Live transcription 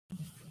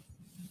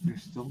They're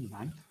still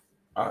ninth.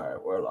 All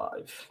right, we're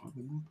live. Oh,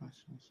 they moved past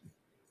Chelsea.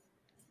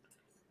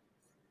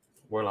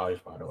 We're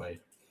live, by the way.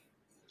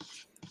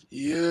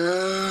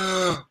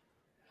 Yeah.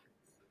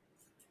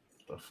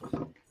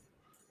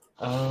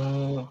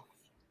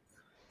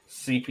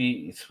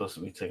 CP is supposed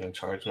to be taking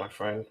charge, my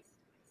friend.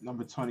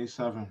 Number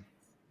 27.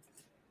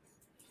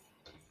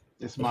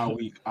 It's my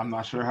week. I'm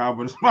not sure how,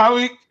 but it's my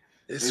week.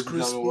 It's Ladies and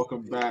Chris gentlemen,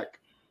 welcome back.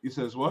 He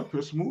says what?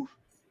 Chris Smooth?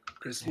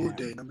 Chris Smooth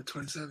Day, number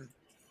 27.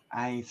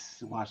 I ain't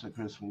watched a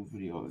Chris Smooth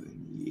video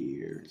in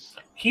years.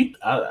 He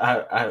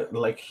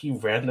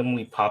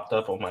randomly popped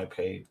up on my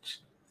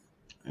page,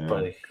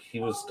 but he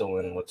was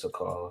doing what's it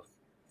called?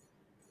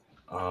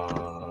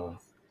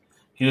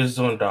 He was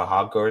doing the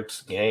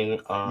Hogwarts game.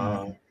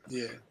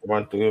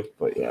 Run through,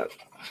 but yeah.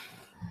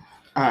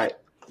 All right,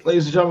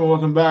 ladies and gentlemen,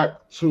 welcome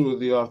back to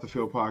the Off the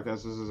Field podcast.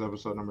 This is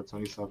episode number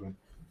 27.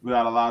 We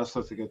got a lot of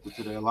stuff to get to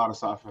today. A lot of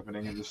stuff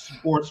happening in the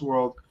sports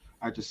world.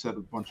 I just said a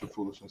bunch of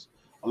foolishness.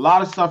 A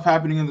lot of stuff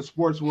happening in the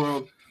sports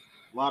world.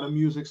 A lot of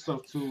music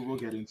stuff too. We'll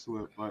get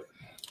into it. But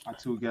our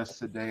two guests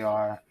today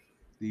are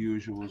the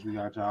usuals. We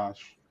got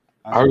Josh.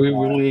 Are we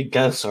really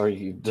guests, or are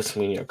you just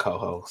me, your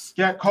co-host?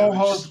 Yeah,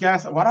 co-host,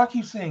 guest. Why do I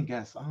keep saying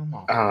guest? I don't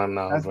know. I don't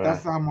know.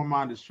 That's how my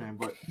mind is trained.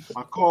 But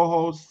my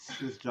co-host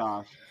is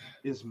Josh.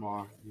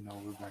 Ismar. You know,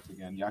 we're back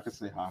again. Y'all can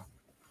say hi.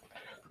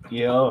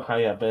 Yo, how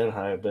y'all been?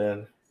 How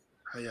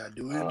y'all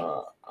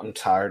doing? I'm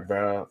tired,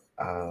 bro.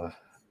 I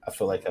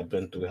feel like I've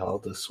been through hell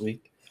this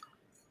week.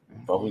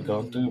 But we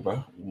going through,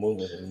 bro.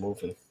 We're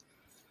moving.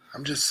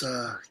 I'm just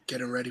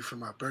getting ready for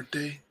my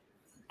birthday.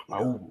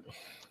 Oh,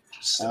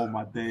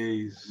 my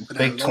days.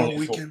 Big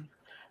 24.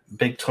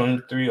 Big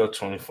 23 or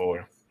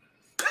 24?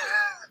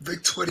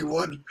 Big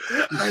 21.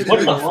 What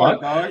the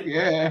fuck? Dog?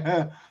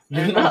 Yeah.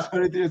 You're not,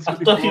 I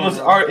thought he was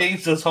our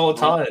age this whole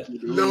time.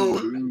 No.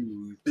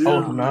 Dude.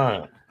 Oh,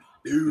 no.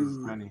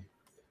 Dude.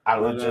 I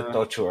legit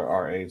thought you were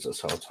our age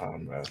this whole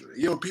time, bro.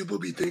 Yo, people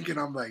be thinking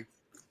I'm like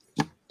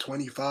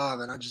 25,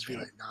 and I just be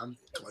like, nah, I'm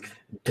 20.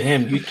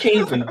 Damn, you can't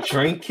even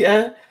drink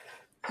yet?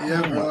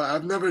 Yeah, bro.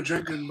 I've never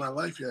drank in my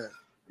life yet.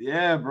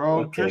 Yeah, bro.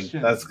 Okay,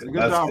 Christian. that's good.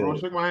 Good job, bro.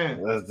 Shake my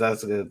hand.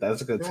 That's good.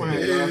 That's good to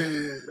hear.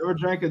 You ever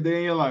drank a day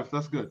in your life?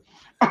 That's good.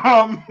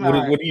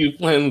 What do you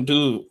plan to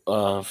do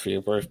for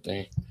your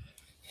birthday?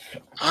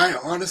 I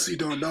honestly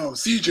don't know.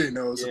 CJ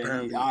knows,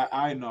 apparently.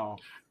 I know.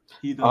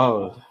 He does.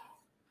 Oh.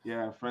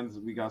 Yeah, friends,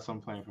 we got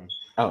some playing for him.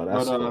 Oh,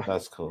 that's cool.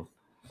 That's cool.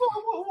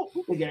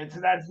 We'll get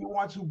into that if you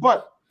want to,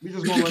 but we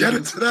just gonna get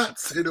into that.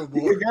 Say no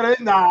more. Get it?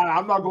 Nah,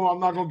 I'm not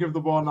gonna give the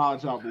ball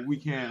knowledge out, but we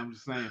can. I'm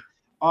just saying.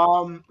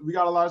 We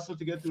got a lot of stuff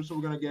to get through, so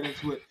we're gonna get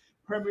into it.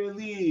 Premier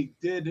League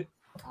did,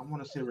 I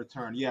want to say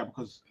return,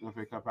 because the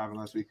FA Cup happened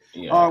last week.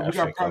 Yeah, we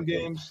got Prem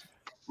games.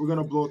 We're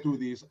gonna blow through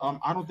these.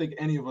 I don't think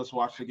any of us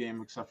watched the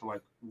game except for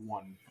like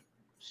one.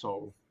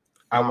 So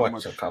I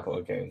watched a couple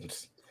of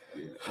games.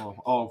 Yeah.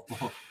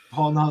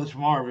 Ball knowledge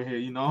from over here,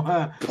 you know.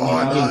 I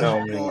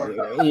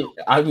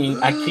mean,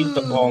 I keep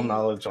the ball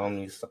knowledge on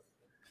me. So.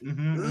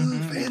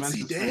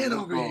 Fancy Dan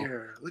over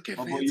here. Look at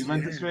Fancy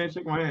Juventus fan.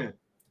 Shake my hand.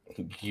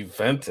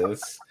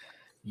 Juventus.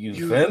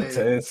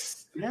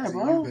 Yeah,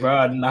 bro.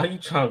 Bro, now you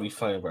trying to be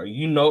funny, bro.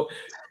 You know,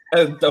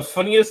 the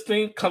funniest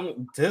thing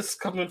coming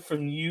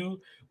from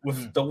you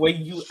with the way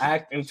you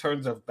act in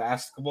terms of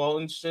basketball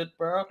and shit,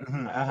 bro.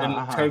 In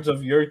terms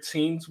of your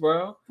teams,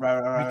 bro.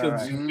 Right.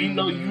 Because we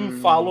know you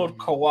followed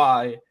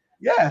Kawhi.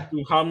 Yeah.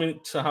 To how many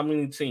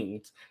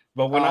teams?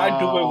 But when I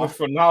do it with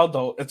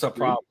Ronaldo, it's a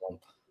problem.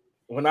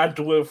 When I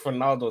do it with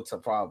Ronaldo, it's a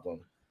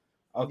problem.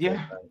 Okay.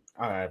 Yeah.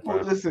 All right, bro.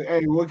 Well, listen,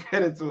 hey, we'll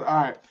get into it.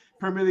 All right.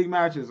 Premier League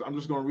matches. I'm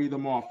just gonna read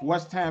them off.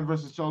 West Ham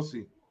versus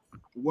Chelsea.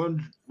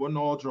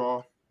 1-1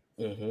 draw.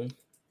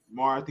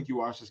 Mar, I think you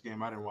watched this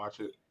game. I didn't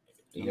watch it.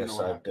 Yes,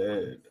 I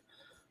did.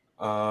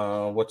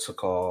 What's it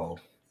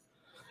called?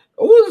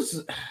 It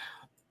was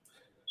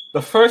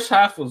the first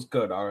half was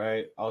good, all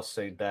right. I'll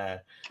say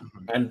that.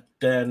 And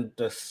then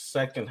the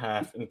second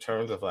half, in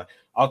terms of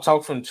I'll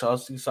talk from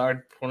Chelsea's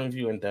side point of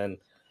view, and then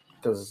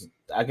because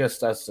I guess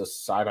that's the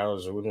side I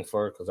was rooting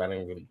for because I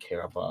didn't really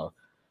care about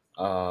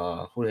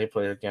who they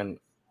played again.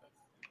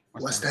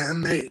 West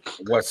Ham, mate.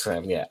 West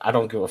Ham, yeah. I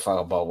don't give a fuck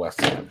about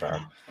West Ham, bro.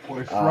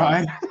 Boy,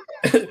 fried.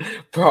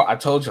 Bro, I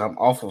told you I'm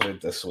off of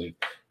it this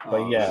week.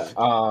 But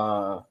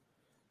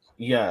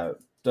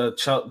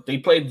they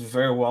played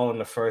very well in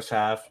the first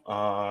half.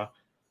 João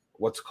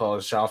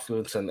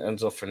Felix and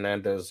Enzo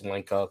Fernandez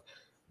link up.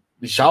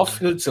 João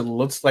Felix, it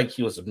looks like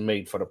he was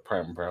made for the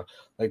Prem, bro.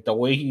 Like the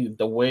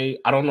way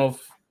I don't know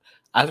if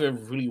I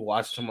haven't really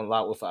watched him a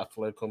lot with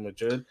Atletico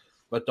Madrid,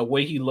 but the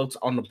way he looks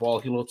on the ball,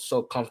 he looks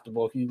so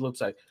comfortable. He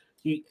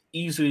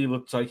easily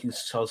looks like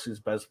he's Chelsea's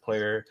best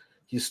player.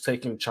 He's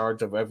taking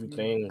charge of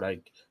everything,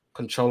 like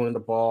controlling the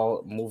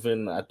ball,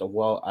 moving at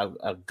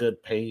a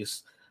good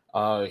pace.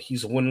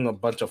 He's winning a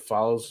bunch of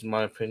fouls, in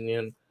my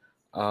opinion.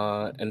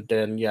 And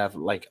then you have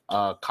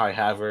Kai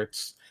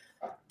Havertz,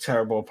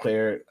 terrible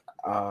player.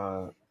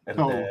 The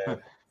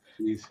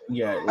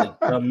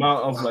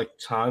amount of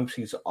times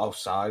he's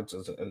offsides,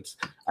 and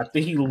I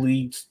think he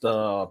leads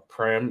the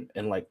Prem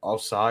in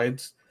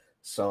offsides.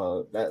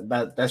 So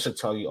that should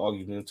tell you all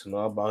you need to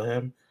know about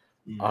him.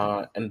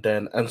 Mm. And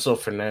then Enzo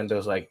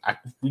Fernandez, like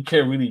we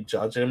can't really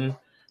judge him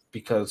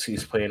because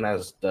he's playing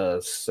as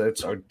the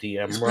six or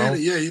DM role.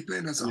 He's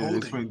playing as a Yeah, he's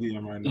holding. playing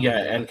DM right now. Yeah,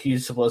 and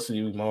he's supposed to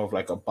be more of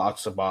like a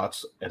box to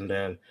box. And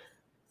then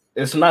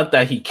it's not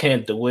that he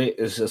can't do it;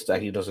 it's just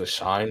that he doesn't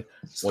shine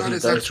It's when not he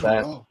his does actual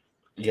that. role.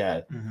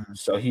 Yeah, Mhm.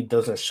 so he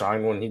doesn't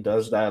shine when he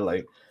does that.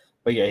 Like,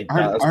 but yeah,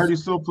 I heard he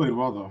still played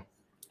well though.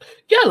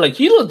 yeah, like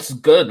he looks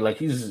good. Like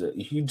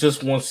he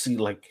just wants to see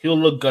like he'll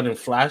look good in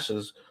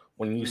flashes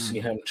when you see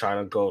Mm. him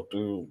trying to go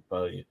through,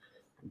 but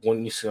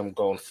when you see him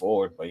going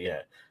forward. But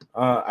yeah,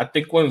 I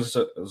think when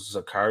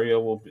Zakaria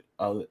will be,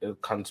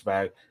 it comes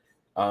back,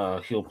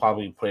 he'll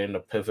probably play in the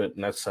pivot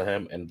next to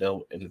him, and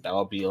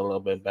that'll be a little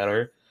bit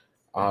better.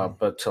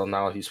 But till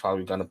now, he's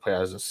probably gonna play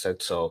as a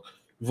six, so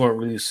you won't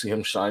really see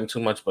him shine too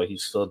much. But he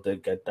still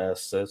did get that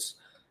assist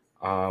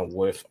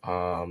with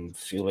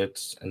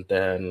Felix, and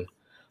then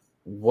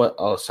what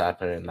else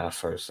happened in that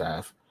first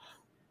half?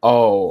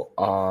 Oh,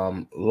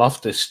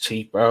 Loftus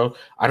Cheek, bro.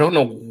 I don't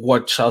know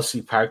what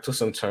Chelsea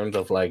practice in terms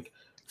of like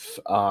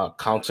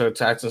counter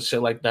attacks and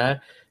shit like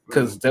that.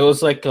 Because there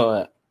was like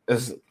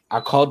I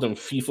called them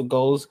FIFA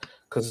goals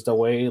because the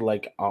way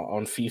like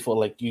on FIFA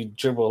like you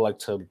dribble like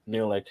to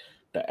near like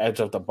the edge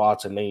of the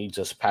box and then you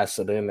just pass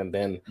it in and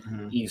then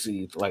Mhm.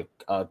 easy like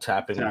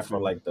tapping for Tapping.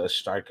 like the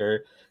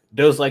striker.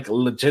 There was like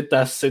legit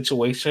that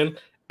situation,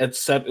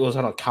 except it was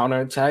on a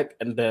counter attack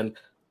and then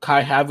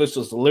Kai Havertz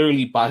was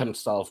literally by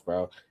himself,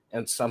 bro,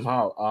 and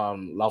somehow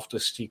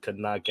Loftus Cheek could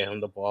not get him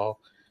the ball,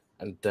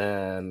 and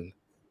then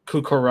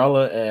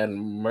Cucurella and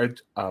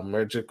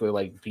Mergic were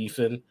like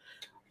beefing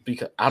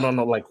because I don't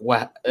know like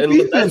what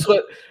that's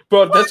what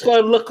bro that's what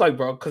it looked like,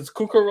 bro, because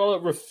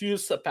Cucurella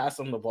refused to pass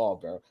him the ball,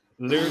 bro.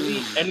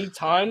 Literally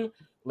anytime,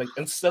 like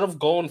instead of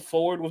going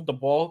forward with the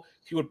ball,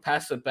 he would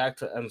pass it back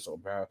to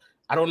Enzo, bro.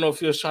 I don't know if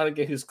he was trying to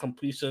get his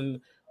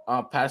completion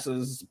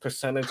passes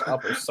percentage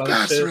up or some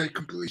Pass shit. rate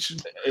completion.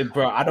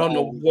 Bro, I don't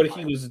know Oh what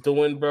he was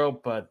doing, bro,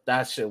 but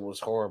that shit was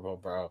horrible,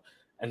 bro.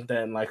 And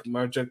then like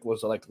Mergic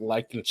was like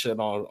liking shit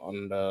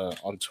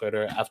on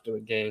Twitter after the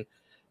game.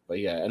 But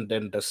yeah, and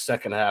then the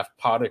second half,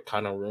 Potter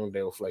kind of ruined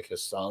it with like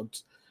his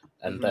subs.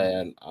 And Mhm.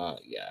 then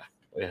yeah,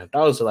 that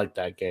was like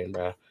that game,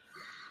 bro.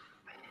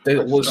 They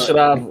I was just shit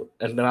got, out,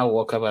 and then I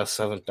woke up at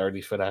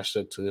 7:30 for that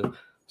shit too.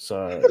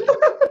 So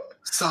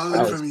Solid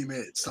I for was, me,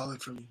 mate.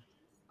 Solid for me.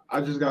 I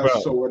just got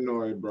bro, so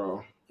annoyed,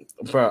 bro.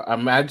 bro,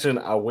 imagine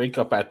I wake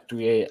up at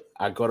 3 a.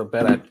 I go to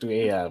bed at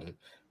 3 a.m.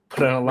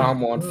 Put an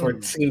alarm on for a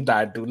Mhm. team that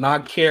I do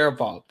not care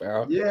about,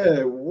 bro.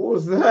 Yeah, what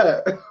was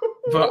that?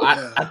 Bro,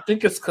 Yeah. I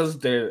think it's because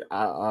they're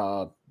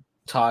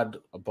Todd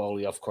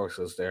Bowley, of course,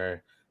 is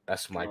there.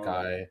 That's my Oh,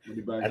 guy.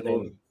 really bad And then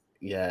clothing.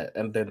 yeah,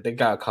 and then they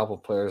got a couple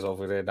players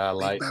over there that I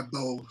Big like. bad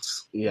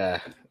bowls.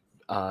 Yeah.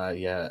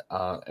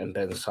 And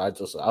then so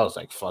I was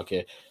like, fuck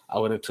it. I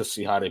wanted to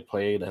see how they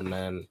played, and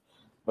then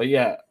but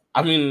yeah,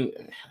 I mean,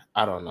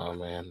 I don't know,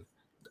 man.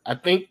 I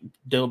think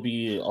they'll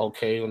be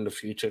okay when the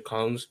future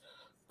comes,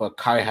 but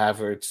Kai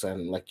Havertz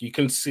and like you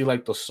can see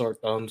like the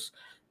short thumbs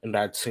in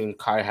that team,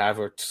 Kai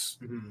Havertz,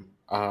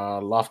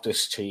 Mhm.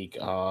 Loftus Cheek,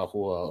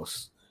 who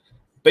else?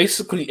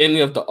 Basically any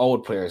of the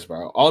old players,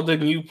 bro. All the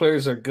new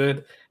players are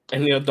good.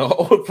 Any of the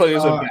old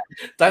players are Uh, bad.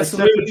 That's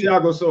except for literally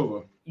Thiago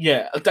Silva.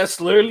 yeah, that's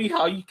literally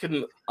how you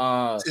can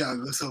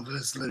Thiago Silva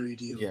is literally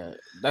the yeah,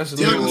 that's Thiago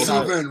literally how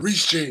Silva and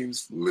Reece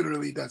James.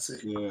 Literally, that's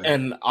it. Yeah.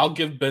 and I'll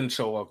give Ben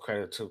Chilwell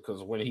credit too,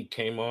 because when he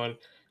came on,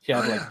 he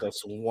Oh had like yeah.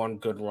 this one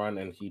good run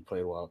and he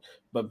played well.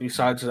 But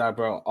besides that,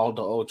 bro, all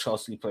the old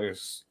Chelsea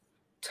players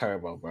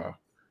terrible, bro.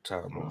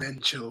 Terrible. Ben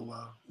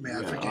Chilwell. Man,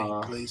 I Yeah. forget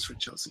he plays for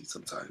Chelsea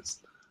sometimes.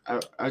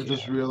 I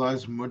just Yeah.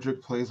 realized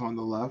Mudryk plays on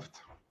the left,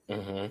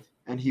 Mm-hmm.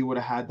 and he would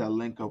have had that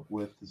link up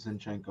with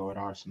Zinchenko at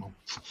Arsenal.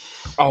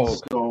 Oh,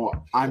 So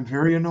I'm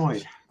very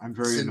annoyed. I'm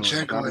very annoyed.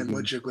 Zinchenko and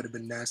Mudryk would have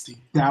been nasty.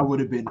 That would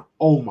have been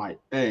oh my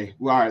hey.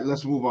 Well, all right,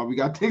 let's move on. We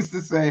got things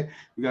to say.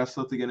 We got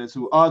stuff to get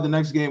into. The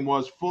next game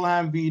was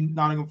Fulham v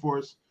Nottingham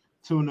Forest.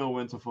 2-0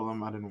 win to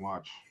Fulham. I didn't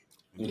watch.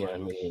 yeah,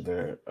 me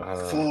either.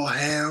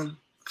 Fulham.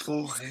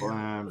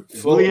 Fulham.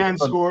 Full- Willian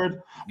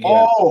scored.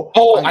 yeah.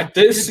 Oh, I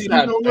did see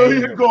that the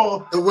Willian banger,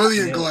 goal. The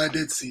William Yeah. goal I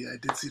did see. I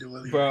did see the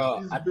William bro.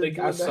 goal. He's I been think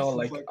I doing that saw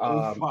since, like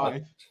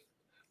 05.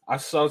 I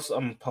saw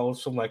some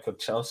posts from like a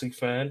Chelsea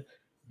fan.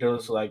 There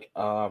was like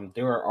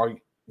they were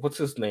what's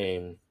his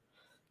name?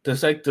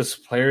 There's like this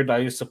player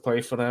that used to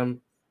play for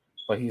them,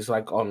 but he's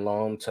like on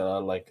loan to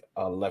like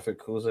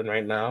Leverkusen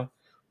right now.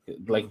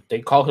 Like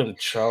they call him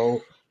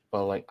Cho,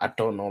 but like I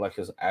don't know like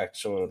his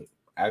actual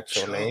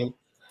name.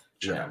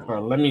 Yeah, Cho.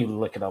 bro. Let me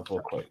look it up real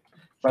quick.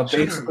 But Cho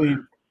basically,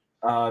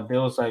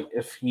 there was like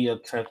if he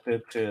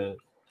attempted to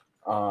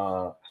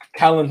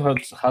Callum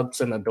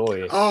Hudson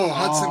Odoi. Oh,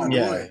 Hudson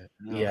Yeah, Odoi.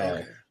 yeah.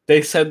 Okay.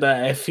 They said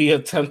that if he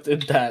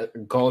attempted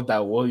that goal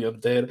that William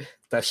did,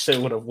 that shit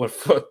would have went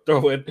for a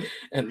throw in.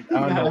 And I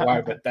don't know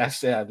why, but that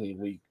shit had me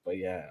weak. But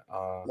yeah,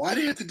 Why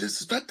do you have to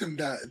disrespect him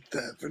that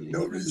for He no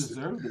didn't reason?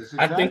 deserve this.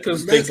 I think The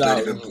because they man's not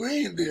got even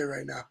playing there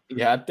right now.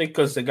 yeah, I think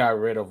because they got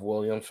rid of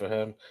William for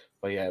him.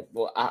 But yeah,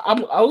 well,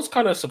 I was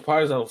kind of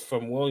surprised out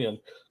from William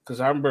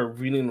because I remember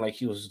reading like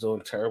he was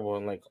doing terrible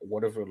in like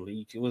whatever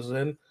league he was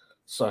in.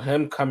 So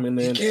him coming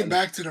He in, came and,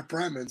 back to the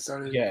Prem and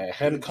started. yeah,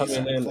 him doing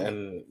coming decent in before.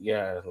 and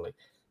yeah, like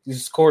he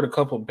scored a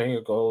couple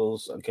banger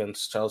goals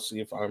against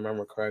Chelsea if I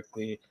remember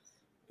correctly.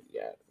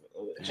 Yeah,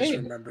 I just hey.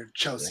 remember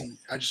Chelsea.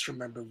 I just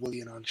remember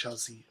William on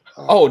Chelsea.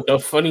 Oh, the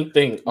funny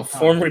thing, a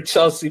former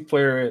Chelsea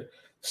player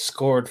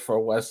scored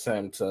for West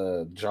Ham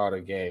to draw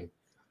the game.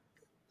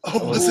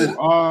 Oh, was it? Who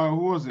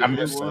was it?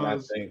 Emerson, It I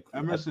was think.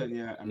 Emerson.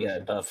 Yeah, Emerson. Yeah,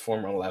 the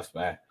former left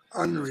back.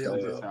 Unreal,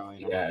 So, bro.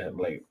 Italian. yeah,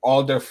 like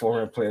all their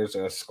former players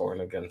are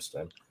scoring against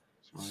them.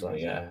 So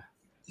yeah,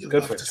 You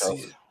good love for to see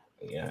Chelsea.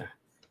 it. Yeah.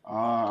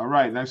 All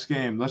right, next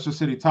game. Leicester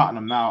City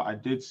Tottenham. Now, I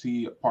did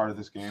see a part of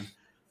this game.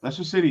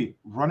 Leicester City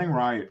running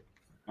riot.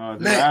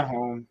 They're at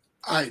home.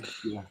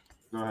 Yeah.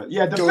 Go ahead.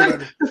 Yeah,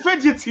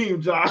 defend your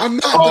team, Josh. I'm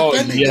not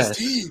defending this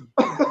team.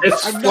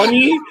 It's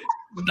funny.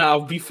 Now,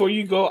 before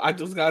you go, I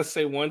just gotta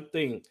say one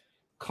thing.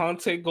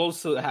 Conte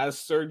has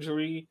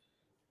surgery,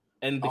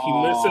 and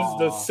he misses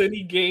the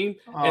City game,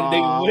 and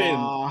they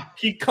win.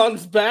 He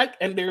comes back,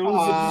 and they're losing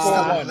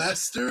 4-1.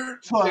 Leicester?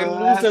 They're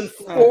losing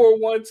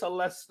 4-1 to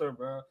Leicester,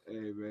 bro.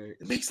 Hey, man.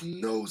 It makes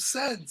no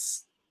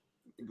sense.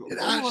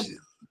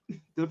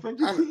 Defend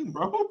your team,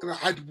 bro.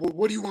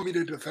 What do you want me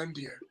to defend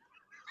here?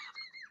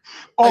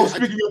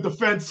 Speaking of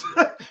defense,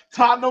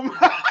 Tottenham.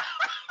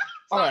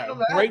 All right,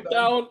 break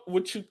down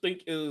what you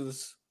think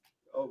is.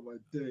 Oh my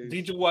days!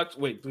 Did you watch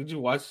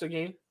the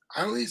game?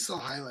 I only saw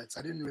highlights.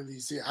 I didn't really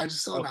see it. I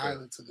just saw the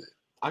highlights of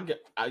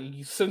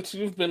it. Since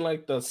you've been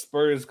like the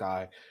Spurs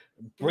guy,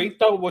 break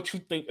down what you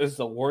think is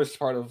the worst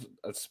part of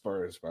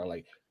Spurs, bro.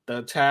 Like the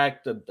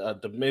attack, the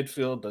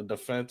midfield, the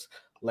defense.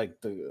 Like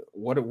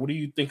what do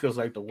you think is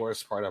like the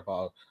worst part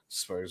about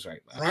Spurs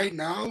right now? Right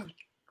now,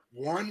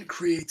 one,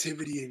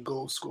 creativity and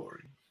goal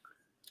scoring.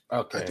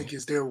 Okay, I think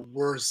is their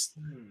worst,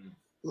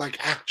 like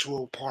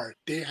actual part.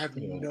 They have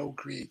no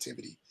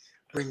creativity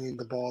bringing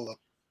the ball up.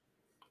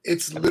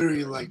 It's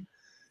literally like,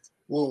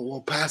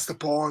 we'll pass the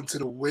ball onto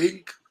the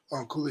wing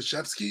on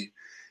Kulusevski.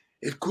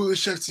 If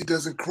Kulusevski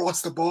doesn't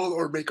cross the ball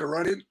or make a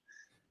run in,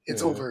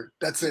 it's over.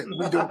 That's it.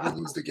 We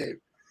lose the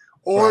game.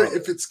 Or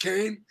if it's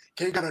Kane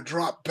gotta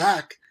drop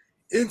back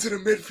into the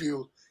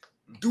midfield,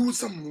 do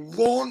some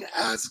long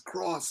ass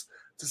cross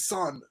to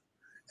Son,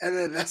 and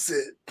then that's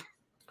it.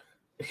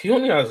 He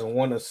only has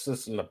 1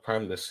 assist in the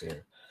Prem this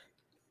year.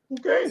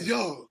 Okay.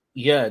 Yo.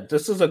 Yeah,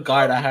 this is a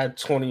guy that had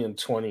 20 and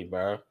 20,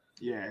 bro.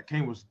 Yeah,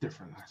 Kane was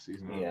different last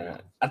season. Yeah,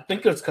 I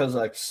think it's because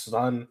like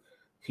Son,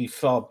 he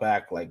fell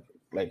back like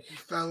he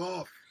fell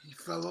off.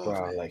 Bro,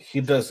 man. like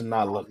he does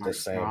not look the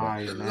same.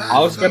 I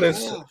was gonna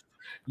say,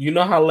 you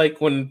know how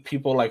like when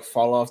people like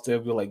fall off,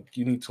 they'll be like,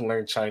 you need to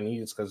learn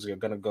Chinese because you're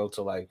gonna go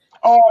to like.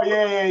 Oh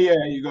yeah.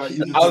 You got.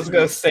 I was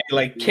gonna say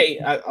like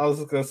Kate. I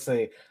was gonna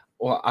say,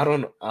 well, I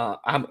don't.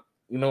 I'm.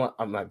 You know what?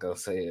 I'm not gonna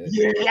say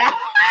it. Yeah.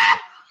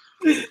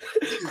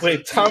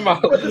 Wait, time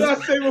out. What did I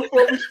say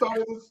before we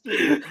started this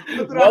stream?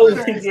 What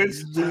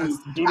language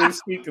do they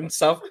speak in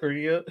South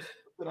Korea?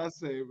 What did I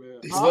say,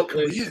 man?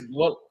 Korean.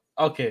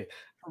 Okay.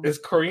 Is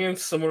Korean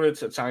similar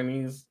to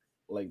Chinese,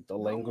 like the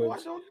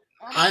language?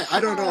 I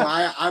don't know.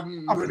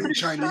 I'm learning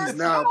Chinese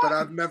now, but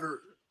I've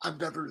never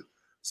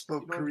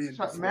spoke Korean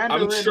before.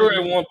 I'm sure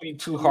it won't be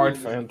too hard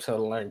for him to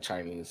learn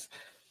Chinese.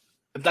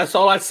 That's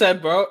all I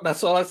said, bro.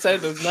 That's all I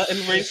said. There's nothing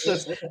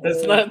racist.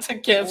 There's nothing to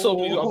cancel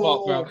me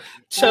about, bro.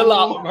 Chill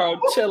out, bro.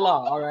 Chill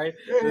out, all right?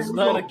 There's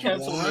nothing to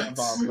cancel me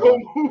about,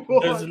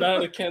 bro. There's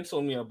nothing to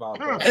cancel me about,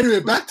 bro.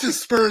 Anyway, back to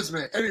Spurs,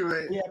 man.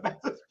 Anyway.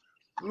 All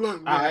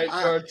Look, man. right,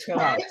 bro.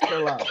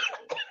 Chill out.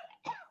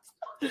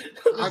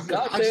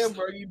 Goddamn,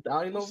 bro. You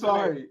dying over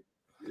Sorry.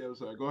 Yeah, I'm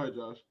sorry. Go ahead,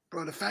 Josh.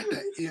 Bro, the fact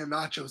that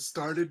Iheanacho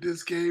started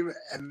this game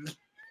and...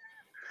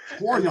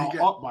 Tore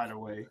y'all up, by the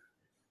way.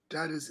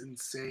 That is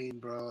insane,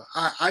 bro.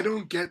 I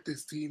don't get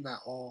this team at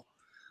all.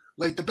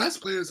 Like, the best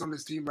players on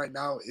this team right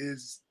now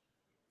is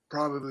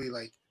probably,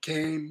 like,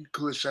 Kane,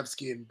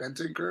 Kulusevski, and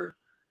Bentancur.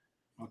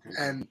 Okay.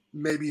 And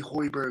maybe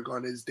Højbjerg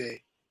on his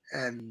day.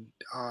 And,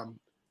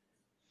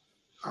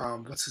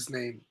 what's his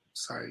name?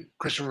 Sorry,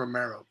 Christian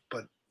Romero.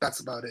 But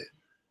that's about it.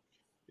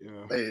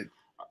 Yeah. Like,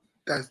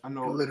 that's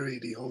literally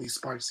the only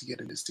sparks you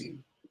get in this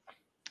team.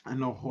 I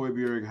know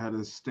Højbjerg had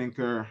a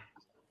stinker.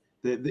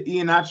 The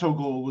Iheanacho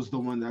goal was the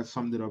one that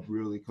summed it up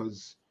really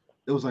because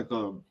it was like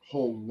a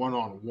whole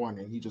one-on-one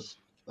and he just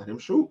let him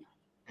shoot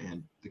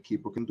and the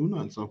keeper can do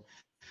nothing. So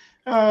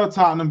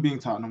Tottenham being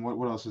Tottenham,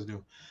 what else is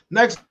new?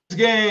 Next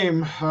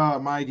game,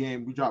 my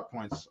game, we dropped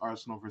points.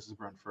 Arsenal versus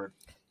Brentford.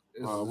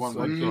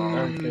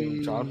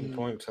 Everything dropping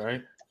points,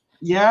 right?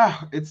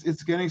 Yeah,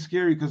 it's getting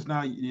scary because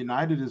now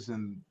United is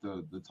in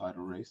the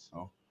title race.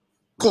 So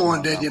go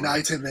on then,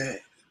 United, man.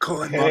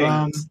 Go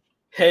on.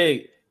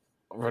 Hey,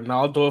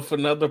 Ronaldo for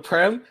another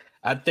Prem.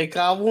 I think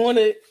I want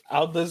it.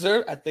 I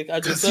deserve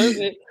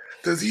it.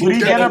 Does he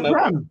get a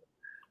Prem?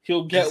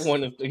 He'll get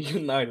one if the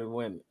United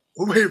win.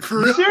 Wait, for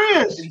real?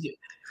 Serious?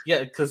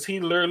 Yeah, because he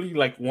literally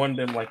like won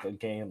them like a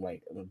game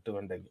like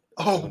during the.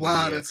 Oh during the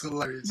wow, year. that's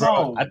hilarious.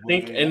 Bro, No I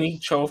think way. any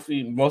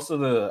trophy,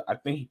 I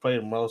think he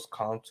played most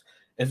comps.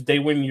 If they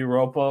win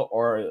Europa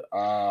or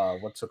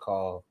what's it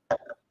called?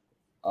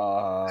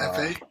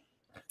 FA.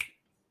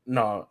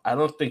 No, I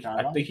don't think. I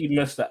Carabao? think he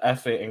missed the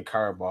FA and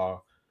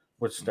Carabao,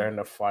 which they're in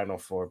the final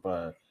for.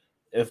 But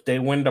if they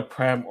win the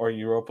Prem or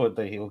Europa,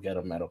 then he'll get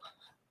a medal.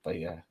 But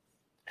yeah,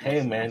 hey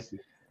That's man, nasty.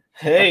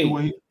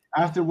 hey,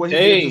 After what he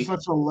did to hey,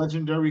 such a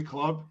legendary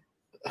club,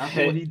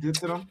 after what hey, he did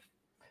to them,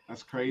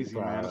 that's crazy,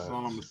 man. That's bruh.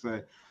 all I'm gonna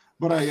say.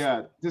 But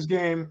yeah, this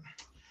game.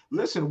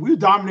 Listen, we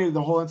dominated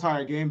the whole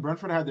entire game.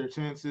 Brentford had their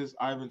chances.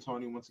 Ivan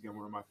Toney, once again,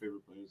 one of my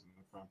favorite players in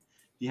the Prem.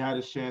 He had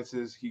his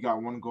chances. He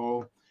got one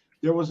goal.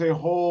 There was a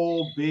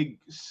whole big,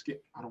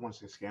 I don't want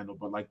to say scandal,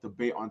 but like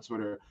debate on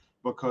Twitter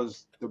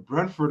because the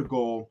Brentford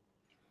goal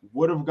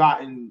would have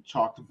gotten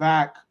chalked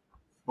back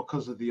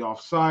because of the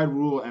offside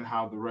rule and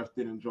how the ref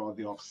didn't draw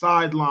the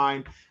offside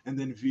line, and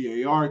then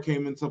VAR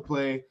came into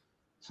play.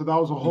 So that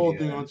was a whole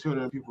thing Yeah. on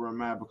Twitter, and people were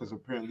mad because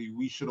apparently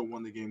we should have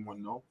won the game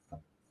 1-0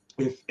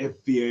 if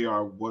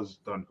VAR was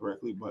done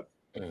correctly. But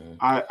Mm.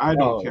 I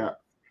don't Oh, care.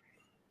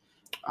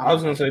 I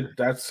was don't gonna say care.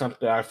 that's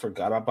something I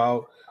forgot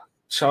about.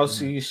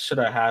 Chelsea should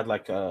have had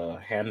like a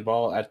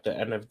handball at the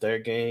end of their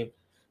game,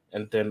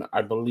 and then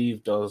I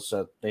believe there was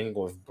a thing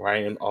with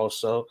Brian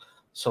also.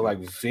 So like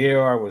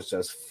VAR was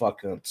just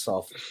fucking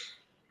itself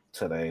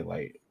today.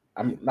 Like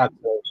I'm not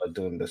sure what they're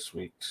doing this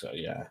week. So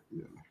yeah.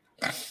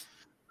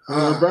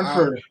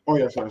 Brentford. Oh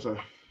yeah,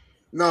 sorry.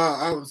 No,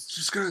 I was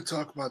just gonna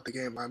talk about the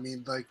game. I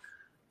mean, like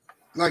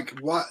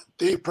what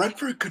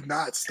Brentford could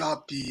not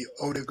stop the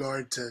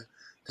Odegaard to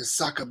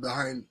suck up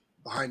behind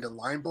the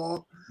line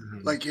ball.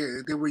 Mhm. Like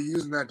they were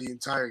using that the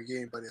entire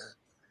game, but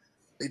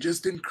they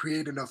just didn't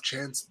create enough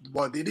chance.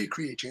 Well, they did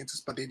create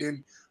chances, but they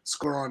didn't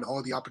score on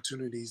all the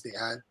opportunities they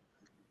had.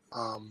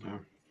 Yeah.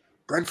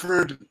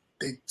 Brentford,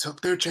 they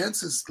took their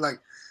chances. Like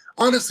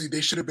honestly,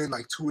 they should have been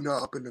like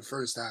 2-0 up in the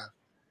first half.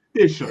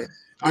 They should.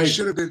 They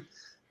should have been.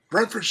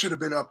 Brentford should have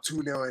been up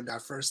 2-0 in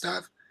that first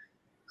half.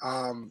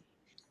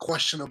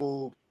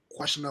 Questionable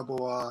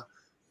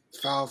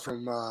foul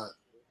from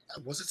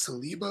was it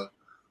Saliba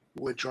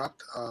who had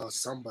dropped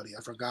somebody?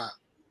 I forgot,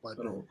 but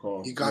I don't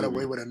recall. he got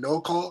away with a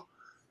no call.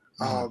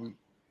 Mhm.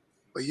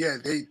 But yeah,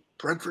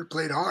 Brentford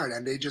played hard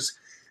and they just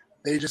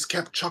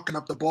kept chucking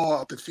up the ball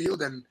up the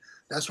field, and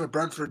that's what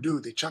Brentford do.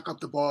 They chuck up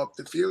the ball up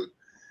the field.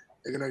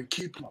 They're gonna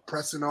keep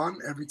pressing on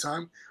every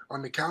time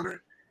on the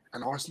counter,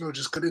 and Arsenal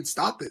just couldn't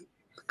stop it.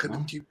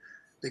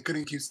 They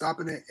couldn't keep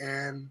stopping it,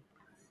 and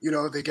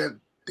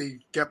they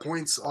get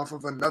points off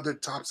of another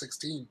top 6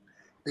 team.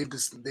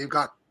 They've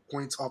got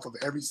points off of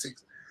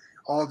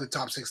all the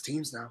top 6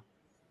 teams now.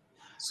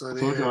 So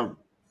they're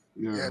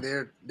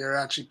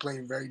actually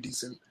playing very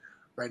decent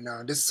right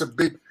now. This is a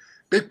big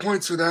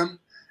points for them,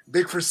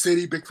 big for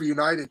City, big for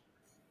United.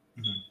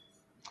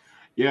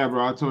 Yeah,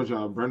 bro. I told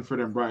you, Brentford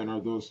and Brighton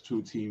are those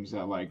two teams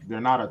that like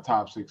they're not a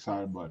top 6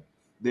 side, but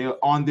they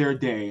on their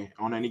day,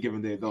 on any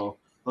given day, they'll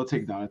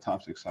take down a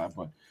top 6 side.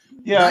 But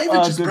yeah, not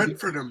even just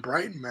Brentford and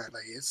Brighton, man.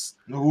 Like it's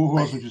who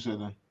else would you say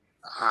then?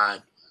 I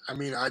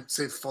mean, I'd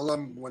say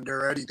Fulham when they're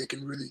ready, they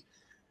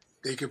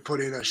can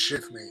put in a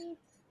shift, mate.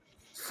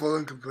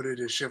 Fulham can put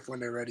in a shift when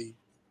they're ready.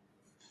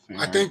 Fair,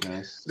 I think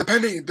guess.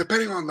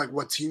 depending on like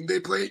what team they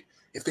play,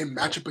 if they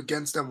match up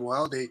against them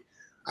well,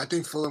 I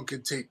think Fulham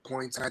can take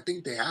points, and I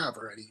think they have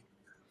already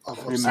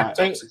off of some top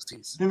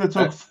 16s. I think they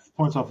took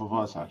points off of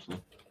us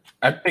actually.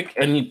 I think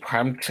any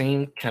Prem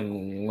team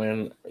can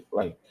win.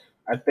 Like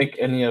I think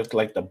any of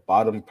like the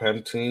bottom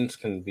Prem teams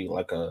can be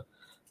like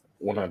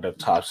one of the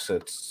top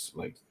 6.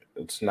 Like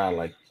it's not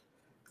like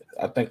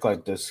I think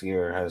like this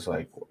year has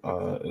like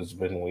it's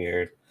been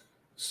weird.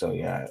 So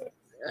yeah.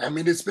 I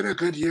mean, it's been a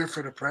good year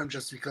for the Prem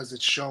just because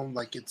it's shown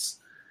like its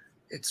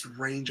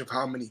range of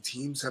how many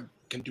teams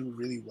can do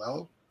really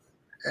well,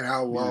 and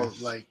how well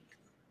like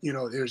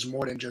there's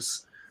more than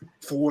just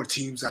 4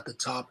 teams at the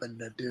top, and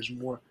that there's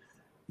more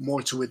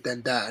to it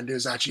than that, and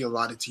there's actually a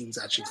lot of teams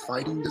actually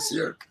fighting this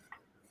year.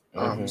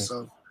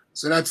 So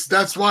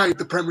that's why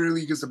the Premier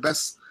League is the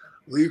best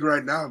league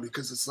right now,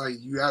 because it's like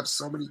you have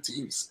so many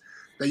teams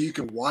that you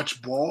can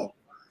watch ball,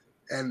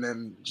 and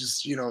then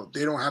just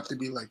they don't have to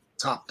be like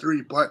top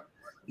 3, but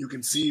you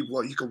can see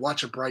you can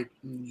watch a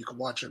Brighton, you can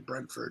watch a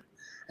Brentford,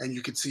 and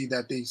you can see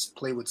that they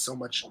play with so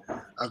much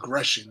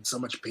aggression, so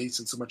much pace,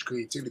 and so much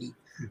creativity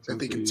that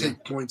they can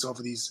take points off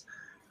of these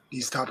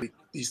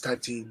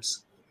type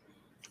teams.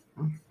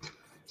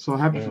 So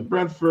happy for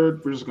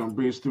Brentford. We're just gonna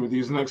breeze through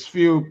these next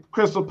few.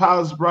 Crystal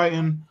Palace,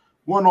 Brighton,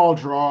 1-1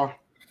 draw.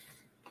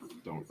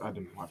 I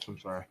didn't watch. I'm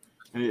sorry.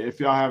 If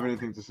y'all have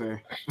anything to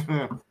say,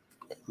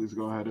 please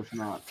go ahead. If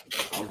not,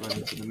 I'll go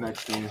into the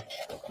next game.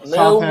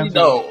 No, we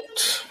don't.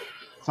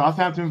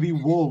 Southampton v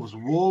Wolves.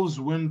 Wolves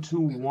win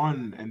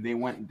 2-1, and they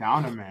went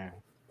down a man.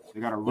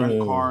 They got a red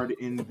card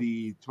in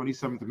the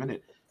 27th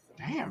minute.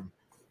 Damn.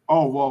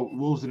 Oh, well,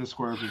 Wolves didn't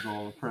score every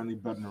goal. Apparently,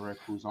 Bednarek,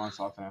 who's on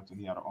Southampton,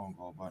 he had an own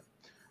goal. But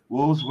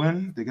Wolves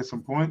win. They get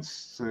some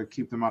points to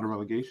keep them out of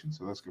relegation,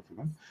 so that's good for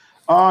them.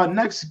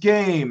 Next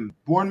game,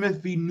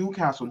 Bournemouth v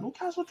Newcastle.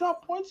 Newcastle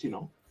dropped points,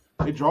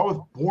 They draw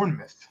with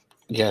Bournemouth.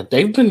 Yeah,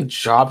 they've been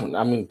dropping.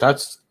 I mean,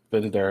 that's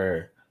been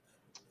their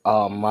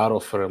model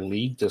for the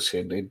league this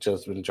year. They've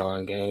just been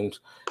drawing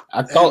games.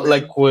 I thought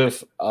like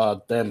with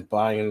them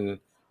buying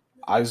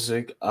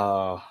Isaac,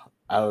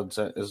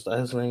 Alexander, is that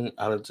his name?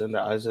 Alexander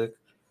Isaac?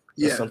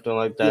 Or something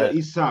like that. Yeah,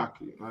 Isak.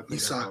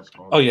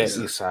 Oh yeah,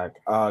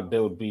 Isak. They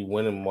would be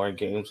winning more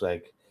games.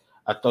 Like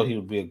I thought he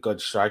would be a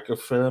good striker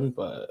for them,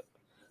 but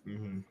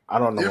I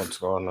don't know what's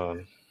going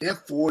on. They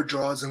have 4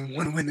 draws and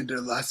 1 win in their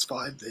last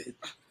 5 days.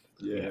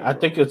 Yeah, I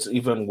think it's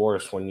even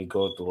worse when you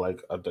go to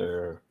like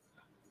other.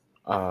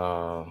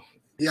 I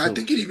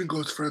think it even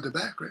goes further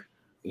back, right?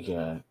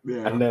 Yeah,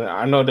 and then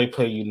I know they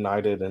play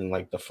United in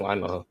like the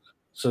final,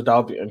 so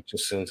that'll be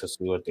interesting to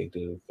see what they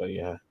do. But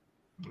yeah.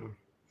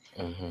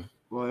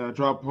 Well, yeah,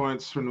 drop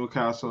points for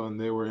Newcastle, and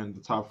they were in the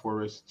top 4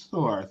 race.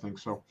 Still are, I think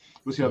so.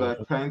 We'll see how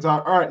that pans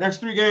out. All right, next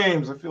 3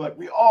 games. I feel like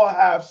we all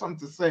have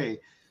something to say.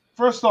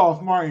 First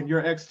off, Martin,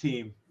 your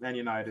ex-team, Man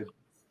United,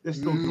 they're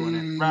still doing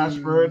it.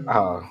 Rashford,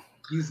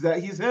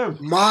 he's him.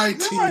 My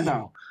team right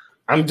now.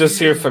 I'm just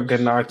here for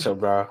Garnacho,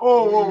 bro.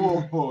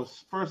 Whoa.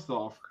 First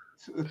off,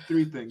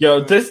 3 things.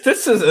 Yo, this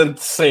is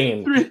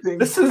insane. 3 things.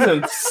 This is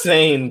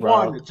insane,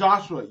 bro. 1,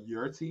 Joshua,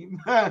 your team.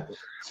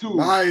 2,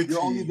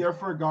 you're only there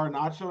for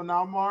Garnacho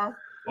now, Mar.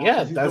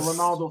 Yeah, he's that's the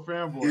Ronaldo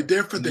fanboy. You're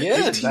there for the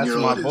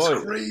 18-year-old.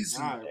 It's crazy.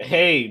 Right.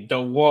 Hey,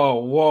 the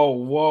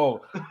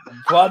whoa,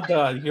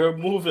 brother, you're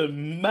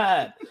moving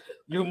mad.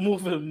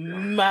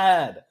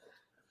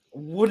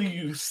 What are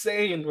you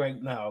saying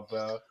right now,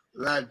 bro?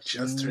 Lad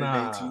just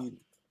turned 18.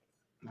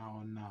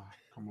 No,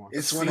 come on.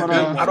 It's one of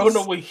them. I don't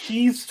know what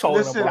he's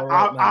talking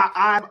about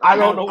right now. I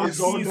don't know what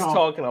he's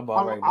talking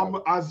about right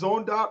now. I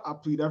zoned out. I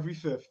plead every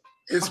 5th.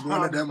 It's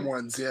one of them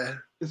ones, yeah.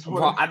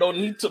 Bro, I don't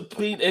need to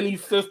plead any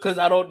 5th because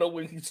I don't know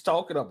what he's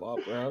talking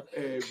about, bro.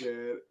 Hey,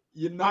 man.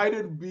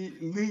 United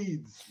beat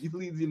Leeds.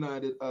 Leeds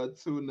United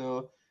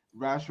 2-0.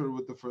 Rashford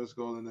with the first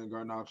goal and then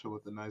Garnacho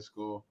with the nice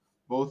goal.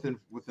 Both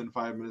within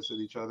 5 minutes of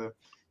each other.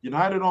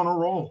 United on a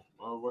roll.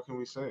 What can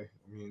we say?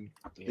 I mean,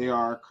 they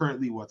are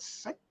currently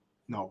second?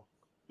 No,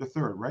 the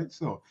 3rd, right?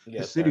 So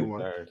the City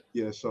one. 3rd.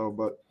 Yeah,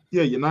 but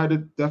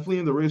United definitely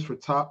in the race for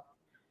top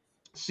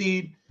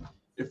seed.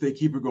 If they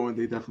keep it going,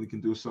 they definitely can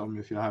do something.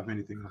 If you have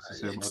anything else to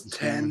say about this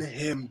 10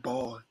 him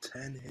ball.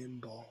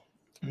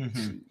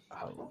 Mm-hmm.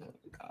 Oh,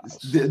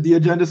 the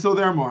agenda's still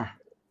there, Mar.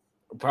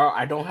 Bro,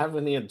 I don't have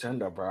any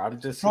agenda, bro. I'm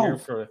just here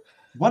for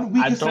 1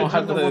 week. I don't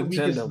have an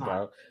agenda,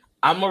 bro.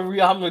 I'm a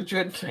Real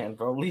Madrid fan,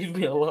 bro. Leave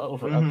me alone,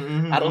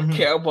 bro. I don't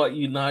care about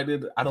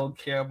United. I don't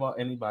care about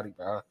anybody,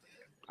 bro.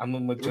 I'm a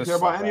Madrid. You don't care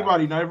about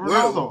anybody, not even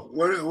Ronaldo.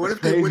 What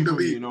if they win the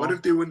league? What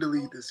if they win the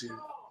league this year?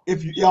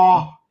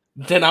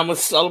 Then I'm gonna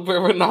celebrate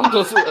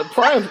Ronaldo's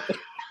prime.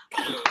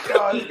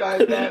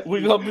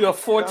 We're gonna be a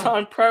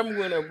 4-time prem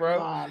winner, bro.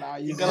 Nah,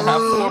 you're gonna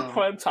have 4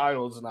 prem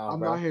titles now. I'm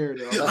bro. not here,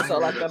 though. That's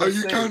all I gotta say.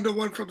 You counting the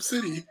one from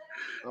City?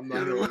 I'm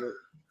not here.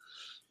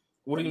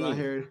 What do you mean?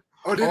 Here.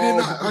 Oh, they did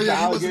not. Oh,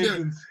 yeah,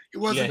 he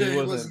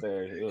wasn't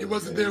there. He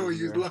wasn't there when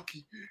he was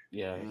lucky.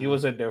 Yeah, he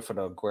wasn't there for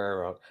the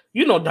Aguero.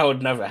 You know that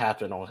would never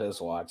happen on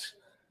his watch.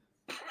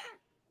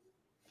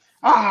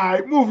 All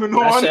right, moving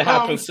on. That shit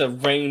happens to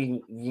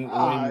Wayne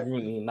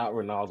Rooney, not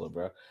Ronaldo,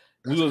 bro.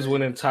 We was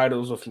winning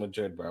titles with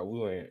Madrid, bro. We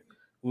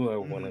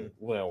weren't winning.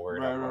 We weren't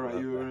worried about Right.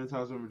 that. You were winning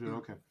titles with Madrid.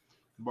 Okay.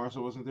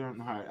 Barca wasn't there.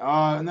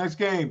 All right. Next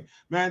game,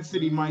 Man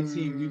City, my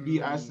team. We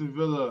beat Aston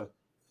Villa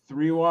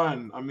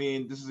 3-1. I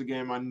mean, this is a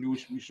game I knew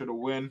we should have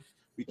won.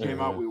 We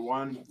came out, we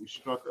won. We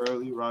struck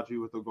early. Rodri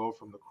with a goal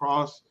from the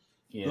cross.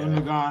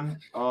 Gundogan,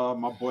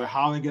 my boy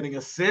Haaland getting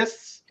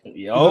assists.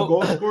 Yo,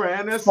 goal scorer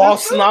and assist.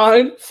 False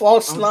nine.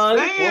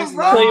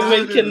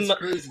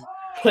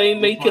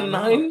 Playmaking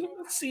 9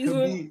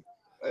 season.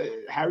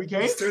 Harry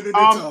Kane. He's turned it into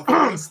a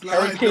false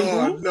Harry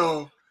Kane.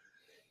 No.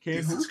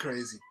 This is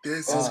crazy.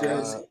 This is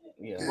crazy.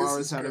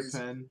 Morris had a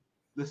pen.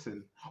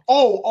 Listen.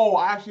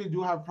 I actually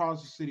do have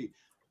problems with City.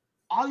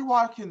 Ollie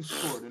Watkins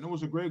scored, and it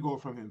was a great goal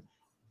from him.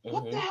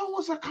 What the hell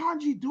was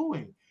Akanji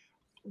doing?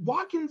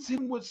 Watkins hit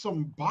him with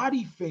some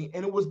body feint,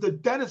 and it was the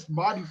deadest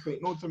body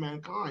feint known to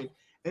mankind,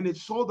 and it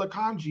sold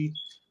Akanji.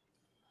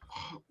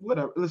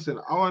 Whatever. Listen,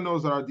 all I know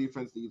is that our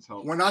defense needs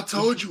help. When I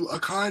told you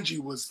Akanji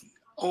was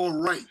all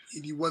right,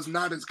 and he was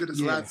not as good as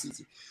last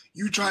season,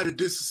 you tried to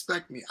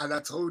disrespect me, and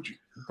I told you.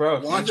 Bro,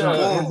 watch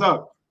ball. Hands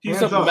up.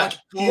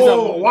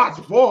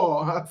 Watch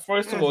ball.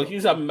 First of all,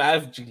 he's a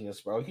math genius,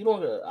 bro. I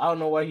don't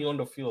know why he on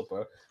the field,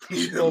 bro.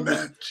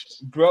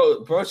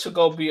 Bro should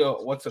go be a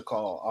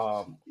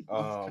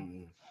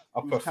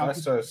a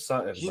professor or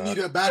something. He need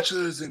a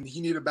bachelor's and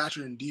he need a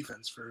bachelor in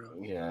defense for real.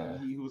 Yeah,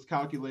 he was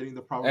calculating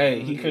the probability.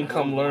 Hey, he can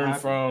come learn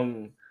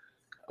from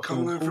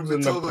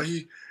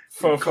Matilda.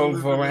 From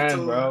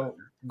Varane, bro.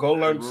 Go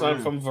learn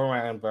something from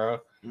Varane, bro.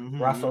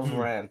 Rafa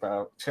Varane,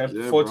 bro.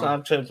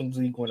 4-time Champions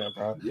League winner,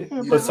 bro.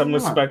 Put some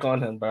respect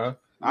on him, bro.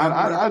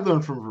 I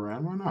learned from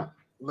Varane. Why not?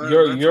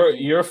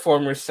 Your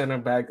former center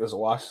back is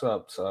washed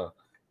up, so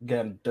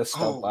getting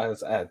dissed up by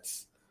his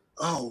ex.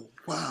 Oh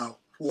wow!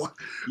 What?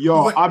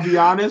 Yo, What? I'll be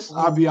honest.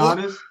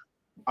 What?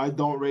 I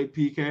don't rate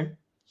PK,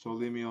 so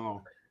leave me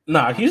alone.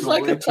 Nah, he's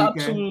like a rate top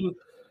PK. 2.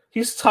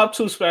 He's top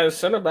 2 Spanish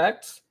center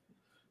backs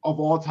Of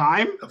all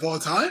time? Of all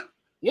time?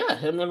 Yeah,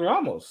 him and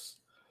Ramos.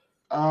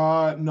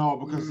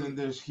 No, because then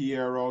there's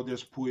Hierro,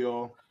 there's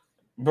Puyol.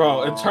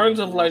 Bro, in terms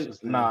of who else like, is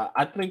there? nah,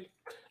 I think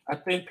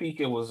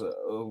PK was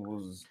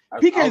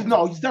PK's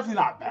no, he's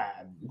definitely not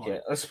bad. But yeah,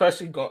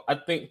 especially I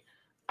think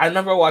I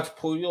never watched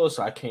Puyol,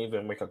 so I can't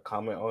even make a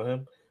comment on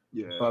him.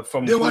 yeah. But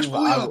from They watch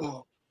Puyol,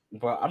 Puyol.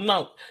 bro, I'm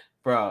not,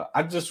 bro.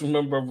 I just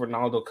remember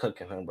Ronaldo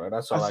cooking him, bro.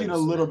 That's all I've seen a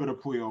little bit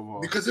of Puyol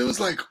ball. Because it was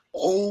like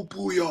old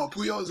Puyol.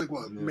 Puyol was like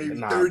what, maybe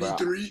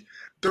 33,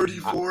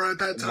 34 at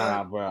that time.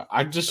 Nah, bro.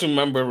 I just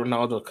remember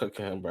Ronaldo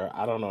cooking him, bro.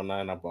 I don't know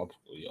nothing about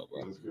Puyol,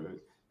 bro. That's good.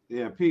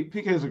 Yeah,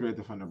 PK is a great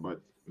defender,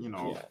 but you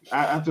know,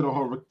 after the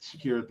whole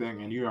Shakira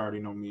thing, and you already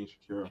know me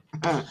and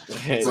Shakira.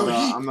 Hey, So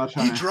I'm not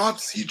trying. He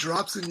drops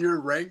in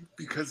your rank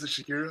because of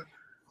Shakira.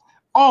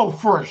 Oh,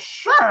 for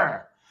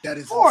sure. That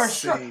is for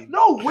insane. sure.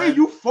 No way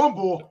you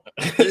fumble.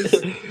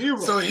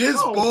 So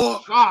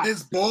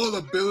his ball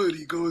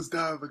ability goes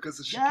down because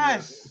of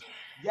Shakira.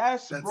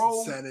 Yes, that's bro.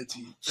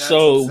 insanity. That's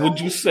so insanity.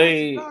 would you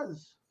say?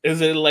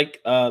 Is it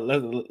like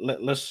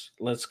let's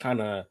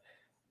kind of?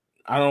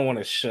 I don't want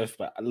to shift,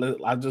 but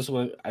I just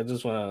want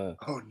to.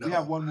 Oh no! We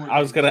have one more.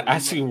 I was gonna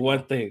ask you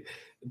one thing.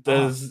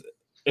 Does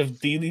if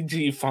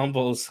DDG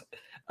fumbles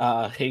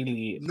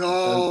Haley?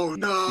 No.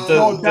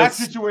 That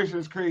situation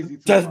is crazy.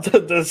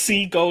 Does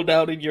he go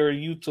down in your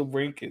YouTube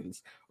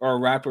rankings or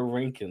rapper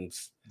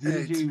rankings?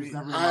 DDG was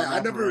never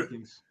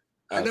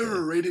I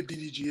never rated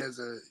DDG as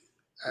a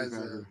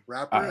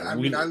rapper. I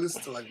mean, I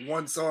listened to like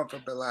one song from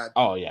Belad.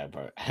 Oh yeah,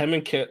 bro. Him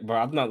and Kid, bro.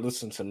 I've not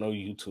listened to no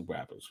YouTube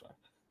rappers, bro.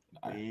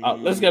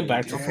 Let's get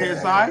back to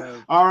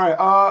KSI. All right.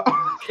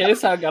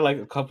 KSI got like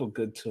a couple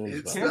good tunes.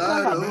 It's bro.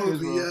 not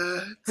over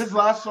yet. His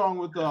last song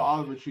with the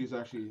Oliver Trees,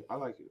 actually, I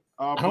like it.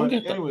 I don't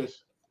get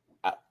anyways.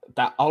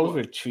 That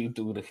Oliver Tree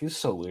dude, he's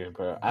so weird,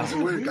 bro. He's a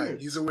weird guy.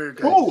 He's a weird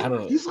guy.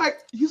 Bro, he's like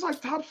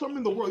top something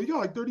in the world. He got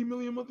like 30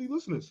 million monthly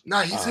listeners.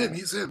 Nah, he's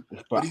him.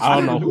 But I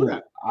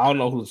don't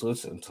know who's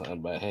listening to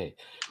him. But hey,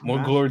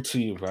 more glory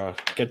to you, bro.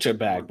 Get your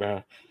bag,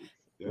 bro.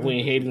 Yeah, we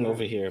ain't hating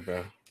over here,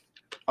 bro.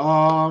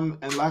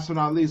 And last but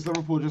not least,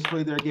 Liverpool just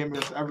played their game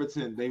against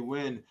Everton. They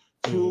win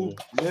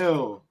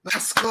 2-0.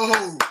 Let's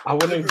go. I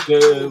want to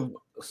give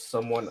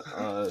someone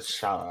a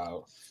shout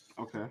out.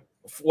 Okay.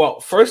 Well,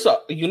 first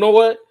up, you know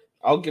what?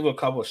 I'll give a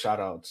couple shout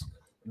outs.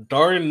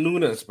 Darren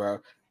Nunes, bro.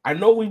 I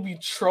know we be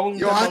trolling.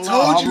 Yo, I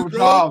told you,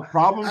 bro.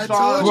 Problem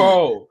solved,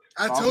 bro.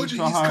 I told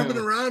you he's coming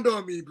around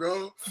on me,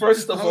 bro.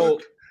 First of all,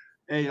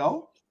 hey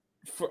yo.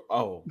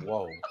 Whoa,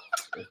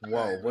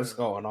 what's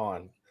going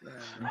on,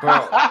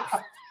 bro?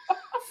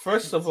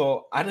 First of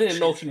all, I didn't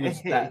know he was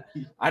that.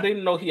 I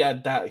didn't know he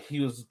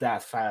was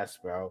that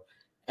fast, bro.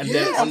 And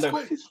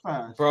he's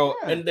fast, bro.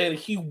 Yeah. And then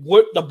he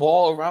whipped the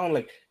ball around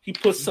like he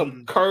put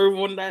some curve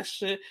on that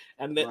shit,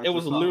 and then it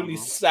was literally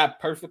sat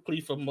perfectly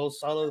for Mo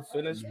Salah to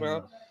finish,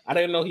 bro. I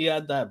didn't know he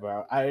had that,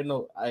 bro. I didn't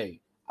know. I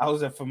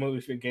wasn't familiar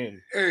with your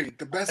game. Hey,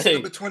 the best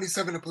number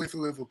 27 to play for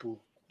Liverpool.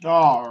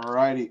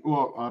 Alrighty.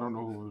 Well, I don't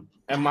know who.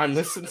 Am I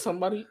missing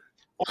somebody?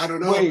 I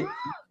don't know. Wait,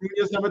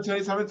 just number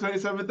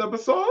 27th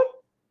episode.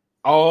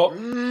 Oh,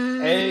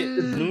 hey,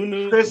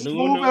 Nunu. This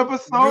move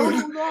episode.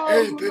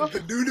 Hey,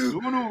 the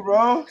Nunu,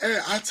 bro. Hey,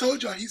 I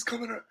told y'all he's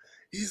coming.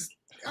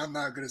 I'm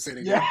not gonna say it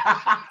again.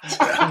 Yeah.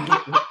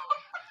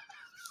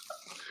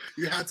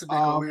 You had to make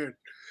it weird,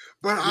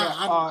 but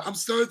I'm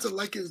starting to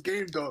like his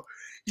game though.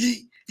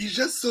 He's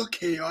just so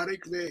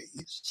chaotic, man.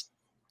 He's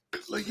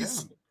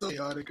so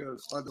chaotic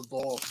on the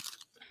ball.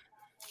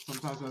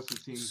 Sometimes that's the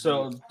team.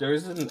 So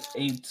there's an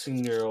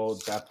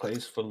 18-year-old that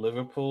plays for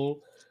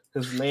Liverpool.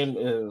 His name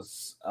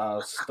is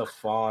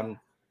Stefan,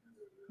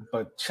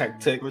 but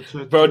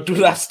bro, do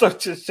not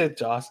start your shit,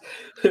 Josh.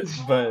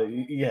 But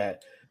yeah,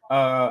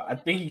 I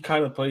think he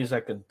kind of plays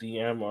like a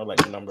DM or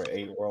like number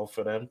 8 role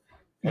for them,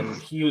 and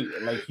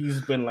he's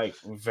been like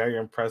very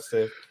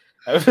impressive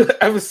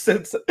ever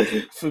since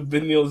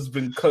Fabinho's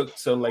been cooked.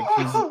 So like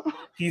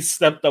he's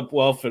stepped up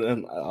well for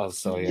them.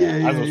 So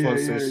yeah, I just want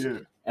to say.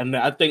 And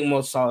I think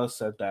Mo Salah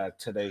said that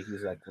today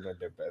he's like one of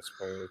their best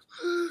players.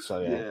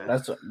 So yeah.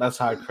 that's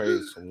high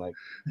praise from like.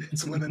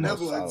 It's one of the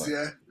Netherlands,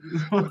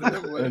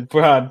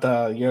 Bro,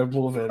 you're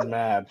moving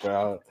mad,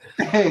 bro.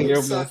 Hey,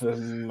 you're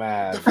moving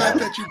mad. The fact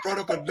that you brought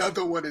up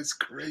another one is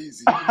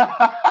crazy.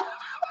 I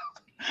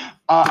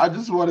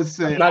just want to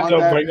say, I'm not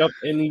gonna bring up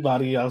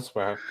anybody else,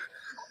 bro.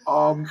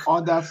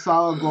 On that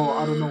Salah goal,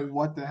 I don't know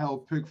what the hell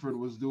Pickford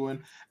was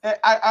doing.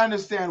 I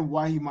understand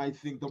why he might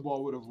think the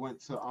ball would have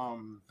went to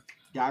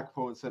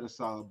Gakpo instead of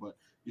Salah, but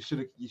you should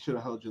have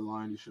held your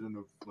line. You shouldn't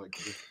have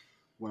just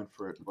went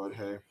for it. But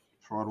hey,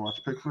 fraud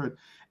watch Pickford,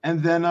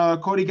 and then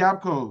Cody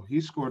Gakpo, he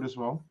scored as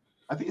well.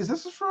 I think is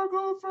this a fraud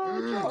goal for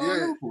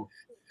Liverpool?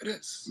 It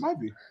is. Might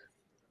be.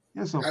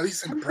 Yeah, so at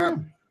least in the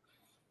Prem.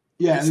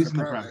 Yeah, at least in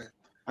the Prem.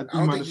 I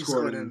don't think he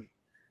scored in.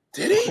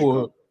 Did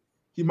he?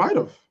 He might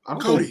have. I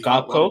don't Cody. think Gakpo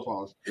ever Gakpo?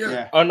 falls.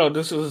 Yeah. Oh no,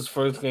 this was his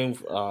first game.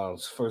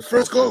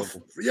 First goal.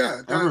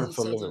 Yeah. Ever That's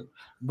for Liverpool. something.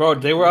 Bro,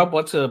 they were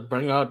about to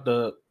bring out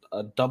the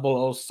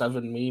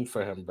 007 meme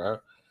for him, bro.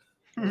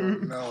 Oh,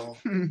 no.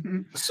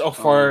 So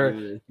far,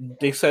 yeah.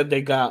 they said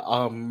they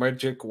got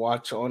Magic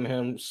Watch on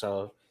him,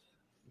 so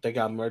they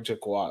got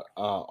Magic Watch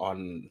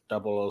on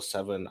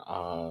 007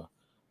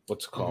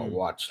 what's it called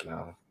watch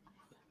now.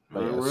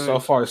 But yeah, so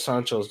far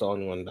Sancho's the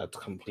only one that's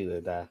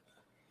completed that.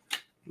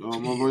 Oh,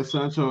 my boy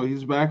Sancho,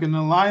 he's back in the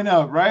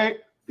lineup, right?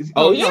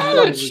 Oh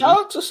yeah, shout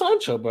out to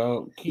Sancho,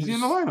 bro. He's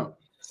in the lineup.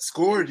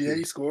 Scored, yeah,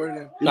 he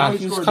scored. Nah,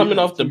 he's coming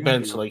off the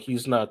bench. Like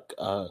he's not.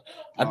 I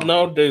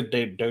know they're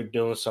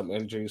doing some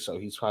injuries, so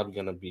he's probably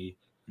gonna be.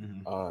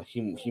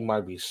 He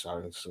might be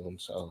starting soon.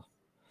 So,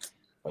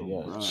 but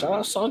yeah, shout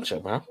out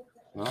Sancho, bro.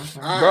 Bro,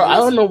 I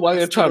don't know why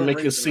you're trying to make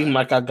it seem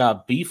like I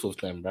got beef with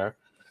them, bro.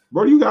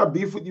 Bro, you got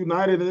beef with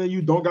United, and then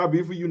you don't got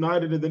beef with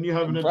United, and then you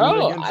have an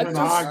agenda against Ten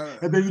Hag,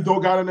 and then you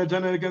don't got an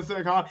agenda against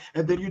Ten Hag,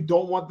 and then you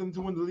don't want them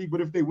to win the league. But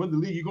if they win the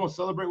league, you're gonna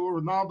celebrate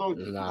with Ronaldo.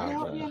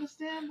 Nah, me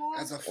understand, boy.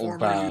 As a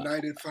former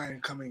United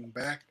fan coming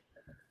back,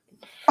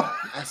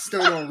 I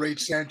still don't rate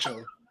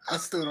Sancho. I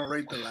still don't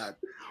rate the lad.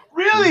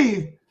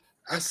 Really?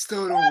 I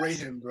still don't rate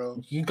him,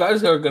 bro. You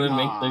guys are gonna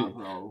make the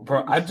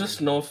bro. I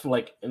just know if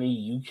like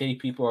any UK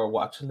people are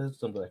watching this,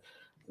 they'll be like,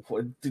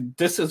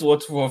 this is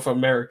what's wrong for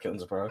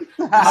Americans, bro.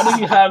 How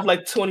do you have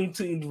like 20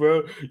 teams,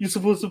 bro? You're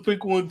supposed to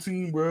pick one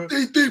team, bro.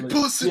 They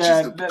pussy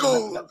just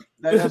go.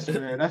 That's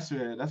fair. That's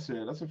fair. That's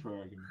a fair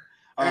argument.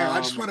 Hey, I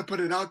just want to put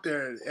it out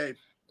there. Hey,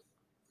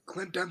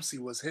 Clint Dempsey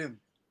was him.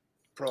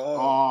 Move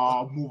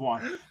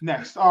on.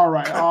 Next. All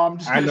right.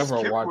 I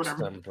never watched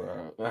them,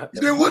 bro.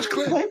 You didn't watch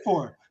Clint? Play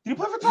for? Did he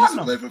play for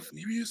Tottenham?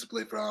 He used to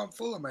play for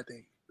Fulham, I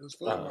think. It was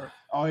Fulham.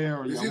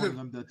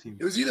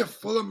 It was either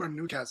Fulham or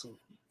Newcastle.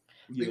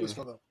 I think it was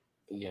Fulham.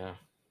 Yeah.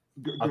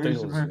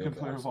 Greatest American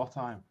player of all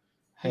time.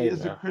 He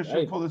is the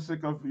Christian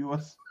Pulisic of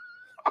US.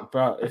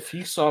 Bro, if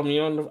he saw me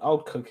I'll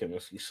cook him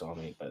if he saw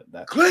me. But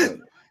that's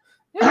Clint.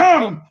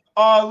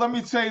 Let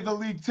me tell you the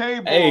league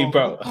table. Hey,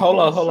 bro, hold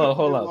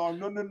on.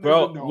 No,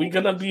 bro, we're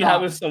gonna be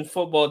having some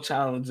football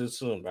challenges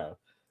soon, bro.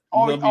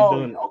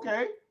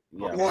 Okay.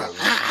 Yeah, well,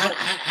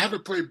 I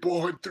haven't played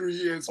ball in 3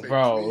 years,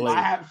 bro.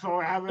 Like,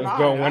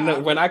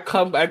 when I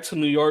come back to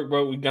New York,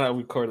 bro, we gotta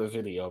record a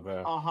video,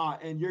 bro.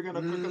 And you're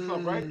gonna cook us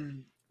up, right?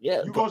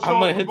 Yeah, I'm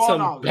gonna hit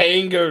some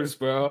bangers,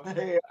 bro.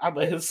 I'm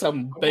gonna hit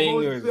some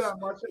bangers. I'm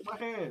gonna check my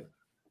hand.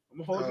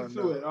 I'm gonna hold you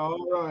to it.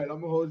 All right, I'm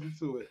gonna hold you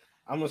to it.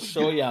 I'm gonna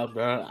show y'all,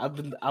 bro.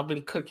 I've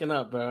been cooking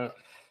up, bro.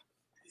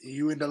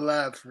 You in the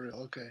lab for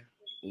real? Okay.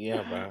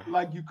 Yeah, bro.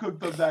 Like you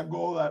cooked up that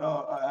goal at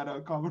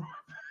a Commodore.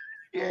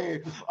 Yeah.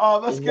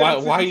 Let's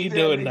get. Why are you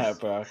doing that,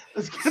 bro?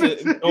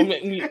 Don't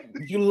make me.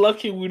 You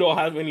lucky we don't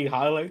have any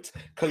highlights,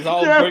 because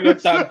I'll bring up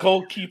that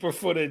goalkeeper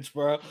footage,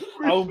 bro.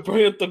 I'll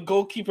bring up the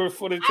goalkeeper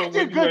footage. I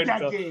did good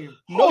that game.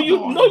 No, you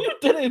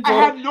didn't, bro.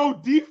 I had no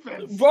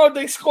defense, bro.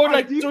 They scored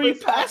like 3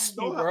 past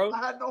me, bro.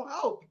 I had no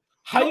help.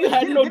 How you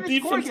had no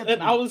defense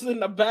and I was in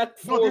the back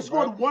 4? No, they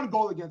scored 1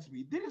 goal against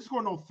me. They didn't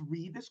score no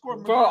 3. They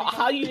scored. Bro,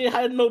 how you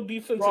had no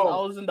defense and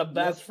I was in the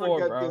back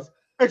 4, bro? This.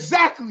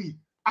 Exactly.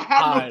 I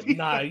had no defense.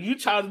 Nah, you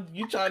trying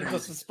to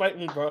disrespect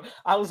me, bro.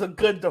 I was a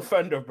good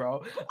defender,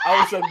 bro.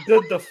 I was a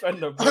good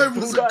defender, bro. I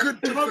was a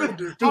good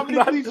defender.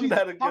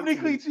 How many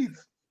clean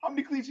sheets? How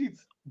many clean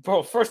sheets?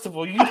 Bro, first of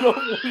all, you know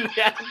who we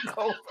had in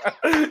goal, bro.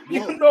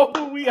 You know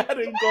who we had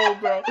in goal,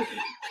 bro.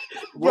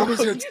 What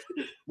was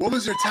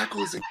your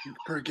tackles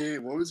per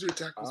game? What was your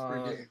tackles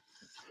per game?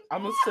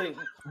 I'm gonna say,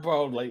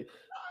 bro,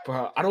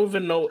 I don't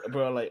even know,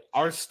 bro. Like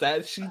our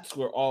stat sheets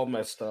were all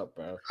messed up,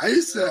 bro. I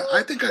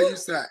think I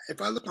used to.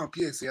 If I look on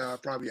PSA, I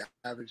probably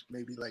average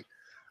maybe like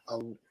a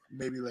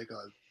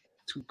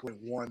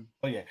 2.1.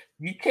 Oh yeah,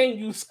 you can't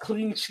use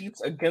clean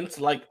sheets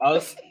against like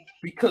us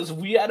because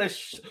we had a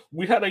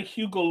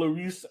Hugo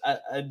Lloris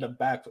at the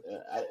back.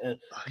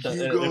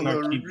 Hugo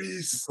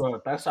Lloris, bro.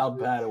 That's how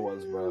bad it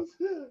was, bro.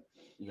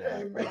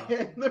 Yeah,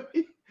 hey, man,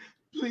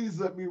 please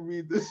let me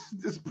read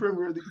this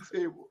Premier League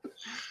table.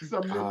 Because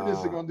I'm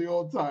reminiscing on the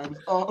old times.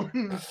 Let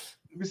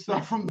me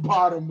start from the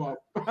bottom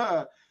up.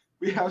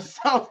 We have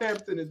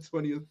Southampton in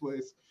 20th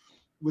place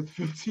with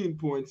 15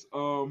 points.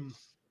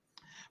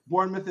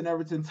 Bournemouth and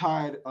Everton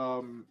tied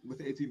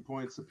with 18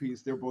 points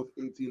apiece. They're both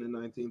 18 and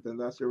 19th, and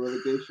that's their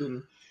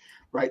relegation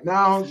right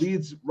now.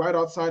 Leeds right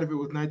outside of it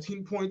with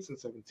 19 points and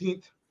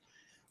 17th.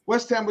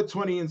 West Ham with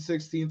 20 and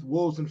 16th.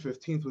 Wolves in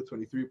 15th with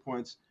 23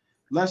 points.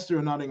 Leicester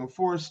and Nottingham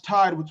Forest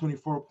tied with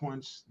 24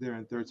 points. They're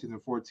in 13th and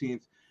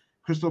 14th.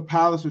 Crystal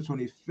Palace with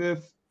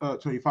 25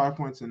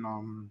 points and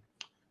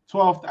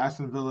 12th.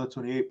 Aston Villa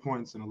 28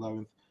 points and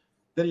 11th.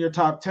 Then your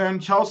top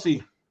 10,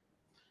 Chelsea.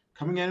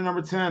 Coming in at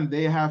number 10,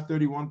 they have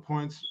 31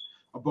 points.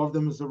 Above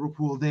them is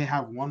Liverpool. They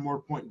have 1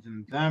 more point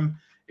than them.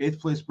 8th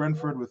place,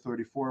 Brentford with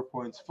 34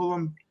 points.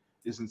 Fulham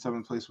is in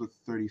 7th place with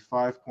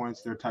 35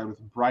 points. They're tied with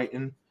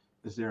Brighton,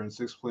 as they're in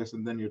 6th place.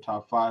 And then your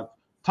top 5,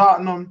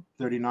 Tottenham,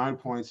 39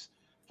 points,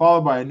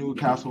 followed by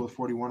Newcastle with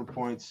 41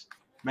 points.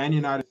 Man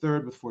United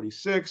 3rd with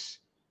 46.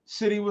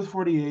 City with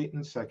 48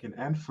 in second,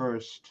 and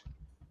first,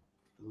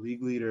 the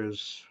league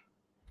leaders,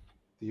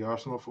 the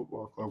Arsenal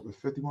Football Club, with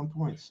 51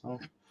 points. So,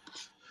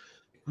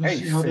 we'll Hey,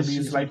 see how this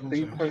City's season like goes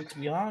 3 out. points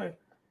behind.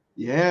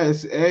 Yeah,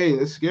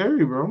 it's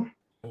scary, bro.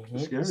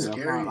 It's Mhm.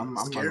 scary. I'm not gonna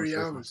say it's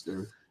not hours.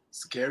 scary.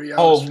 Scary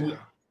Oh, hours. for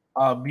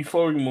them.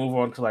 before we move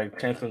on to like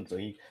Champions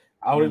League,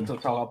 I wanted to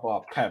talk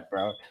about Pep,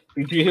 bro.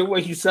 Did you hear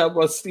what he said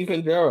about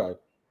Steven Gerrard?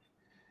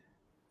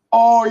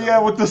 Oh yeah,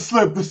 with the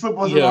slip. The slip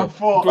wasn't my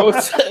fault.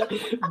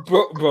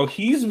 bro,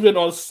 he's been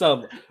on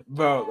some,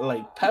 bro.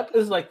 Like Pep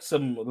is like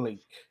some, like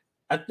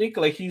I think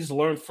like he's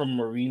learned from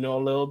Mourinho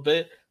a little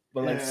bit,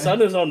 but like Yeah.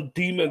 Son is on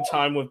demon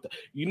time with.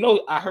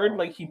 I heard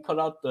like he put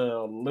out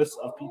the list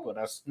of people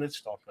that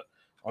snitched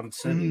on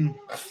City.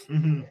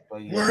 Mhm.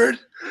 But yeah, Word.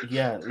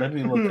 yeah, let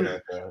me look at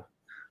it, bro.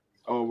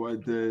 Oh my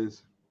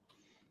days.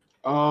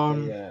 But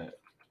yeah,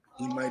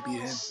 He might be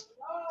him.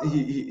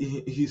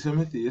 He's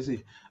Timothy, is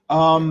he?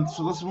 So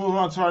let's move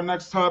on to our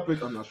next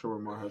topic. I'm not sure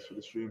what more has for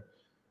the stream,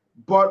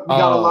 but we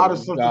got a lot of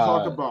stuff to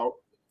talk about.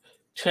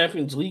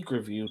 Champions League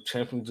review.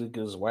 Champions League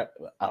is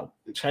out.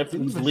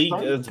 Champions even League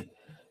start? is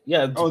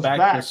it's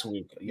back this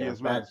week. Yeah,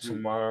 it's back back this week.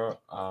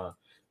 tomorrow.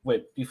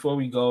 Wait, before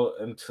we go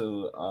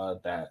into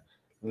that,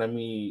 let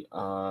me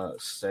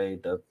say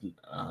that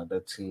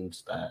the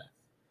teams that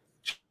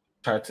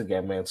tried to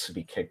get Man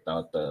City kicked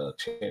out the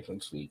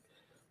Champions League.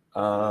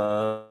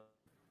 Hold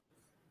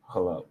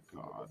up,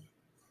 God,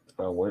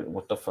 bro.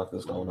 What the fuck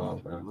is going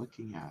on, what am I bro?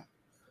 looking at,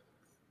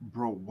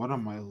 bro? What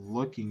am I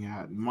looking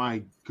at?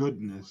 My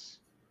goodness.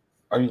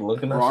 Are you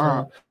looking at Bro,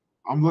 something?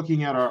 I'm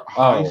looking at our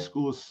high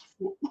school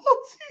football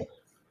team.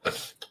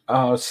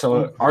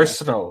 So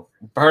Arsenal,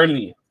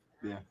 Burnley.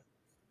 Yeah.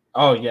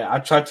 Oh yeah, I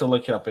tried to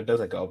look it up. It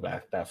doesn't go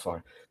back that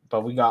far.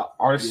 But we got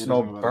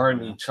Arsenal, go back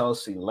Burnley, far, yeah.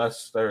 Chelsea,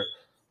 Leicester,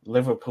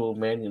 Liverpool,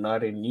 Man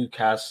United,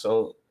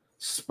 Newcastle,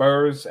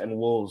 Spurs, and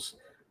Wolves.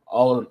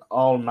 All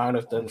 9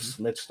 of them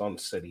snitched on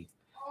City.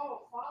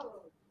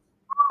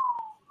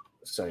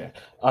 So yeah.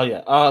 Oh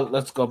yeah.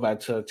 Let's go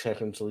back to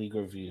Champions League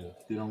review.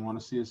 You don't want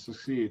to see us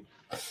succeed.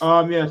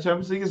 Yeah,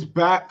 Champions League is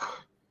back.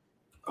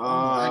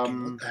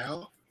 What the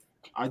hell?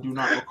 I do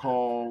not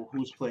recall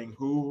who's playing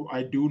who.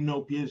 I do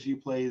know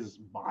PSG plays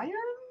Bayern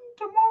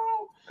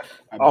tomorrow.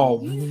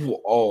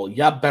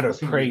 Y'all better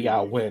pray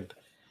y'all win.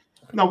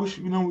 No,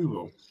 we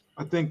will.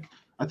 I think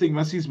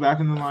Messi's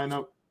back in the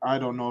lineup. I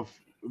don't know if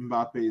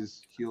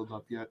Mbappe's healed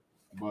up yet,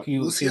 but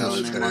We'll see how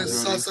it's gonna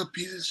Neymar's ready. sauce up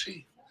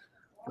PSG.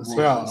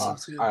 Bro, all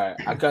right,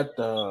 I got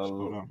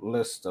the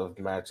list of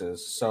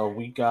matches. So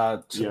we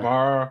got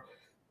tomorrow,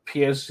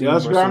 PSG.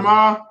 Yes,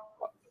 Grandma.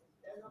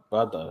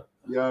 Brother.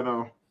 Yeah, I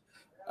know.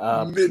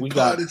 We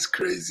got is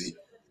crazy,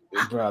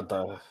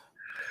 brother.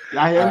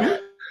 Y'all hear me?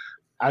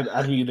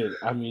 I muted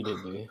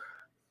me.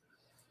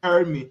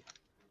 Heard me.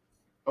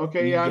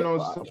 Okay, yeah, I know.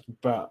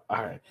 Bro,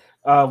 all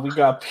right. We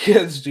got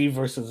PSG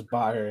versus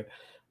Bayern.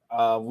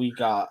 We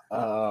got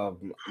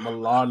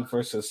Milan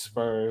versus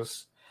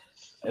Spurs,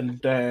 and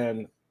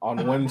then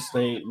on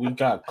Wednesday we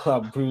got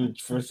Club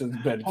Brugge versus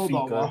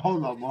Benfica.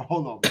 Hold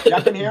on.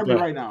 Y'all can hear me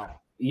right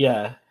now.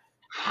 Yeah.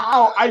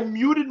 How? I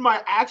muted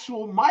my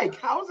actual mic.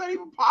 How is that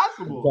even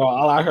possible? Bro,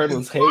 all I heard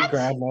was "Hey,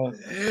 Grandma."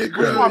 Hey,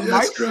 Grandma. Grandma.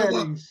 Mic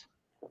settings.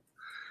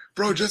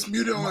 Bro, just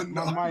mute it on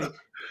my mic.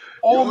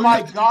 Oh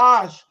my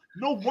gosh!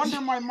 No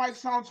wonder my mic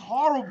sounds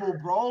horrible,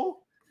 bro.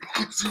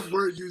 Because you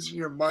weren't using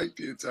your mic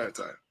the entire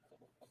time.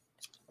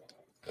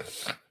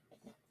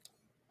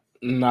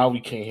 Now we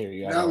can't hear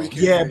you. Now we can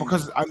hear you.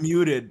 Because I'm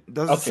muted.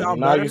 Does it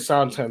sound now better? you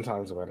sound 10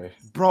 times better.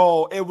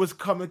 Bro, it was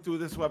coming through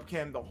this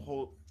webcam the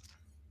whole.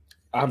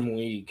 I'm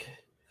weak.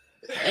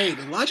 Hey,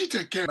 the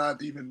Logitech cam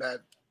not even that.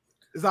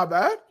 Is that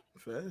bad?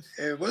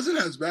 It wasn't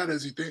as bad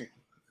as you think.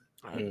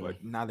 Right,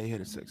 but now they hear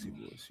the sexy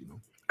voice, you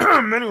know.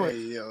 Anyway,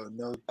 hey, yo,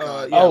 no.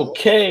 God, yeah.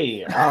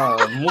 Okay,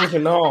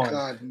 moving on.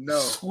 God, no.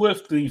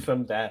 Swiftly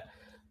from that,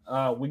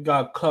 we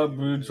got Club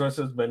Brugge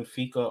versus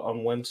Benfica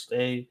on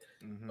Wednesday.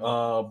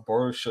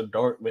 Borussia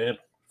Dortmund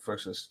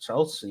versus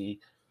Chelsea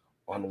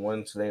on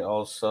Wednesday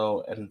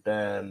also, and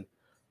then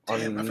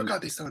damn, I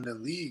forgot they still in the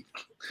league.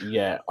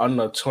 Yeah, on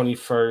the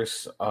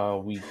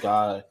 21st, we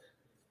got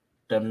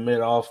the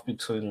mid-off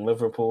between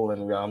Liverpool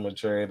and Real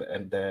Madrid,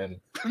 and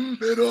then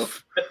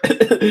mid-off.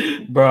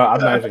 Bro, I'm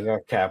not even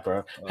gonna cap,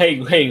 bro.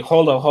 Hey,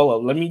 hold up.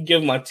 Let me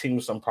give my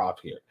team some prop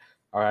here.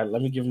 All right,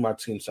 let me give my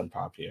team some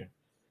prop here.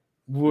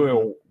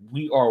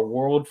 We are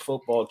world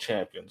football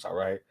champions, all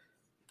right?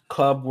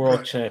 Club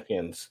world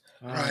champions.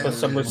 Right. Put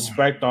some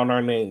respect on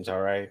our names,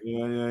 all right?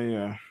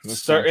 Yeah.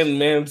 Certain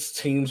men's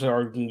teams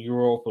are in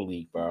Europa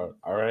League, bro.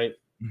 All right?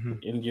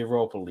 In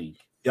Europa League.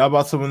 Y'all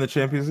about to win the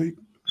Champions League?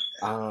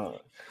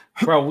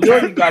 Bro, we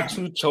already got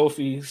 2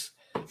 trophies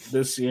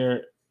this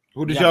year.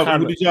 Who did y'all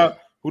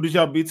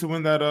beat to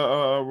win that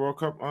World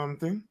Cup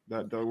thing?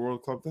 The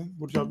World Cup thing?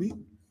 Who did y'all beat?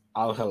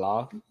 Al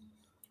Hilal.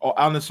 Oh,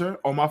 Al Nassr?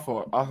 Oh, my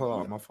fault. Al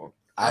Hilal, my fault.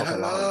 Al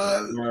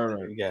Hilal.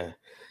 Right. Yeah.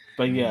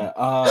 But yeah,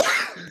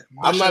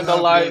 I'm not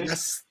gonna lie.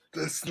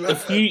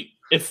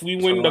 If we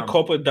win the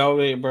Copa del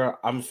Rey, bro,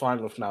 I'm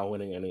fine with not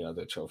winning any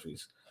other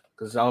trophies.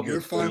 Because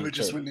You're fine with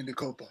just winning the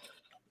Copa.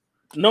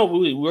 No,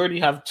 we already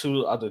have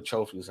 2 other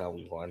trophies that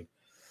we won.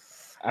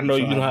 I know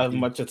you don't have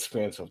much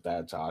experience with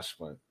that, Josh,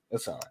 but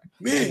it's all right.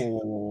 Me?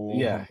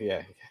 Yeah.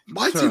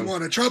 My team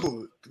won a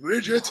treble.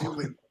 Where'd your team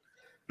win?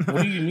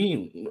 What do you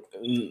mean?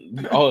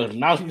 Oh,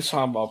 now he's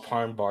talking about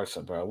Prime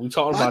Barca, bro. We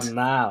talking about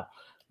now.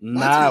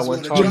 Now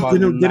we're talking about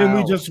Didn't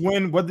we just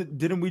win?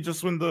 Didn't we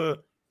just win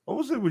the? What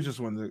was it? We just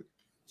won the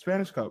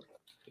Spanish Cup.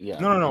 Yeah.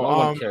 No.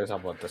 one cares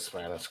about the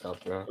Spanish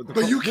Cup, bro.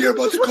 But you care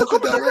about the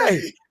Copa del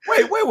Rey.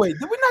 Wait.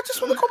 Did we not just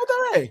win the Copa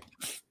del Rey?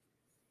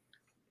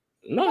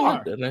 No,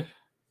 you didn't.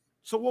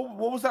 So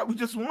what was that we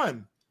just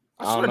won?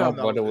 I don't know,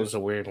 but it was a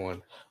weird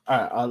one.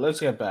 All right, let's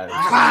get back.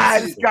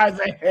 This guy's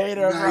a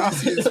hater, bro.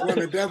 It's one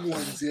of them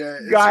ones, yeah.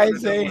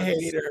 Guy's a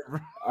hater, bro.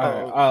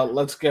 All right,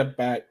 let's get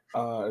back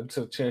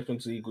into the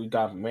Champions League. We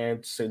got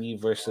Man City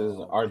versus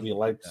RB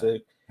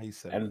Leipzig,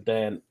 and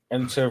then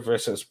Inter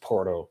versus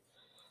Porto.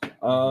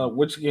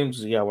 Which games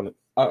do you want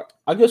to?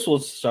 I guess we'll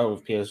start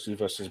with PSG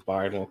versus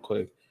Bayern real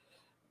quick.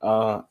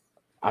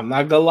 I'm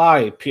not gonna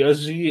lie,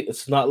 PSG,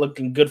 it's not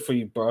looking good for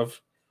you, bruv.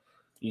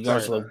 You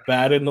guys look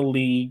bad in the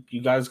league. You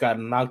guys got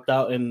knocked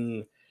out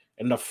in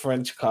the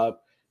French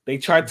Cup. They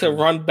tried to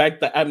run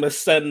back the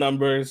MSN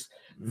numbers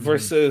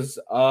versus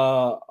who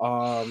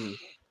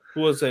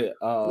was it?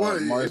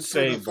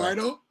 Marseille. For the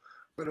final?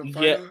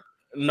 Yeah,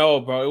 no,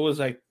 bro. It was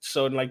like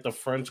so in like the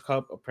French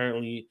Cup.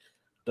 Apparently,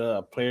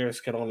 the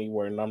players can only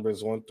wear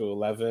numbers 1 through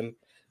 11,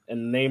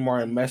 and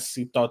Neymar and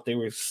Messi thought they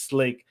were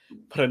slick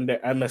putting their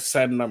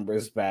MSN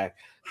numbers back.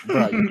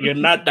 Bro, you're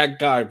not that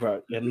guy,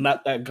 bro. You're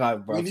not that guy,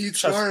 bro. We need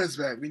Suarez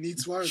back. We need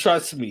Suarez.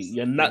 Trust me,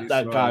 you're not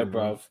that guy,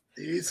 bro.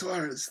 We need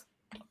Suarez.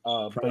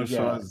 But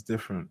Suarez is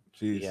different.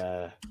 Jeez.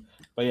 Yeah.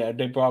 But yeah,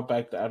 they brought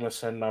back the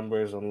MSN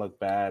numbers and look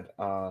bad.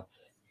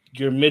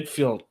 Your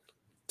midfield,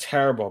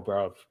 terrible,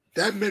 bro.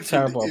 That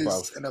midfield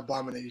is an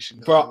abomination.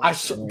 Bro, I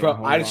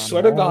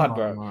swear to God,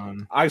 bro.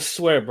 I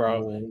swear,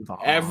 bro.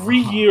 Every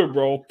year,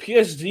 bro,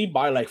 PSG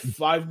buy like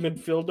 5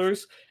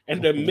 midfielders,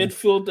 and the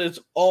midfield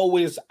is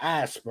always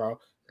ass, bro.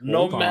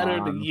 No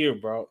matter the year,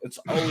 bro. It's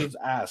always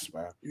ass,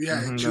 bro.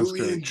 Yeah,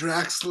 Julian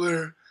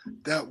Draxler,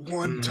 that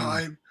one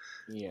time.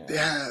 Yeah. They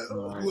had,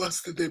 who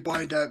else did they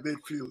buy in that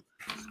midfield?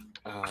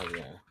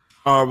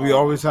 Yeah. We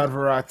always had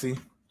Verratti.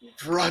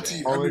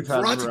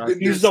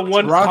 Verratti. He's the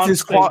one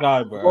constant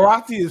guy, bro.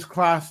 Verratti is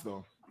class,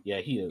 though.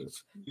 Yeah, he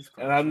is.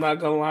 And I'm not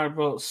gonna lie,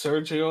 bro.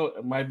 Sergio,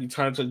 it might be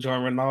time to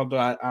join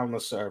Ronaldo. I'm a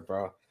sir,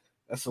 bro.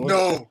 That's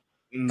no.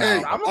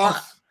 Hey,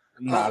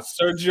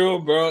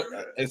 Sergio, bro.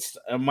 It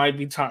might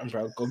be time,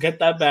 bro. Go get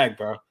that bag,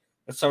 bro.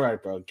 It's all right,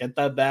 bro. Get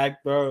that bag,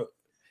 bro.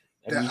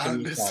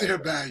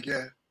 The bag,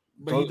 yeah.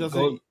 Go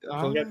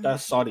get that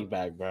Saudi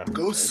bag, bro.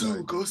 Go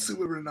sue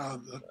with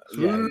Ronaldo.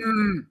 Yeah.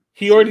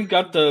 He already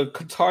got the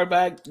Qatar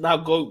bag. Now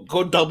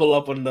go double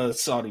up on the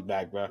Saudi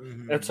bag, bro.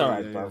 It's all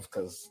right, bro.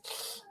 Because,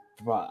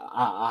 bro,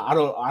 I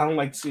don't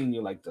like seeing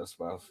you like this,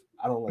 bro.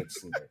 I don't like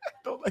seeing it.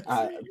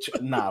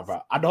 Nah,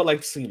 bro. I don't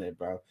like seeing it,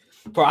 bro.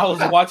 Bro, I was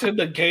watching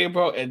the game,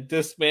 bro, and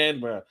this man,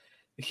 bro.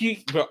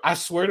 Bro, I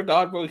swear to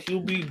God, bro, he'll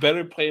be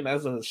better playing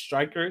as a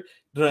striker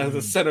than as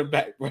a center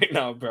back right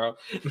now, bro.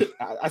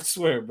 I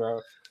swear, bro.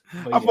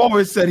 But I've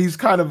always said he's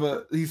kind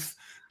of he's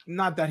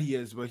not that he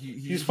is, but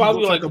he's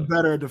probably like a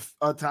better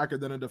attacker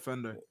than a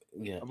defender.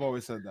 Yeah, I've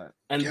always said that.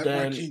 And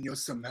then Marquinhos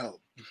some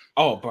help.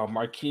 Oh, bro,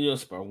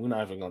 Marquinhos, bro, we're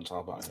not even gonna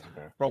talk about him,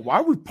 bro. Bro, why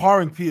are we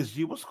parring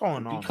PSG? What's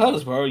going on?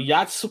 Because, bro,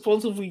 y'all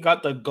supposedly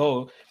got the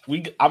goal.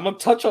 I'm gonna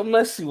touch on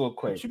Messi real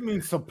quick. What you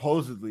mean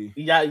supposedly?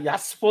 Yeah, y'all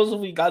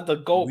supposedly got the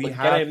goal, but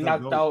getting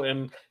knocked out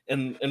in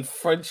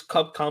French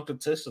Cup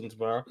competitions,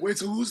 bro. Wait,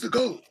 so who's the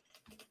goat?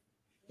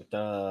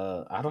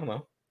 I don't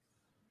know.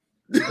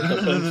 No.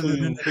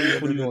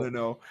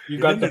 You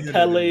got the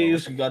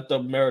Pelés, you got the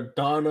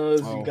Maradonas,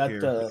 you got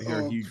the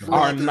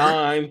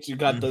R9s, you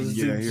got the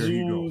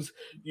Zizous,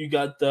 you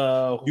got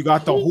the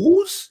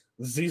who's?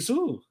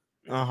 Zizou.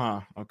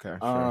 Okay.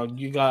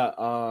 You got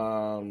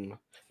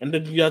and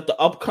then you got the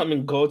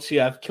upcoming goats.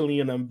 You have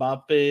Kylian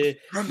Mbappe.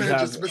 You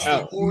have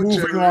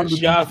moving on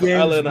to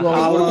Ellen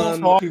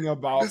Haaland. Talking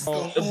about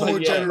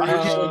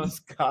this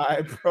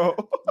guy, bro.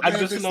 I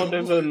just know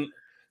there's a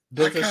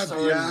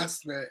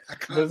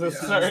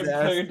certain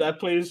player that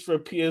plays for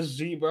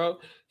PSG, bro.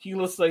 He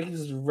looks like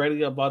he's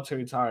about to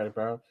retire,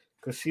 bro.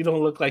 Because he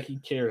don't look like he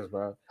cares,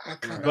 bro.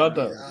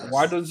 Brother,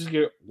 why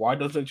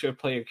doesn't your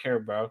player care,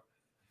 bro?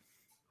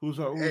 Who's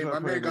my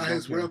man got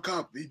his World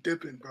Cup. He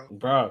dipping,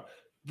 bro.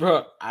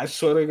 Bro, I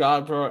swear to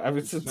God, bro. Ever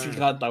since he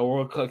got that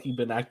World Cup, he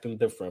been acting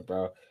different,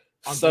 bro.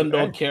 Son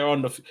don't care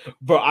on the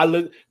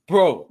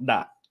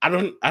I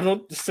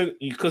don't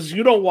because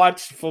you don't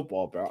watch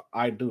football, bro.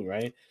 I do,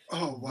 right?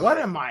 Oh, wow. What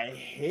am I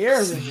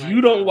hearing?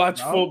 You don't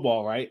watch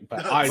football, right?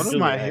 But I do. What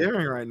am I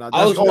hearing right now?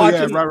 I was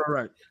watching.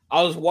 Right.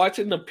 I was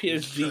watching the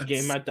PSG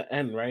game at the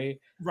end, right?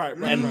 Right.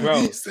 And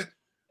bro,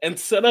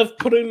 instead of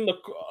putting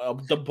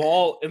the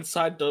ball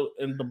inside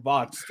in the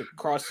box to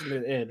crossing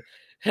it in,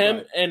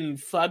 him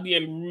and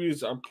Fabian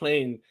Ruiz are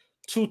playing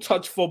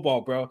 2-touch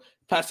football, bro.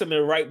 Passing it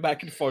right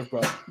back and forth,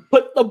 bro.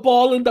 Put the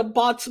ball in the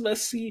box,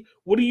 Messi.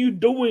 What are you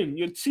doing?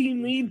 Your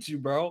team needs you,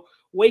 bro.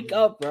 Wake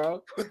up,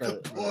 bro. Put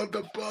the ball in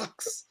the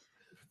box.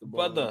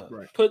 Brother,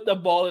 Right. put the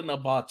ball in the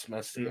box,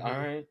 Messi. Mhm. All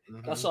right?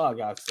 Mhm. That's all I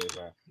got to say,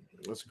 bro.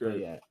 That's But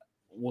great. yeah.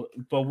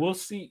 But we'll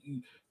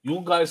see.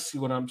 You guys see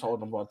what I'm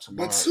talking about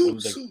tomorrow. But Sue.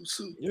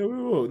 Yeah,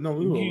 we will. No,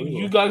 we will.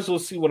 You guys will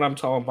see what I'm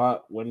talking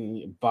about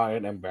when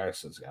Bayern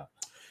embarrasses y'all.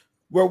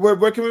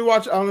 Where can we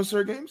watch Alan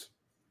Sir games?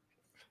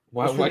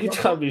 Why you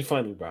trying to be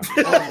funny, bro?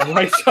 Oh.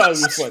 Why you trying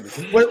to be funny?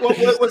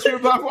 What's your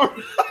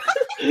platform?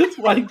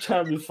 Why you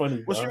trying to be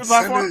funny, What's bro? your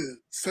platform?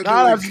 Send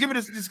Nah, it. just give me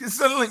this. Just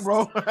send the link,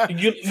 bro.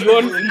 You're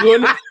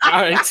all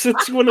right.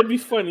 Since you want to be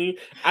funny,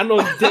 I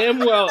know damn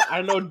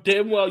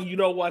well you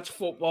don't watch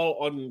football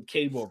on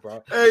cable,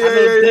 bro. I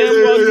know damn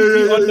well you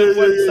be on them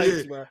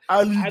websites, bro.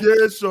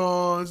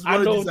 Allegations. I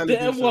know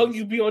damn well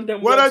you be on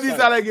them. What websites. are these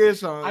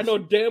allegations? I know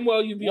damn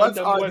well you be What on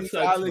them are these websites,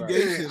 bro.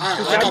 allegations?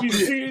 I I be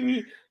seeing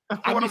you.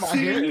 I be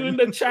seeing you in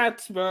the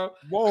chats, bro.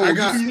 Whoa, I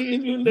be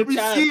seeing you in the you be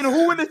chats. seeing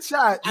who in the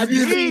chat? I be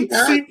seeing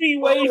CP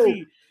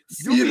Wavy.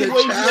 You CP in the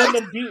Wavy chat? on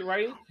the beat,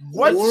 right?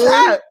 What Word?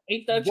 chat?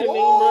 Ain't that your name,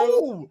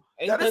 bro?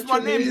 Ain't That is my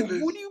your name. name?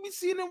 Who do you be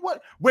seeing in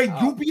what? Wait,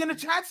 you be in the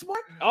chat,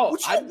 sport? Oh,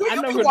 Where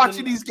you never be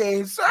watching these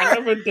games, sir? I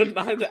never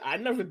denied that. I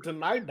never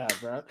denied that,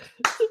 bro.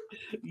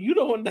 You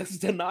the one that's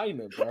denying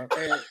it, bro.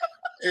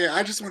 Hey,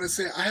 I just want to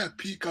say I have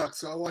Peacock,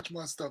 so I watch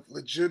my stuff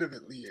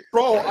legitimately.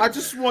 Bro, I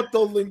just want the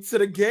link to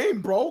the game,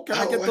 bro. Can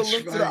I get the watch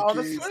link to my the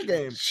Honor games Sir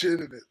game?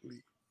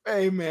 legitimately.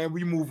 Hey, man,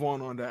 we move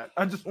on that.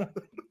 I just want.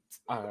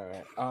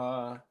 All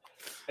right.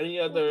 Any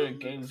other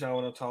games I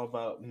want to talk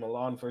about?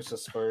 Milan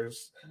versus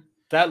Spurs.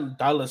 That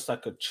looks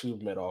like a true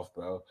mid-off,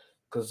 bro.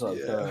 Because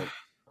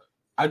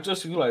I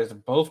just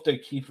realized both the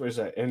keepers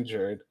are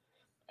injured,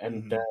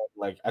 and then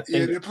I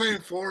think they're playing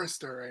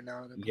Forrester right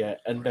now.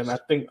 Then I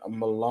think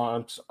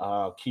Milan's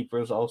keeper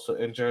is also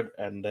injured,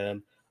 and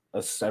then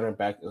a center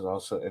back is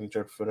also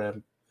injured for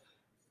them.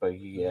 But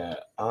yeah,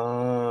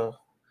 I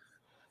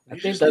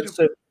think that's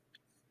it.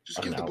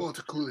 Just give the ball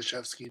to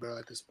Kulishevsky, bro.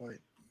 At this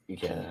point,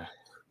 yeah,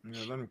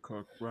 let him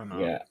cook.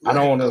 I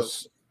don't want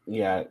to.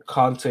 Yeah,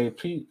 Conte,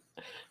 Pete.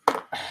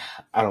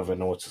 I don't even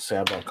know what to say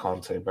about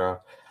Conte, bro.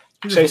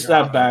 Chase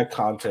that bag,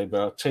 Conte,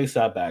 bro. Chase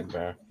that bag,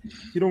 bro.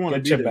 You don't want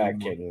to get your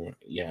back in.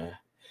 Yeah.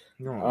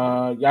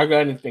 No. Y'all got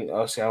anything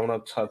else y'all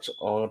want to touch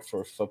on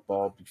for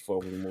football before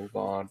we move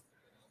on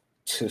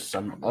to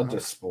some other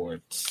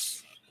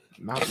sports?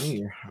 Not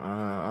me.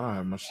 I don't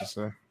have much to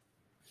say.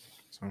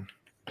 So,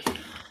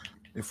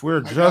 if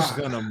we're just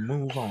gonna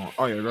move on,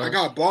 I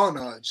got ball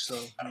knowledge.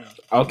 So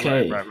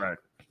okay, right.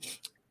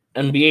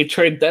 NBA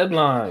trade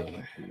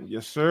deadline.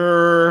 Yes,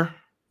 sir.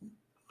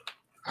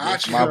 I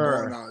actually have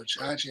ball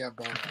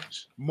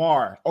knowledge.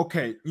 Mar.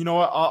 Okay, you know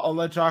what? I'll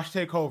let Josh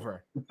take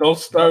over. Don't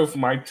start with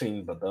my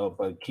team, but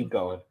keep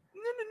going.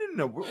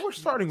 No. We're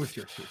starting with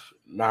your team.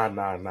 Nah.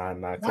 Why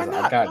not?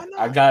 Why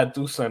I gotta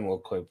do something real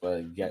quick,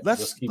 but yeah,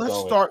 let's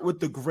start with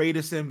the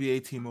greatest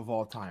NBA team of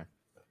all time.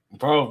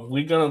 Bro,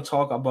 we're gonna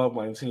talk about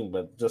my team,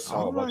 but just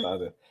talk about the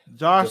other.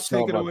 Josh,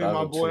 take it away,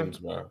 my boy. Teams,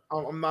 bro.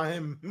 I'm not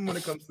him when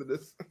it comes to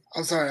this.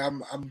 I'm sorry.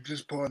 I'm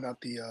just pulling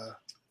out the.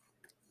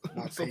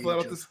 So play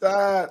out the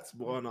stats,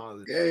 boy.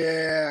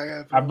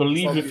 Yeah. I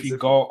believe if you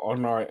go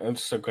on our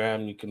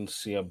Instagram, you can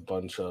see a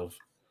bunch of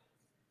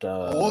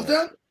all of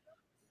them.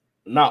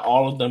 Not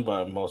all of them,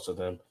 but most of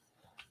them.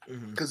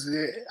 Because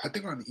I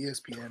think on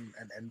ESPN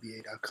and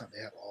NBA.com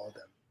they have all of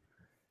them.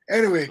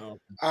 Anyway,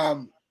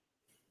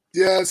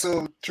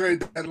 so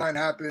trade deadline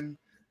happened.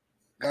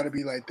 Got to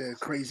be like the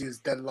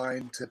craziest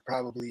deadline to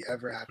probably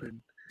ever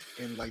happen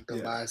in like the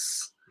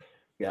last.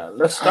 Yeah,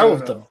 let's start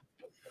with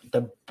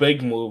the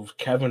big move,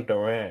 Kevin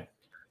Durant.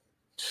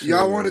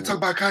 Y'all want to talk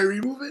about Kyrie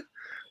moving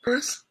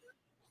first?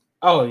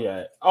 Oh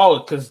yeah. Oh,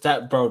 because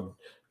that, bro.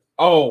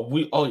 Oh,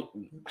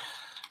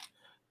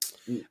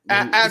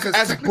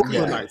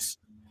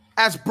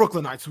 as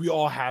Brooklynites, we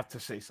all have to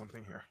say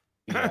something here.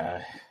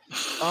 Yeah.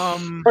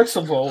 First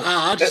of all,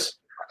 I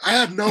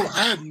had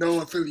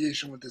no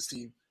affiliation with this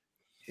team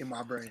in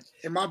my brain.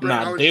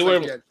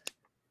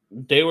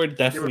 They were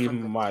definitely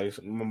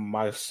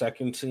my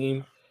second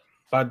team.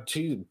 But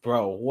dude,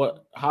 bro,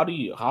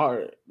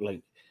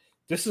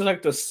 this is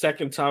like the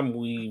second time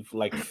we've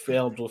like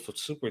failed with a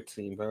super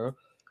team, bro.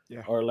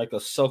 Yeah. Or like a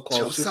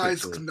so-called super team.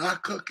 Josiah's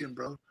not cooking,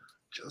 bro.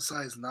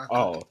 Josiah's not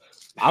cooking. Oh,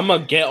 I'm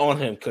gonna get on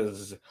him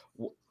because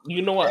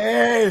you know what?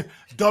 Hey,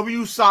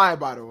 WSI,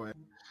 by the way.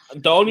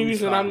 The only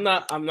reason I'm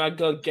not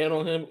gonna get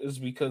on him is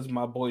because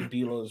my boy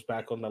D'Lo is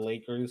back on the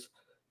Lakers.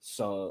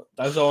 So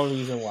that's the only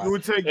reason why. You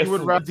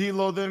would rather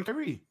D'Lo than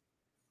Kyrie.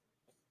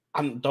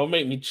 Don't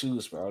make me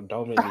choose, bro.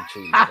 Don't make me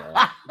choose, bro.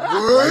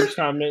 Why you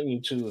trying to make me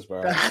choose,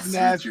 bro? That's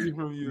nasty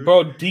from you.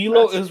 Bro,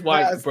 D'Lo is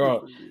like,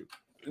 bro.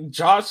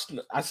 Josh,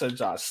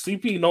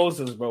 CP knows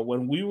this, bro.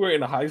 When we were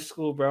in high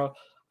school, bro,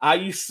 I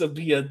used to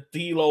be a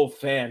D'Lo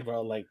fan,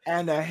 bro. Like,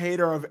 and a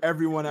hater of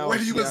everyone else.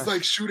 When he was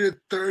like shooting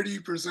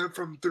 30%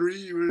 from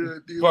three,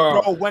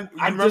 bro.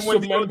 I just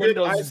remember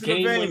those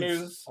game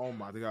winners. Oh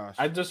my gosh!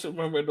 I just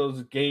remember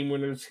those game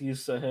winners he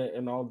used to hit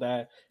and all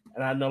that.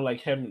 And I know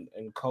like him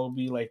and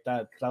Kobe like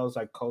that. That was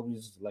like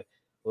Kobe's like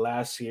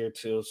last year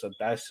too. So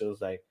that shit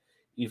was like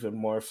even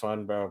more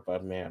fun, bro.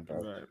 But man, bro,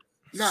 Right.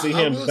 Nah, see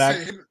I him will back.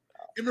 say him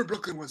in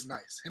Brooklyn was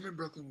nice. Him in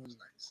Brooklyn was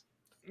nice.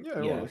 Yeah,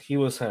 it Yeah, was. he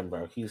was him,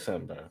 bro. He's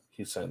him, bro.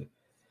 He's him.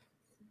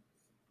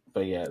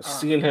 But yeah,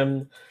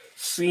 Uh,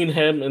 seeing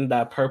him in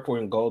that purple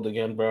and gold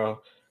again,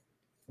 bro,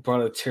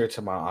 brought a tear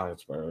to my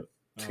eyes, bro.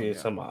 Tears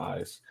yeah. to my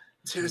eyes.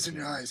 Tears in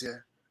your eyes, yeah.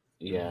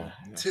 Yeah.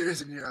 Yeah.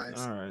 Tears in your eyes.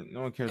 All right.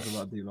 No one cares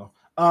about D'Lo.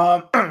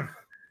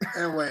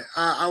 Anyway,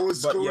 I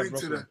was But, yeah, going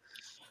to Brooklyn.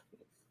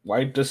 Why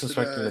you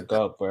disrespecting the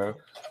God, bro?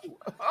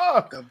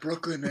 the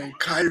Brooklyn and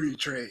Kyrie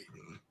trade.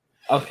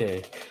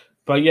 Okay.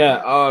 But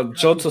yeah,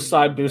 Joe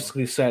Tsai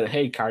basically said,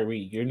 "Hey,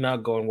 Kyrie, you're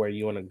not going where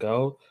you want to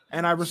go."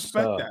 And I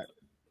respect So- that.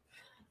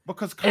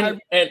 Because Kyrie,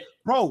 And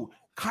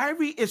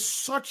Kyrie is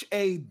such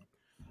a,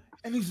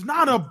 and he's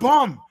not a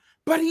bum,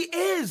 but he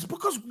is,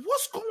 because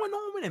what's going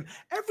on with him?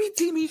 Every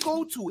team he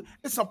go to,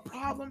 it's a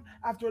problem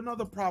after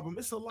another problem.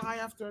 It's a lie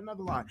after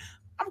another lie.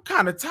 I'm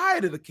kind of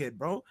tired of the kid,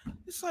 bro.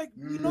 It's like,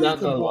 you know, you Not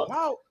can gonna ball lie.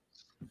 out,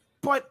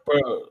 but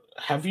bro,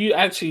 have you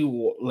actually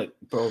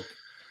bro?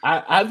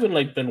 I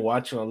haven't been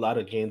watching a lot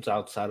of games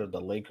outside of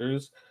the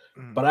Lakers,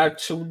 but I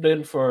tuned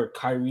in for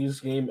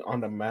Kyrie's game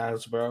on the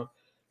Mavs, bro.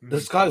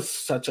 This guy's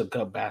such a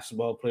good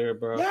basketball player,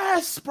 bro.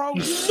 yes, bro,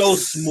 He's so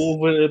smooth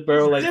with it,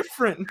 bro. He's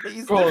different.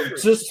 He's bro,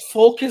 different. just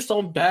focus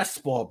on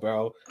basketball,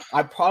 bro.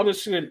 I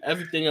promise you, and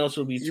everything else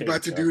will be changed. You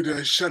about to do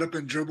the shut up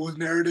and dribble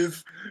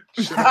narrative?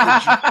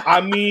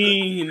 I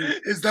mean,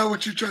 is that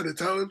what you're trying to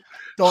tell him?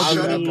 Don't Shut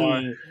do up. that,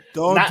 Mar.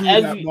 Don't not do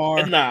every, that,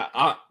 Mar.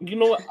 Nah, you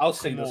know what? I'll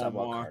say Come this on,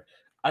 about Mar. Kyrie.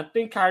 I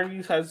think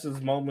Kyrie has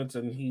his moments,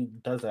 and he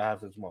doesn't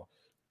have his moments.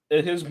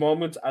 In his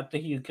moments, I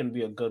think he can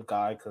be a good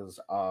guy because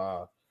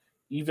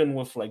even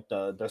with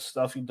the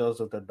stuff he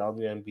does with the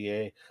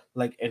WNBA,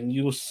 and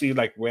you'll see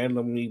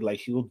randomly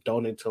he'll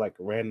donate to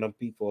random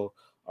people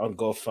on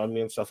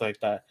GoFundMe and stuff like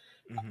that.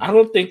 I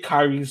don't think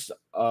Kyrie's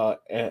I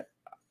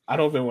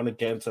don't even want to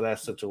get into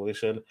that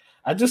situation.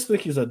 I just think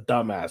he's a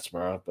dumbass,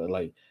 bro. But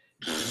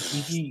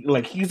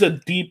he's a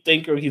deep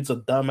thinker. He's a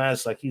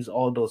dumbass. He's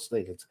all those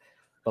things.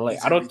 But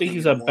He's I don't think everything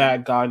he's in a one.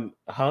 bad guy,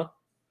 huh?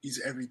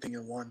 He's everything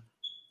in one.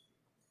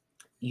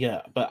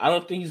 Yeah, but I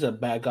don't think he's a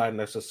bad guy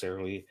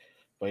necessarily.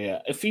 But yeah,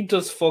 if he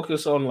just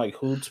focus on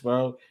hoops,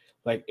 bro,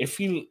 if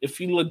he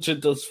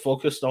legit just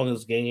focused on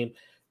his game,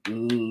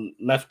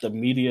 left the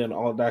media and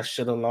all that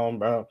shit alone,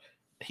 bro,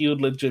 he would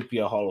legit be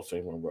a Hall of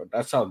Famer, bro.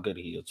 That's how good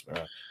he is,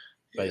 bro.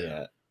 But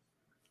yeah,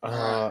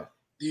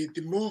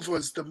 the move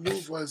was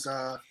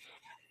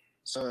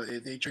so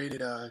they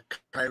traded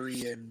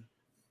Kyrie and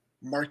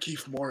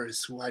Markieff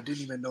Morris, who I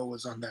didn't even know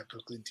was on that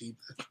Brooklyn team,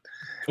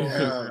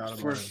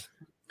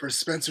 for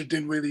Spencer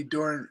Dinwiddie,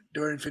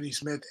 Dorian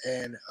Finney-Smith,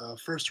 and a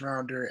first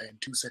rounder and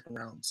 2 second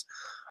rounds.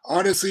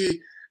 Honestly,